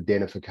does have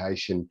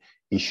identification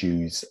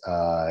issues.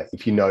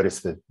 If you notice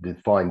the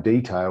fine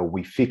detail,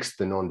 we fixed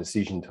the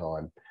non-decision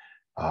time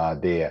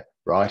there,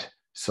 right?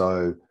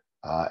 So,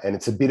 and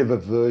it's a bit of a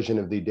version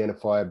of the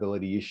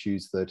identifiability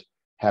issues that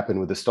happen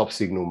with the stop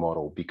signal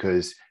model,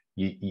 because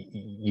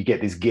you get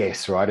this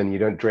guess, right? And you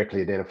don't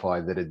directly identify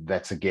that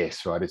that's a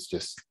guess, right? It's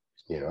just,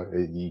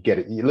 you get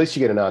it, at least you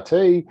get an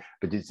RT,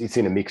 but it's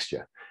in a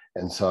mixture.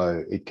 And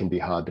so it can be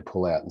hard to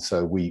pull out. And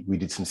so we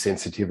did some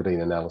sensitivity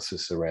and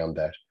analysis around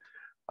that.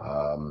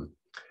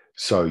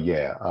 So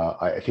yeah,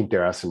 I think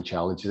there are some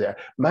challenges there.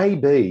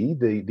 Maybe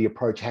the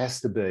approach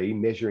has to be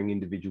measuring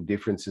individual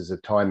differences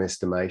of time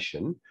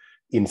estimation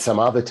in some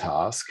other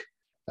task,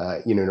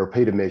 in a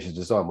repeated measure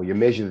design, where you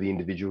measure the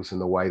individuals in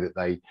the way that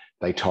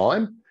they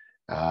time,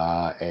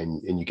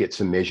 and you get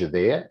some measure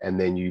there, and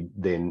then you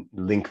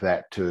link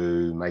that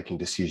to making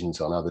decisions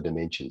on other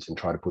dimensions and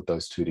try to put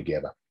those two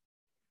together.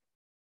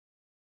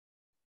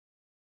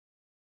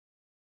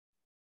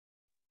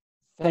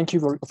 Thank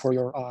you for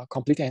your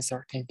complete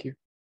answer. Thank you.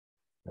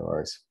 No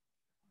worries.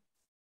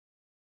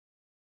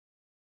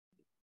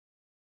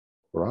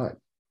 Right.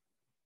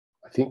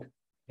 I think.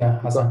 Yeah,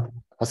 Hassan.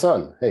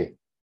 Hassan, hey.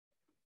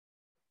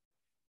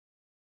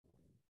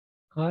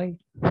 Hi,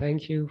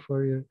 thank you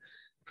for your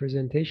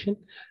presentation.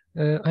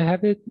 I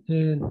have a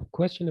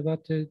question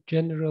about the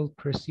general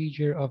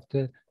procedure of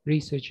the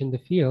research in the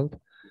field.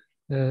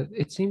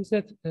 It seems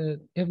that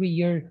every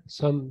year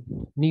some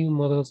new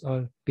models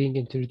are being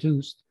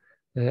introduced,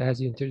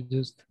 as you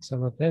introduced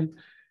some of them.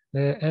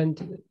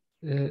 And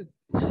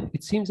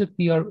it seems that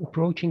we are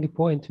approaching a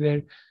point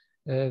where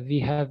we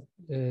have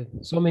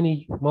so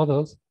many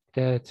models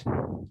that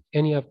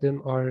any of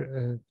them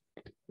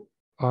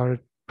are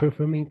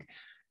performing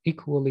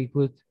equally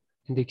good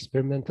in the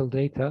experimental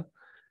data,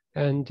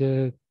 and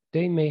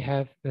they may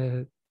have,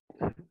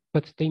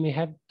 but they may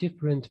have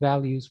different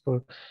values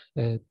for,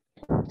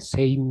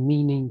 say,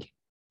 meaning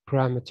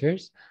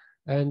parameters,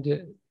 and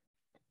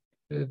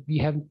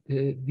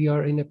we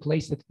are in a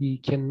place that we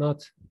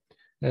cannot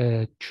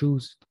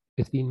choose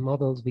between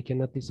models. We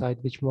cannot decide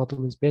which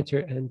model is better,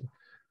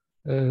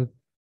 and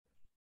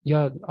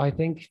yeah, I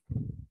think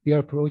we are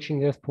approaching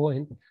that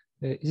point.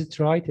 Is it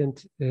right?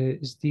 And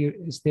is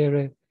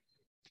there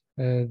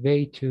a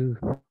way to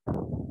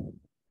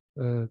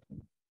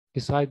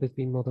decide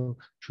between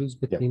choose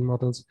between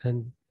models?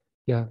 And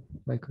yeah,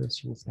 my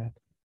question is that.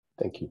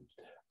 Thank you.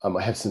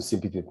 I have some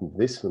sympathy with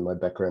this from my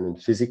background in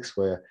physics,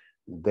 where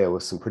there were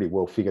some pretty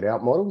well figured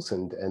out models,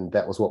 and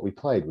that was what we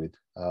played with.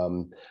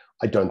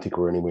 I don't think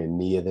we're anywhere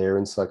near there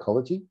in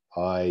psychology.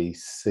 I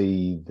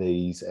see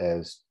these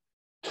as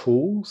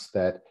tools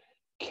that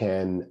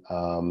can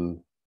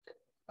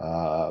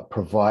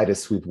provide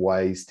us with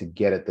ways to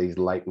get at these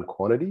latent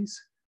quantities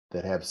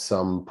that have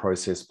some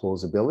process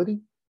plausibility,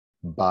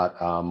 but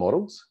are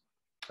models,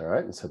 all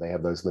right? And so they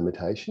have those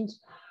limitations.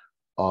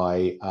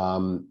 I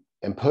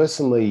am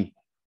personally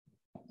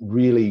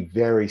really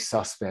very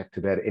suspect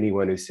about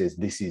anyone who says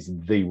this is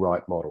the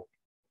right model,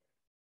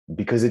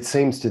 because it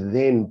seems to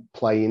then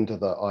play into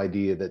the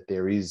idea that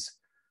there is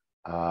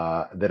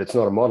that it's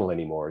not a model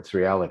anymore, it's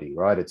reality,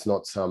 right? It's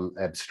not some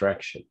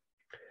abstraction.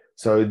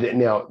 So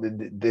now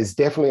there's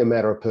definitely a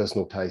matter of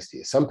personal taste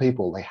here. Some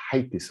people, they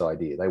hate this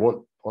idea. They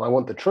want, well, I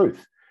want the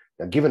truth.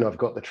 Now, given I've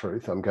got the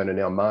truth, I'm going to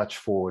now march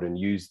forward and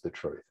use the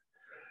truth.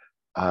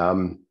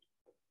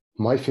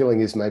 My feeling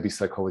is maybe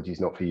psychology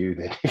is not for you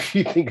then, if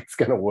you think it's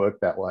going to work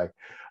that way.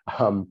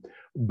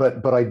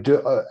 But I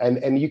do,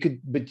 and you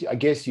could, but I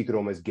guess you could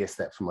almost guess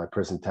that from my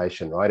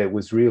presentation, right? It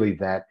was really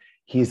that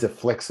here's a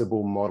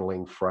flexible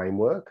modeling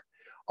framework.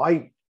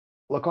 I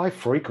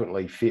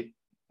frequently fit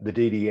the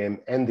DDM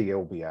and the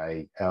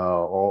LBA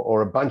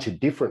or a bunch of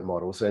different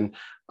models. And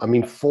I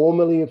mean,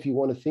 formally, if you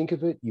want to think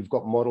of it, you've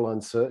got model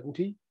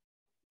uncertainty.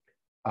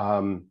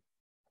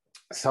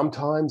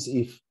 Sometimes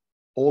if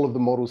all of the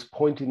models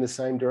point in the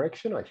same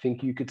direction, I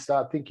think you could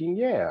start thinking,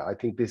 yeah, I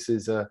think this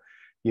is a,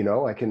 you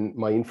know,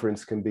 my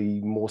inference can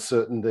be more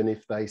certain than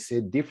if they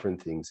said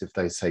different things. If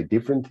they say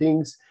different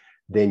things,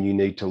 then you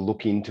need to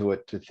look into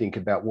it to think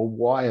about, well,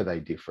 why are they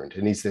different?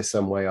 And is there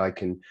some way I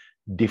can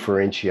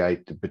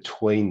differentiate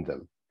between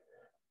them?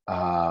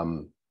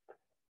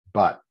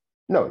 But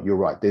no, you're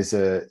right. There's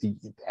and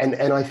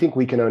I think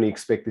we can only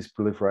expect this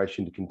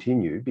proliferation to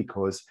continue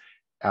because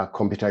our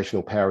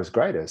computational power is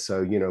greater.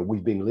 So, you know,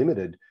 we've been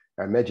limited,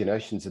 our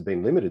imaginations have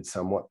been limited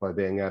somewhat by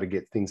being able to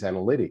get things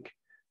analytic,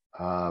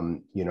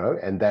 you know,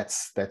 and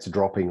that's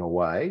dropping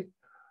away.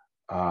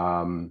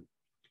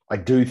 I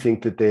do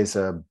think that there's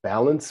a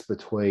balance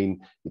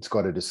between it's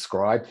got to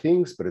describe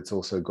things, but it's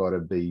also got to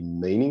be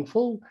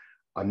meaningful.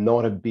 I'm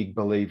not a big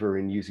believer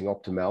in using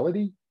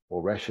optimality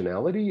or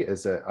rationality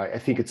as I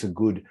think it's a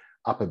good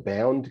upper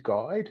bound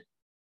guide,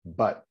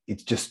 but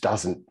it just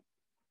doesn't,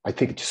 I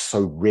think it just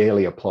so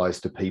rarely applies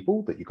to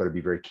people that you've got to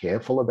be very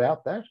careful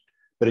about that.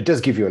 But it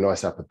does give you a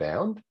nice upper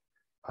bound.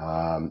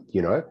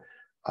 You know,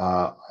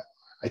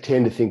 I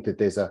tend to think that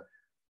there's a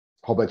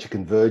whole bunch of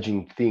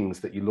converging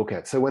things that you look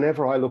at. So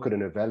whenever I look at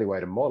an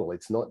evaluator model,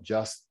 it's not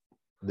just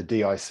the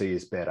DIC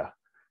is better,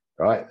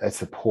 right?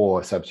 That's a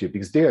poor substitute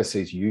because DIC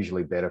is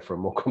usually better for a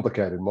more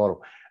complicated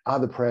model. Are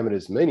the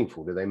parameters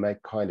meaningful? Do they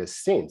make kind of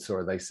sense, or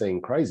are they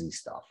seeing crazy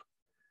stuff,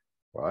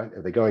 right?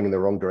 Are they going in the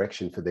wrong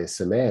direction for their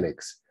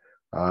semantics?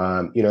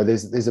 You know,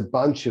 there's a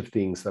bunch of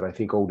things that I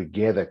think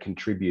altogether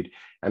contribute.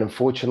 And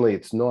unfortunately,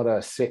 it's not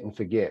a set and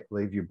forget,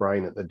 leave your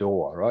brain at the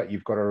door, right?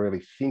 You've got to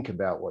really think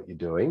about what you're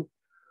doing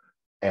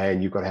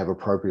and you've got to have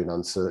appropriate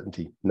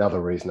uncertainty.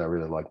 Another reason I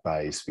really like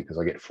Bayes, because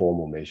I get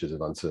formal measures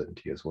of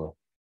uncertainty as well.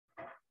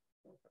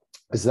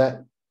 Is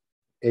that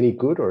any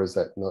good or does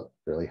that not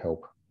really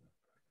help?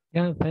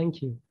 Yeah,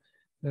 thank you.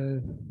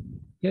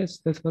 Yes,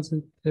 that was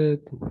a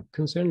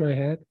concern I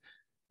had.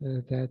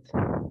 That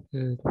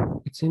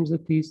it seems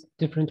that these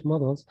different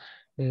models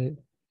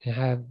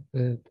have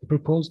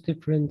proposed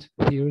different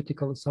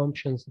theoretical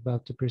assumptions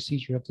about the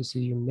procedure of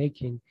decision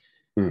making.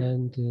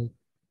 And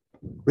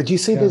but you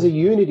see, there's a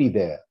unity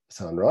there,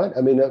 son, right?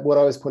 I mean, what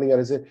I was pointing out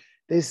is that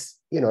there's,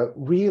 you know,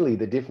 really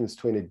the difference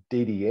between a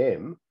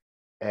DDM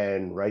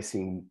and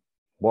racing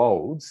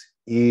wolds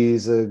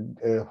is a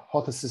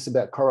hypothesis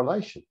about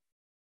correlation.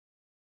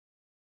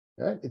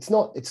 Right? It's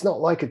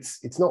not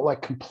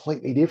like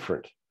completely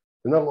different.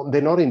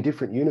 They're not in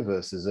different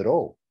universes at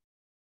all.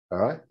 All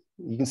right.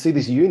 You can see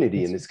this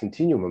unity and this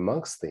continuum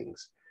amongst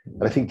things.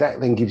 And I think that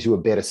then gives you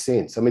a better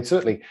sense. I mean,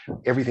 certainly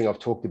everything I've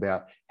talked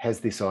about has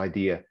this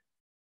idea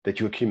that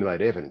you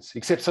accumulate evidence,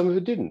 except some of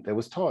it didn't. There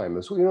was time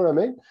as well. You know what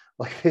I mean?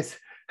 Like this.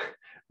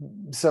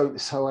 So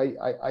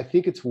I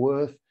think it's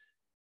worth,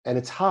 and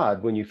it's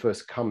hard when you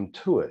first come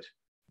to it,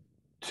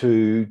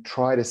 to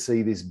try to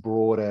see this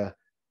broader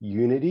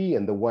unity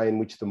and the way in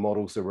which the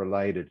models are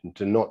related, and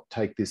to not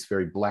take this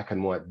very black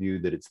and white view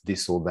that it's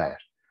this or that.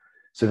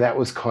 So that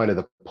was kind of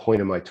the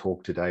point of my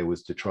talk today,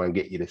 was to try and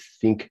get you to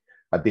think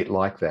a bit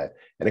like that.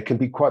 And it can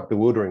be quite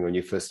bewildering when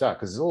you first start,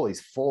 because there's all these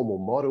formal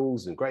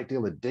models and a great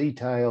deal of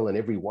detail, and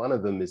every one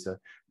of them is a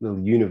little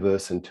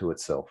universe unto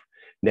itself.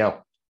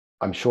 Now,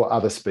 I'm sure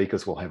other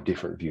speakers will have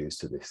different views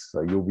to this,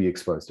 so you'll be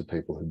exposed to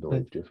people who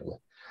believe differently.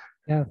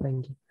 Yeah,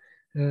 thank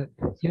you.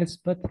 Yes,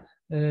 but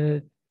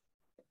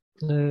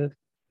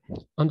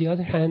on the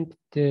other hand,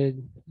 there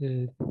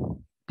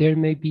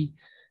may be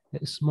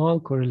a small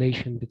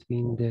correlation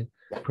between the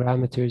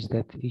parameters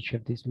that each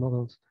of these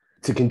models.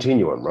 It's a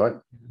continuum, right?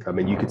 I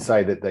mean, you could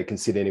say that they can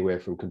sit anywhere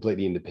from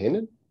completely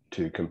independent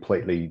to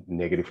completely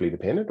negatively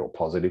dependent or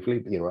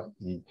positively, you know.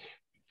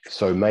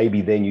 So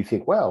maybe then you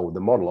think, well, the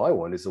model I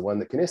want is the one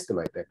that can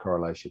estimate that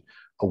correlation.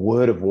 A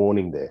word of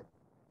warning there,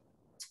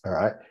 all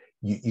right?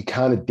 You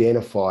can't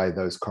identify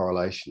those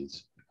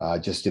correlations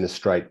just in a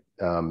straight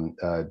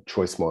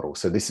choice model.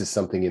 So this is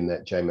something in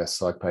that JMass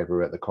Psych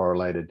paper about the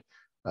correlated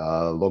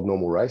log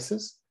normal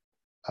races.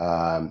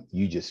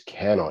 You just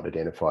cannot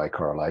identify a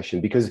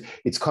correlation, because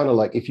it's kind of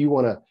like, if you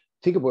want to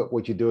think about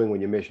what you're doing when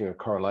you're measuring a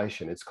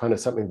correlation, it's kind of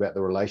something about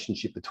the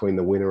relationship between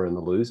the winner and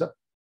the loser.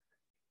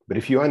 But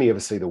if you only ever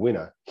see the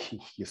winner,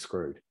 you're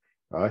screwed,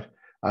 right?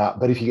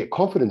 But if you get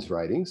confidence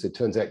ratings, it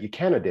turns out you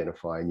can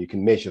identify and you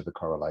can measure the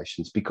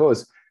correlations,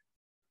 because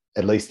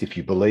at least if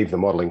you believe the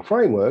modeling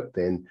framework,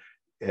 then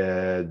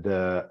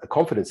the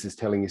confidence is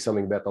telling you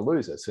something about the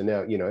loser. So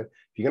now, you know, if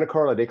you're going to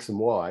correlate X and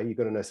Y, you've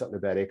got to know something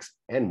about X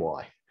and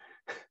Y,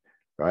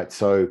 right?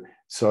 So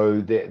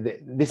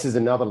this is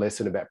another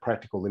lesson about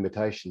practical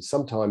limitations.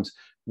 Sometimes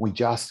we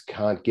just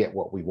can't get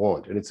what we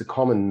want. And it's a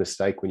common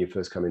mistake when you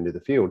first come into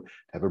the field to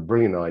have a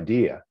brilliant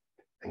idea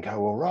and go,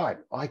 all right,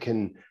 I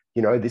can,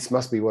 you know, this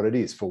must be what it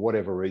is for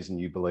whatever reason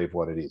you believe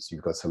what it is.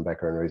 You've got some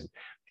background reason.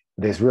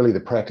 There's really the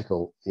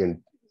practical, you know,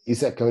 is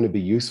that going to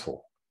be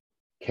useful?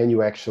 Can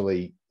you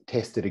actually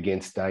test it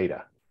against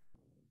data?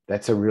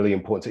 That's a really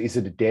important, so is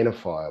it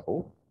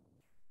identifiable?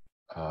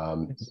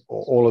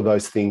 All of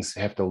those things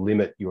have to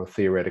limit your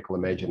theoretical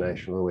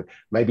imagination a little bit.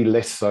 Maybe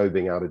less so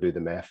being able to do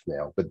the math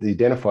now, but the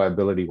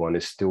identifiability one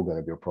is still going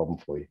to be a problem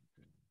for you.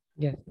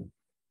 Yeah,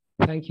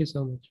 thank you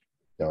so much.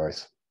 No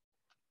worries.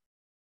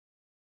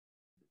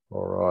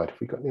 All right, have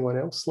we got anyone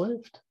else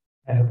left?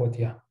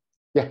 Yeah.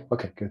 Yeah,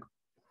 okay, good.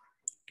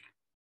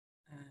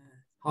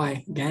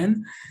 Hi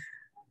again.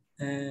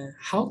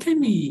 How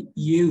can we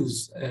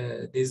use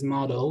these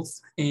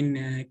models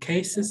in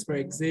cases where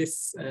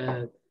exists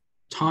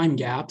time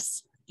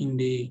gaps in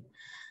the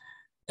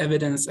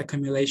evidence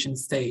accumulation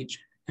stage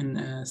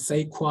and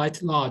say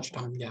quite large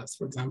time gaps,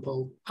 for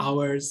example,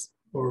 hours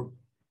or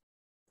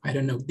I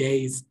don't know,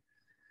 days,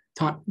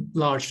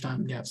 large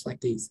time gaps like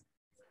these?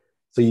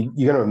 So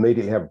you're going to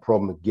immediately have a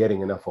problem with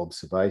getting enough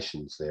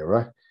observations there,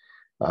 right?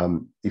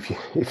 If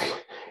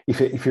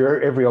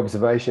your every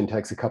observation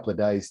takes a couple of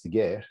days to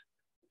get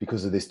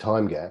because of this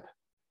time gap,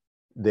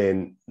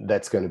 then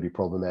that's going to be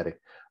problematic.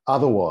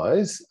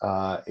 Otherwise,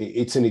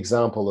 it's an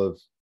example of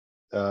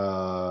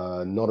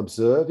not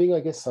observing, I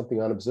guess,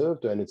 something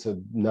unobserved, and it's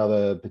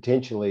another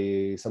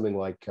potentially something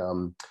like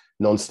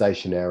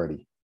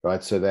non-stationarity,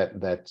 right? So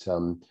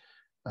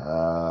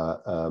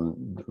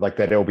like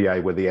that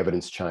LBA where the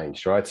evidence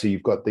changed, right? So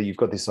you've got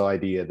this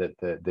idea that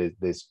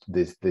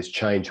there's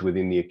change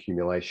within the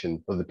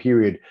accumulation of the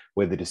period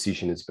where the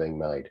decision is being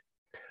made.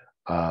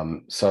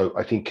 So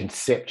I think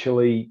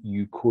conceptually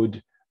you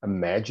could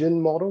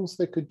imagine models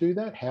that could do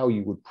that. How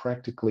you would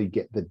practically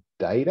get the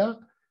data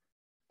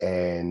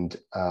and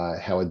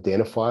how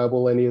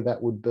identifiable any of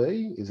that would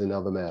be is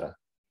another matter.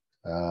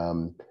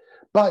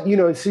 But, you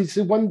know, see,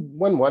 one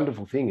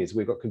wonderful thing is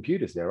we've got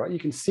computers now, right? You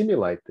can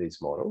simulate these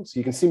models.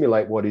 You can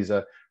simulate what is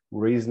a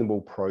reasonable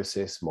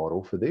process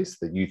model for this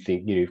that you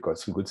think, you know, you've got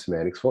some good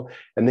semantics for.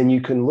 And then you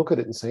can look at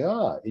it and say,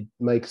 it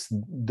makes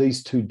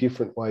these two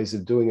different ways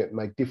of doing it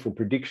make different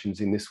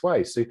predictions in this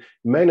way. So you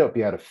may not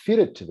be able to fit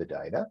it to the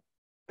data,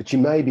 but you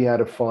may be able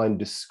to find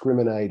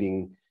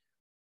discriminating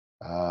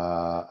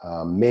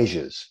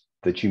measures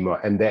that you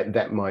might, and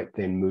that might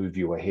then move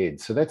you ahead.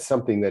 So that's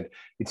something that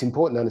it's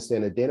important to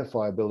understand.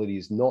 Identifiability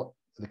is not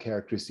the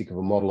characteristic of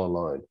a model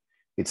alone.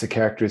 It's a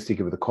characteristic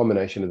of the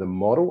combination of the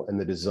model and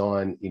the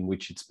design in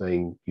which it's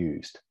being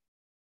used.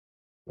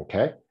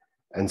 Okay?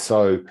 And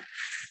so,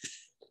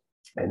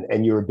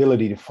 and your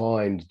ability to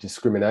find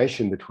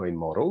discrimination between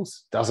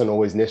models doesn't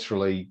always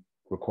necessarily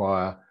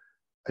require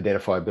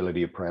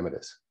identifiability of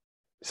parameters.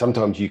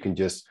 Sometimes you can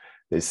just,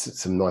 there's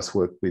some nice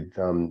work with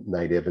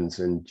Nate Evans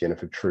and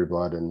Jennifer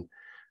Trueblood and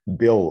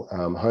Bill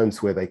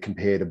Holmes where they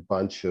compared a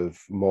bunch of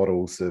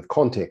models of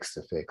context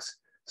effects.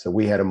 So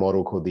we had a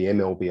model called the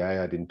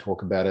MLBA. I didn't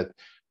talk about it.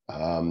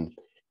 And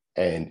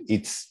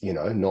it's, you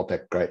know, not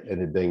that great at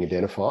it being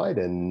identified,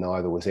 and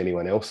neither was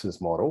anyone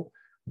else's model.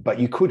 But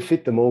you could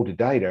fit them all to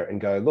data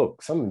and go,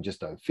 look, some of them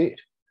just don't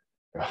fit,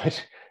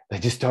 right? They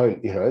just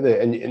don't, you know,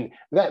 and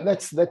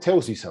that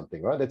tells you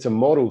something, right? That's a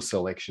model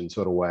selection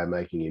sort of way of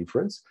making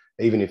inference,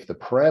 even if the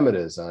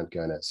parameters aren't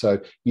going to. So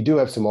you do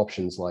have some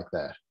options like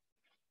that.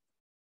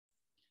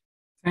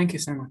 Thank you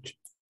so much.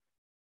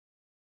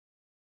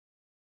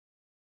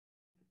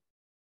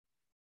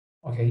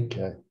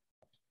 Okay.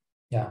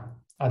 Yeah,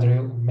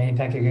 Andrew, many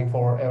thanks again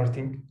for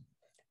everything.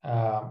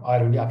 I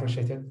really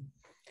appreciate it.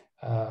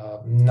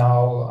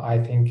 Now I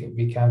think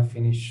we can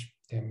finish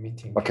the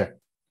meeting. Okay.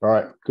 All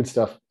right. Good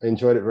stuff. I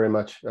enjoyed it very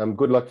much.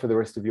 Good luck for the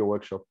rest of your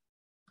workshop.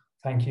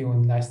 Thank you.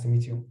 Nice to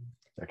meet you.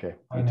 Okay.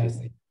 Have a nice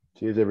day.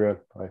 Cheers, everyone.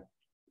 Bye.